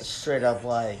it. Straight up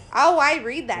Oh, I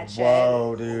read that shit.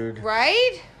 Whoa, dude.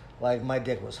 Right? My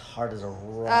dick was hard as a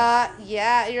rock.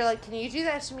 Yeah. You're like, can you do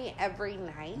that to me every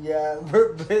night? Yeah.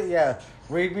 Yeah.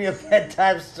 Read me a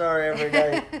bedtime story every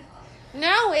night.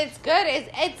 No, it's good.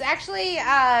 It's actually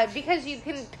because you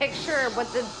can picture what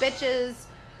the bitches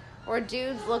or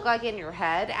dudes look like in your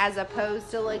head as opposed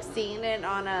to seeing it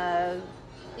on a,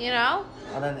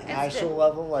 on an actual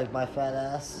level, like my fat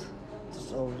ass,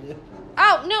 just over you.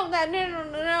 Oh no!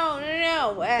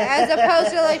 No! As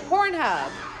opposed to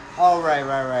Pornhub. Oh right.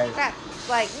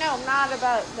 That's no, not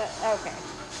about the. Okay.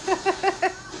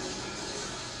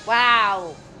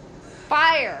 Wow,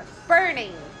 fire,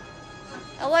 burning.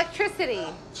 Electricity.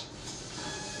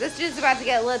 This dude's about to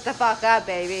get lit the fuck up,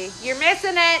 baby. You're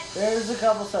missing it. There's a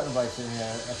couple Cenobites in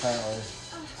here, apparently.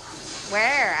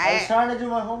 Where? I was trying to do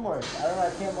my homework. I don't know. I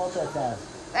can't multitask.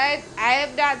 I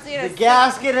have not seen The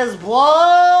gasket has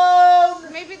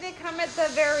blown! Maybe they come at the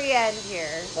very end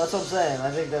here. That's what I'm saying. I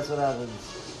think that's what happens.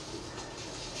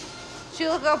 Should you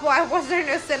look up why was there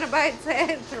no Cenobites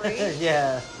in 3?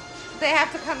 Yeah. They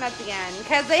have to come at the end.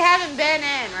 Because they haven't been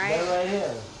in, right? They're right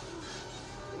here.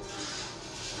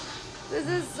 This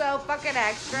is so fucking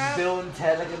extra. Bill and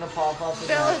Ted are gonna pop up.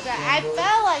 I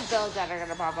felt like Bill and Ted are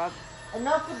gonna pop up.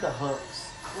 Enough with the hooks.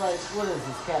 What is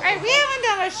this, Captain? Alright, we haven't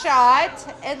done a shot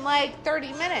in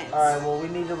 30 minutes. Alright, well, we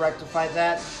need to rectify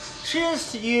that.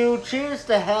 Cheers to you, cheers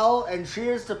to hell, and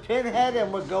cheers to Pinhead,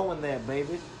 and we're going there,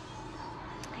 baby.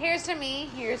 Here's to me,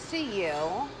 here's to you.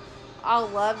 I'll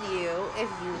love you if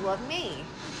you love me.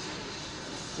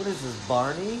 What is this,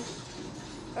 Barney?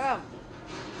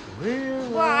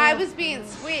 Well, I was being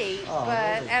sweet,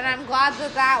 and I'm glad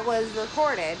that was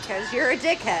recorded, because you're a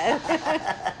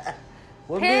dickhead.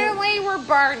 Apparently, we're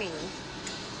Barney.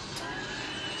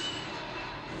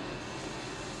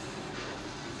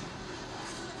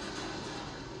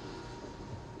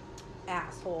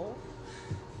 Asshole.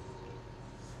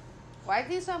 Why is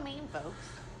he so mean, folks?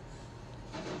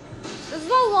 This is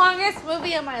the longest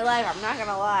movie of my life, I'm not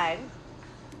gonna lie.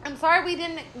 I'm sorry we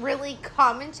didn't really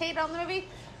commentate on the movie.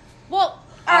 Well,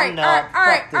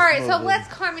 alright, so let's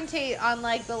commentate on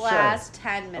like the last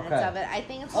 10 minutes of it. I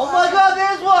think it's Oh my god,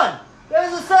 there's one!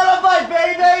 There's a Cenobite,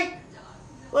 baby!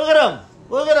 Look at him!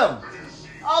 Look at him!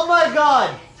 Oh my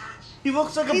god! He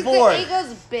looks like a Borg. He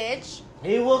goes, bitch.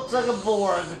 He looks like a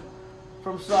Borg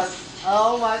from such.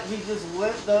 Oh my, he just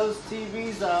lit those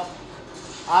TVs up.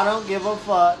 I don't give a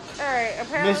fuck. Alright,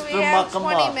 apparently Mr. we have Muck 'em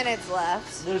 20 up. minutes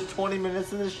left. There's 20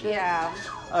 minutes of this shit? Yeah.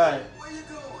 Alright.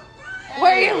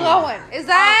 Where are you going? Is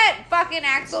that fucking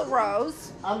Axl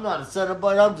Rose? I'm not a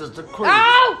Cenobite, I'm just a creep.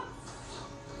 Oh!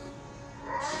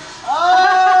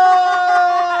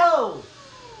 Oh!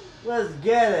 Let's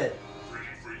get it. Ready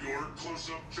for your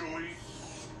close-up, Joey?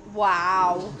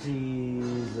 Wow.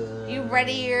 Jesus. You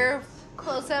ready your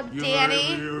close-up,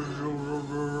 Danny?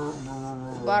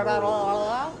 Blah, blah, blah,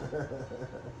 blah.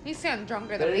 You sound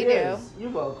drunker than we do. You're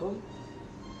welcome.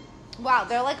 Wow,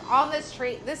 they're like on the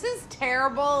street. This is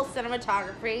terrible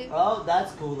cinematography. Oh,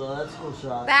 that's cool though. That's a cool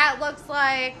shot. That looks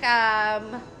like,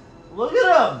 Look at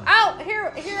him. Oh, here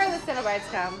are the Cenobites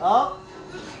come. Oh,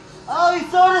 he's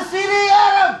throwing a CD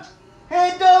at him.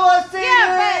 Hey, no, a CD.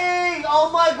 Yeah, oh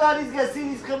my god, he's got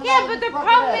CDs coming out. Yeah, of but his the fucking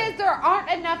problem head. is there aren't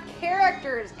enough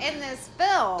characters in this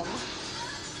film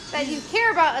that you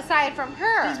care about aside from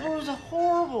her. These movies are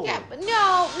horrible. Yeah, but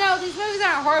no, these movies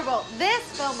aren't horrible. This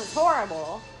film is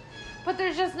horrible. But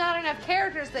there's just not enough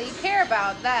characters that you care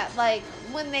about that, like,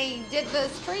 when they did the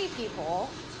street people.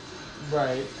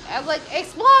 Right. I was like,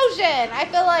 explosion! I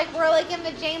feel like we're, like, in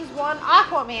the James Wan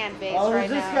Aquaman phase right now. Who's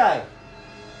this guy?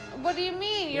 What do you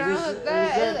mean? You Who's don't know this- who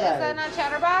that who's is? that Is that guy? not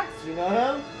Chatterbox? Do you know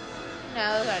him?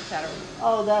 No, that's not Chatterbox.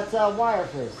 Oh, that's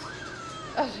Wireface.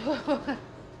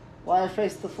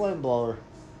 Wireface the Flame Blower.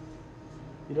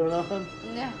 You don't know him?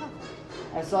 No.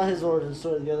 I saw his origin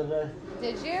story the other day.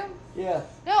 Did you? Yeah.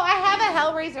 No, I have a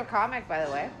Hellraiser comic, by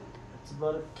the way. It's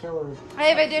about a killer. I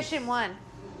have edition 1.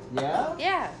 Yeah?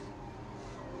 Yeah.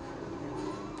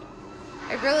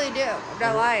 I really do. I'm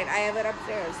not lying. I have it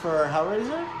upstairs. For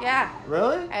Hellraiser? Yeah.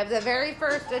 Really? I have the very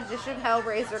first edition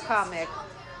Hellraiser comic.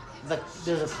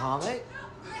 There's a comic?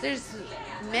 There's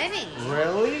many.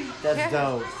 Really? That's Yeah.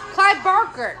 dope. Clive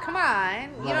Barker, come on.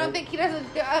 You Right. don't think he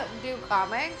doesn't do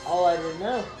comics? Oh, I didn't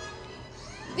know.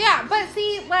 Yeah, but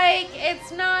see, like,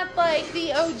 it's not like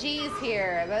the OGs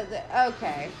here.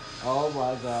 Okay. Oh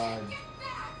my god.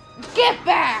 Get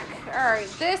back! Alright,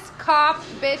 this cop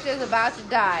bitch is about to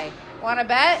die. Wanna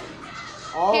bet?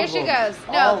 All Here of she them. goes.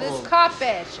 All No, of this them. cop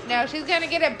bitch. No, she's gonna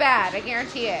get it bad. I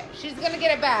guarantee it. She's gonna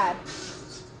get it bad.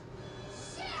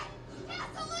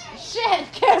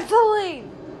 Shit,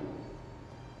 gasoline!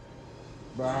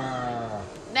 Bruh.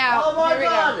 Now, Oh my here we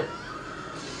god! go.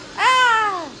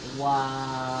 Ah!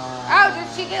 Wow. Oh, did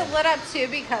she get lit up too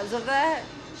because of that?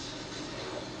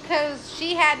 Because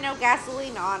she had no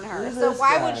gasoline on her. Who's So this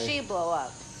why guy? would she blow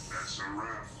up? That's a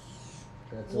wrap.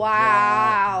 That's a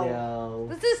Wow. wrap, yo.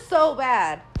 This is so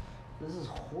bad. This is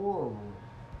horrible.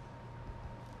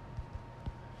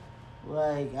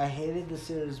 Like, I hated the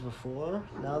series before.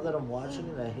 Now that I'm watching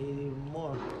it, I hate it even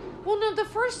more. Well, no, the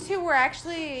first two were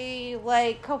actually,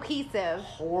 like, cohesive.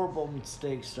 Horrible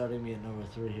mistake starting me at number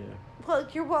 3 here. Well,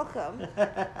 you're welcome.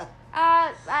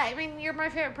 I mean, you're my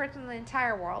favorite person in the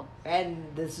entire world. And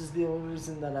this is the only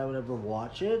reason that I would ever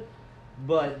watch it.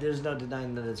 But there's no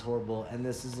denying that it's horrible. And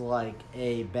this is like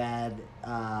a bad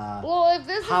Well, if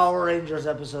this Power Rangers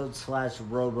episode /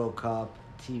 RoboCop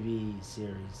TV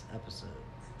series episode.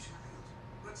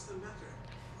 What's the matter?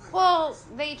 Well,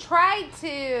 they tried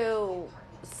to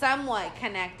somewhat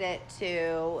connect it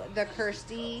to the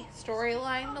Kirsty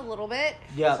storyline a little bit.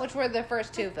 Yeah. Which were the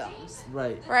first 2 films.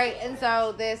 Right. Right, and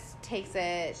so this takes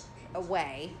it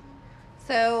away.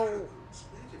 So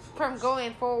from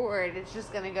going forward, it's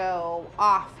just going to go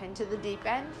off into the deep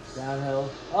end. Downhill.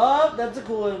 Oh, that's a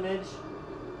cool image.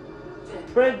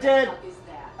 Printed.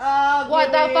 Oh,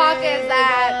 What give the me fuck is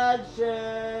that?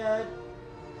 shit.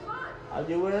 I'll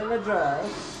do it in a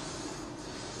dress.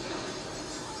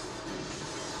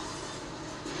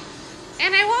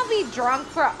 won't be drunk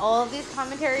for all of these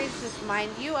commentaries. Just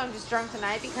mind you, I'm just drunk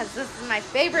tonight because this is my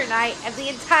favorite night of the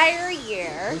entire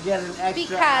year. We get an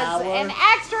extra hour. An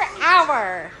extra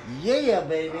hour. Yeah,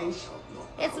 baby.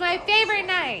 It's my favorite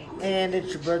night. And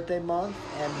it's your birthday month,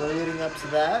 and we're leading up to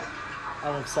that.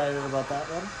 I'm excited about that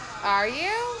one. Are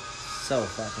you? So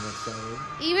fucking excited.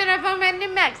 Even if I'm in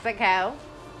New Mexico.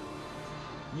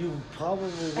 You probably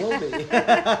will be.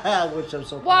 Which I'm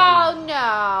so proud Well, of.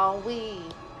 no.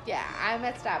 I'm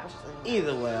established.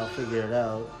 Either way, I'll figure it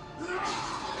out.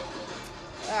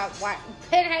 What?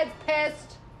 Pinhead's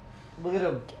pissed. Look at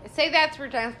him. Say that 3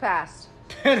 times fast.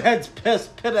 Pinhead's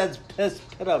pissed. Pinhead's pissed.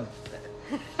 Pinhead's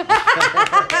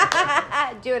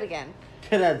Do it again.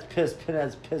 Pinhead's pissed.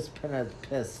 Pinhead's pissed. Pinhead's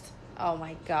pissed. Oh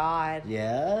my god.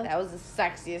 Yeah? That was the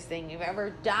sexiest thing you've ever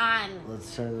done.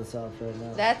 Let's turn this off right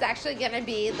now. That's actually going to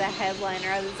be the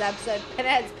headliner of this episode.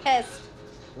 Pinhead's pissed.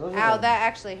 Look Ow, at him. that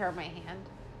actually hurt my hand.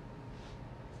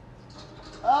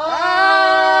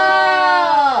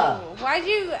 Ah! Why'd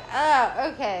you...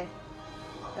 okay.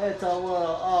 It's a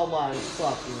little... Oh my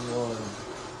fucking lord.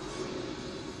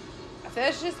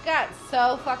 Fish just got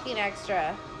so fucking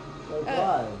extra. Like,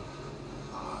 why?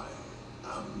 I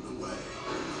am the way.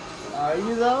 Are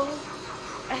you though?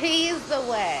 He's the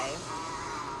way.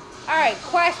 Alright,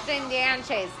 question, Dan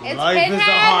Chase. Is Life is a Pinhead...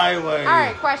 highway.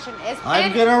 Alright, question. Is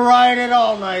I'm Pinhead... gonna ride it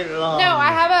all night long. No,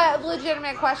 I have a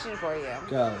legitimate question for you.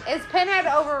 Go. Is Pinhead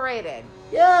overrated?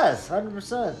 Yes,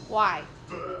 100%. Why?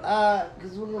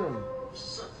 Because look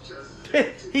at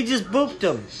him. He just booped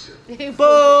him.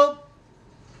 Boop!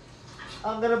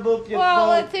 I'm gonna boop you. Well, boop.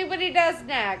 let's see what he does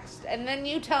next, and then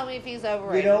you tell me if he's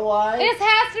overrated. You know why? This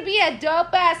has to be a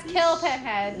dope-ass kill,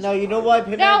 Pinhead. No, you know why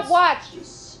Pinhead? No, watch.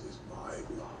 This is my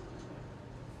blood.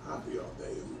 Happy are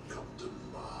they who come to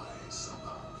my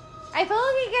summer. I feel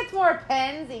like he gets more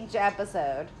pins each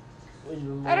episode. I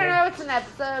don't know if it's an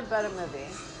episode, but a movie.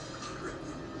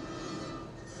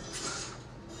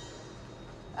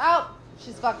 Oh,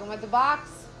 she's fucking with the box.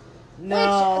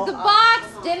 No. Which, the box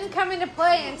didn't come into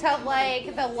play until,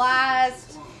 like, the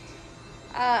last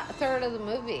third of the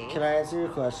movie. Can I answer your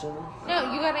question?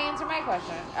 No, you gotta answer my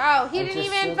question. Oh, he I didn't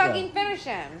just even said fucking that. finish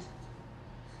him.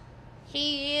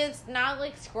 He is not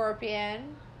like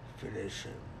Scorpion, Finish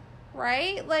him.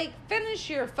 right? Like, finish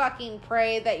your fucking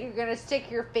prey that you're gonna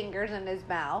stick your fingers in his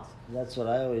mouth. That's what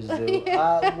I always do. Do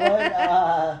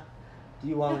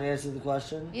you want me to answer the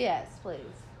question? Yes, please.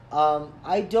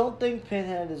 I don't think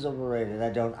Pinhead is overrated. I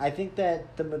don't. I think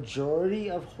that the majority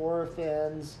of horror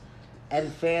fans and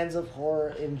fans of horror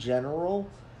in general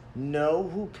know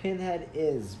who Pinhead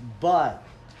is, but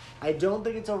I don't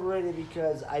think it's overrated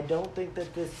because I don't think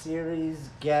that this series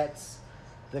gets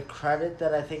the credit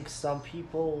that I think some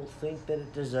people think that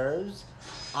it deserves.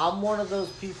 I'm one of those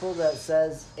people that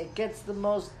says it gets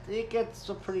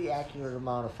a pretty accurate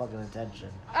amount of fucking attention.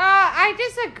 I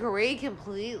disagree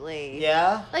completely.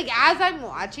 Yeah? Like, as I'm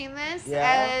watching this,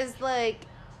 Yeah? as, like,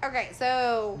 okay,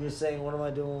 so... You're saying, what am I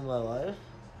doing with my life?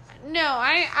 No,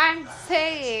 I'm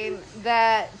saying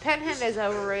that Pinhead is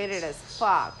overrated as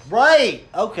fuck. Right!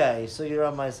 Okay, so you're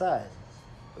on my side.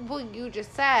 Well, you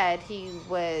just said he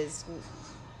was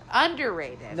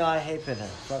underrated. No, I hate Pinhead.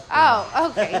 Fuck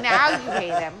Oh, Pinhead. okay, now you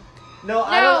hate him. No,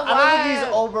 I don't think he's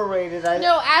overrated.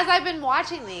 No, as I've been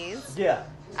watching these, Yeah.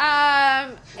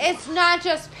 it's not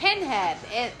just Pinhead,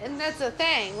 and that's the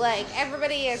thing. Like,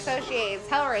 everybody associates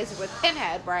Hellraiser with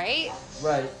Pinhead, right?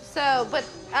 Right. So, but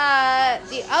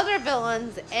the other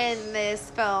villains in this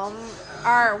film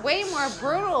are way more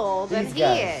brutal than These he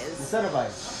guys. is, The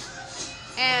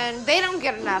Cenobites. and they don't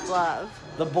get enough love.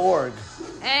 The Borg.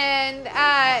 And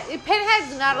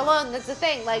Pinhead's not alone. That's the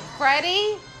thing. Like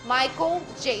Freddy, Michael,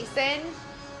 Jason,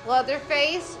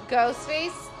 Leatherface,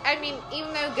 Ghostface. I mean,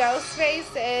 even though Ghostface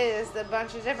is a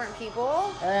bunch of different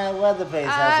people. Leatherface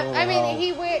has a little I mean,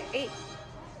 help.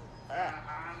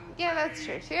 yeah, that's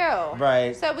true too.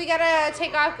 Right. So we gotta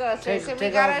take off Ghostface, and we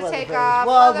gotta off take Leatherface. off.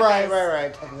 Well, Leatherface.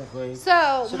 right, technically.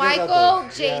 So take Michael,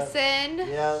 off the- yeah. Jason,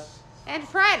 Yeah, and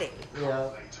Freddy, yeah.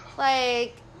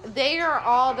 like they are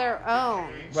all their own.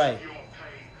 Right.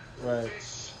 Right.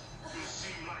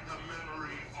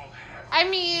 I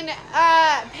mean,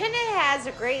 Pinhead has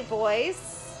a great voice.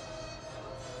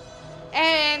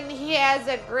 And he has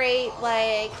a great,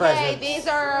 like, Presence. hey, these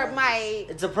are my...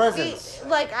 It's a presence.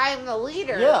 Like, I'm the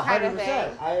leader Yeah, kind 100%. of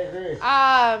thing. I agree.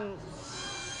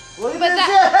 Look but at this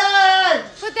head!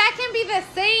 But that can be the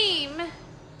same...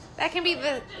 That can be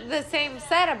the same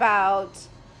said about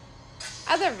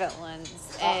other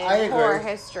villains I in agree. horror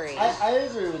history. I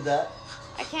agree with that.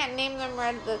 I can't name them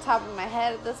right at the top of my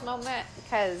head at this moment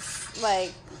Because,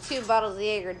 like, 2 bottles of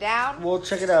Jaeger down. Well,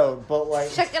 check it out, but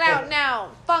like... Check it out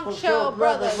now. Funk Show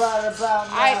Brothers.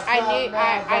 I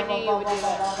knew you would do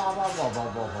that.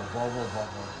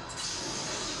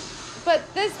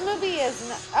 But this movie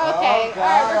is... Okay,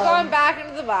 alright, we're going back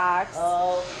into the box.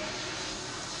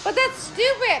 But that's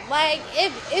stupid. Like,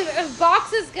 if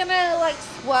box is gonna, like,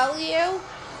 swell you...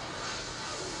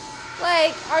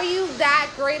 Like, are you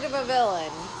that great of a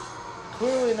villain?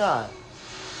 Clearly not.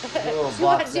 Do you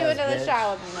want to do another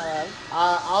shot with me, my love?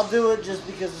 I'll do it just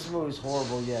because this movie's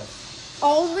horrible, yes.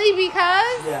 Only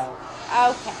because? Yeah.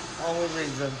 Okay. Only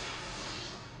reason.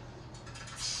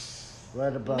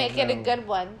 Right above Make it a good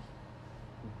one.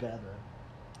 Better.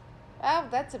 Oh,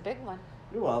 that's a big one.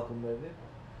 You're welcome, baby.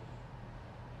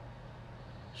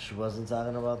 She wasn't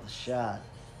talking about the shot.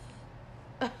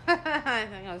 I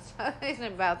think I was talking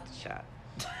about the shot.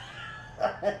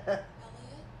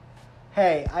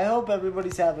 Hey, I hope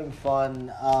everybody's having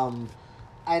fun.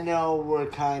 I know we're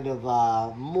kind of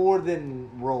more than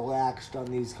relaxed on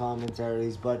these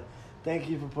commentaries, but thank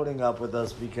you for putting up with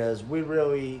us because we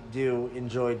really do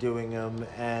enjoy doing them,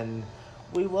 and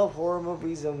we love horror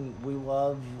movies, and we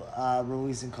love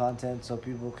releasing content so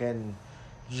people can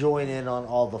join in on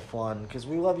all the fun because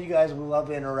we love you guys. We love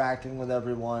interacting with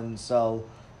everyone, so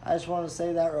I just want to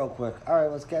say that real quick. All right,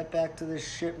 let's get back to this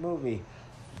shit movie.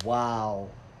 Wow.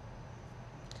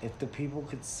 If the people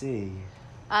could see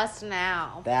us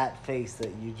now, that face that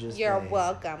you just You're made.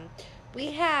 welcome.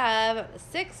 We have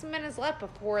 6 minutes left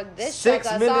before this 6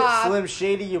 shuts us minutes, off. Slim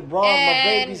Shady, you're wrong. And My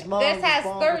baby's mom. this has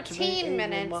 13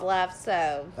 minutes left,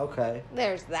 so okay.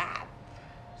 There's that.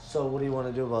 So what do you want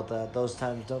to do about that? Those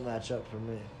times don't match up for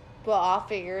me. Well, I'll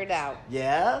figure it out.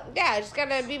 Yeah? Yeah, I just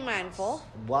gotta be mindful.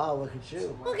 Wow, look at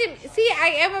you. Look at see, I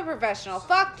am a professional.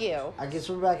 Fuck you. I guess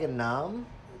we're back in Nam.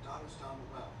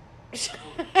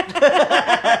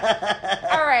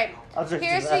 Alright.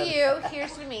 Here's to you,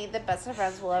 here's to me, the best of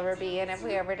friends we'll ever be, and if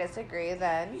we ever disagree,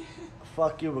 then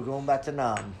Fuck you, we're going back to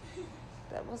Nam.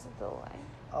 that wasn't the line.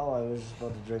 Oh, I was just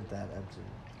about to drink that empty.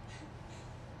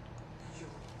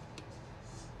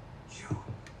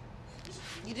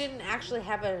 You didn't actually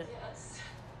have a...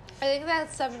 I think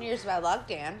that's 7 years of bad luck,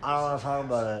 Dan. I don't want to talk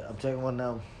about it. I'm taking one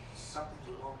now.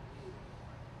 Something wrong.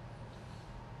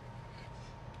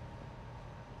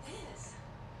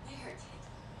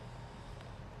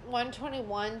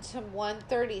 121 to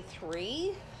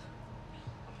 133.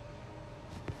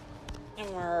 And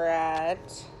we're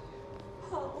at...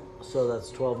 So that's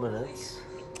 12 minutes.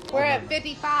 We're at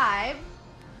 55.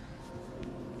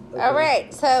 Okay. All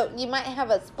right, so you might have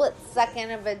a split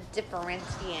second of a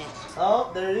differentiate.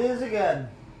 Oh, there it is again.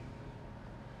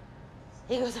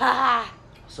 He goes, ha ha.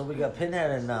 So we got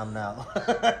Pinhead and Nam now.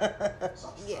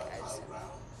 Yes.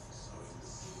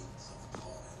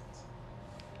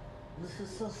 This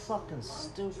is so fucking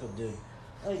stupid, dude.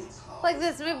 Like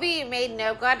this movie made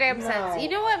no goddamn sense. You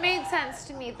know what made sense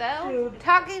to me though? Dude.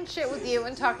 Talking shit with you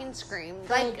and talking Scream.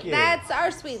 Like that's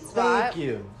our sweet spot. Thank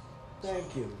you.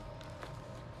 Thank you.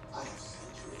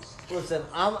 Listen,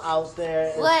 I'm out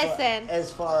there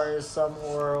as far as some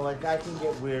horror. Like, I can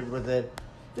get weird with it.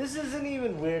 This isn't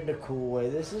even weird in a cool way.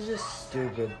 This is just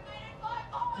stupid.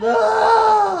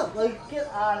 Ah! Like, get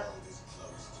out of...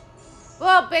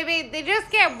 Well, baby, they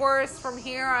just get worse from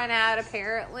here on out,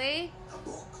 apparently.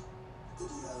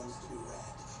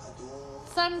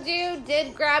 Some dude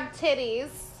did grab titties,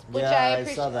 which I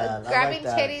appreciate. Saw that. Grabbing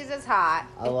like that. titties is hot.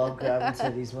 I love grabbing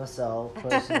titties myself,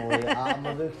 personally. I'm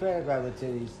a big fan of grabbing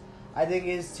titties. I think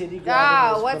his titty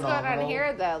grabbing is what's phenomenal. going on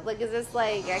here, though? Like, is this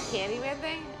like a Candyman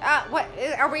thing? What?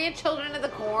 Are we in Children of the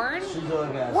Corn?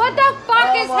 What the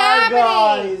fuck is happening?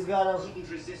 God, he's got a... You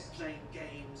couldn't resist playing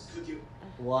games, could you?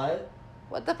 What?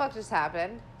 What the fuck just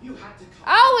happened? You had to come.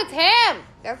 Oh, it's him!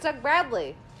 That's Doug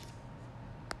Bradley.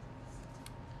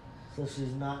 So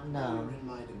she's not numb.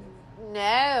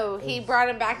 No, he brought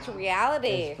him back to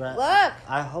reality. Look!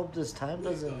 I hope this time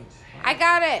doesn't... I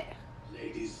got it.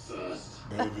 Ladies first.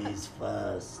 Ladies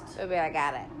first. Baby, I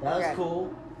got it. That was Okay.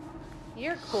 cool.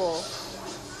 You're cool.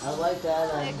 I like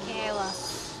that. Kayla.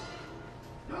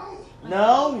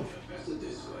 No! Better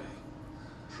this way.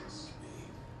 Trust me.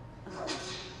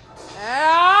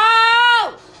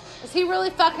 Oh! Is he really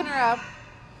fucking her up?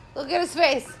 Look at his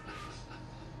face.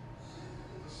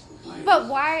 But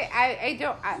why?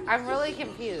 I'm really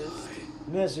confused. Let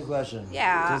me ask you a question.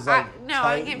 Yeah. Does like I'm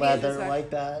tight confused. leather like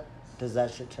that, does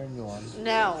that shit turn you on?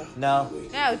 No. No?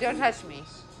 No, don't touch me.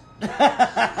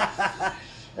 That's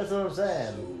what I'm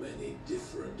saying. Many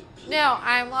different No,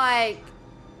 I'm like...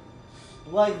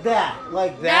 Like that.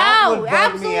 Like that No, would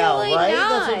bug me out, absolutely right? not.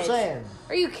 That's what I'm saying.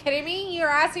 Are you kidding me? You're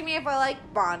asking me if I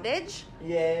like bondage?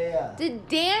 Yeah. Did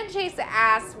Dan Chase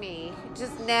ask me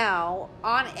just now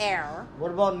on air?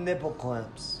 What about nipple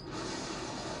clamps?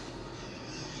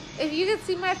 If you could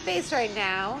see my face right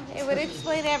now, it would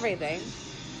explain everything.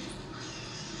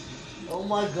 Oh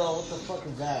my god, what the fuck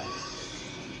is that?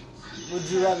 Would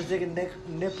you rather take a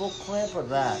nipple clamp or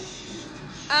that?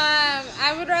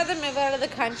 I would rather move out of the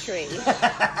country.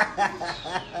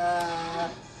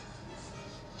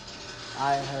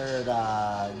 I heard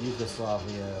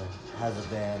Yugoslavia has a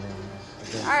ban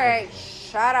in it. Alright,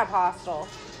 shut up, Hostel.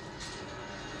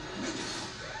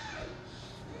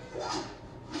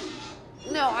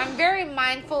 No, I'm very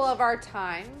mindful of our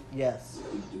time. Yes.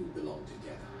 We do belong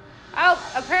together.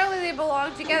 Oh, apparently they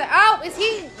belong together. Oh, is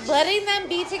he letting them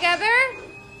be together?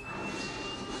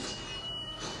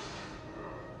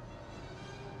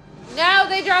 No,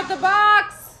 they dropped the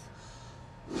box.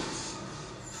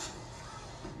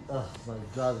 Oh my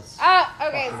god. Oh,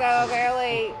 okay, so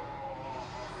apparently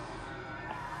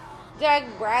Doug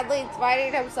Bradley's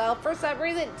fighting himself for some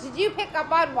reason. Did you pick up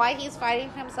on why he's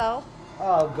fighting himself?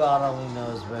 Oh god only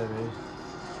knows, baby.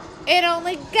 It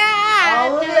only God.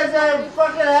 Oh, look at that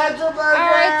fucking handsome man.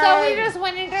 Alright, so we just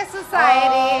went into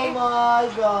society. Oh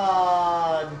my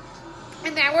god.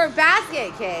 And now we're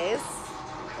basket case.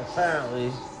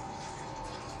 Apparently.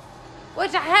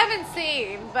 Which I haven't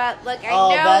seen, but like I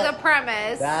Oh, know the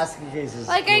premise. Basket case is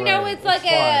Like I know great. it's like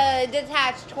fun. a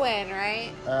detached twin,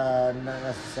 right? Not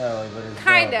necessarily, but it's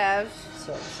Kind of.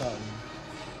 something.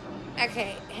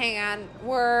 Okay, hang on.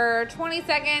 We're 20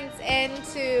 seconds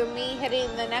into me hitting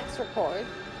the next record.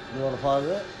 You want to pause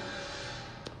it?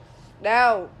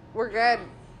 No, we're good.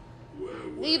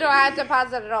 You don't have to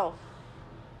pause it at all.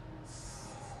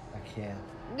 I can't.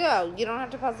 No, you don't have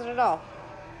to pause it at all.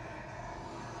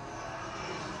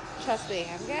 Trust me,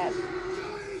 I'm good.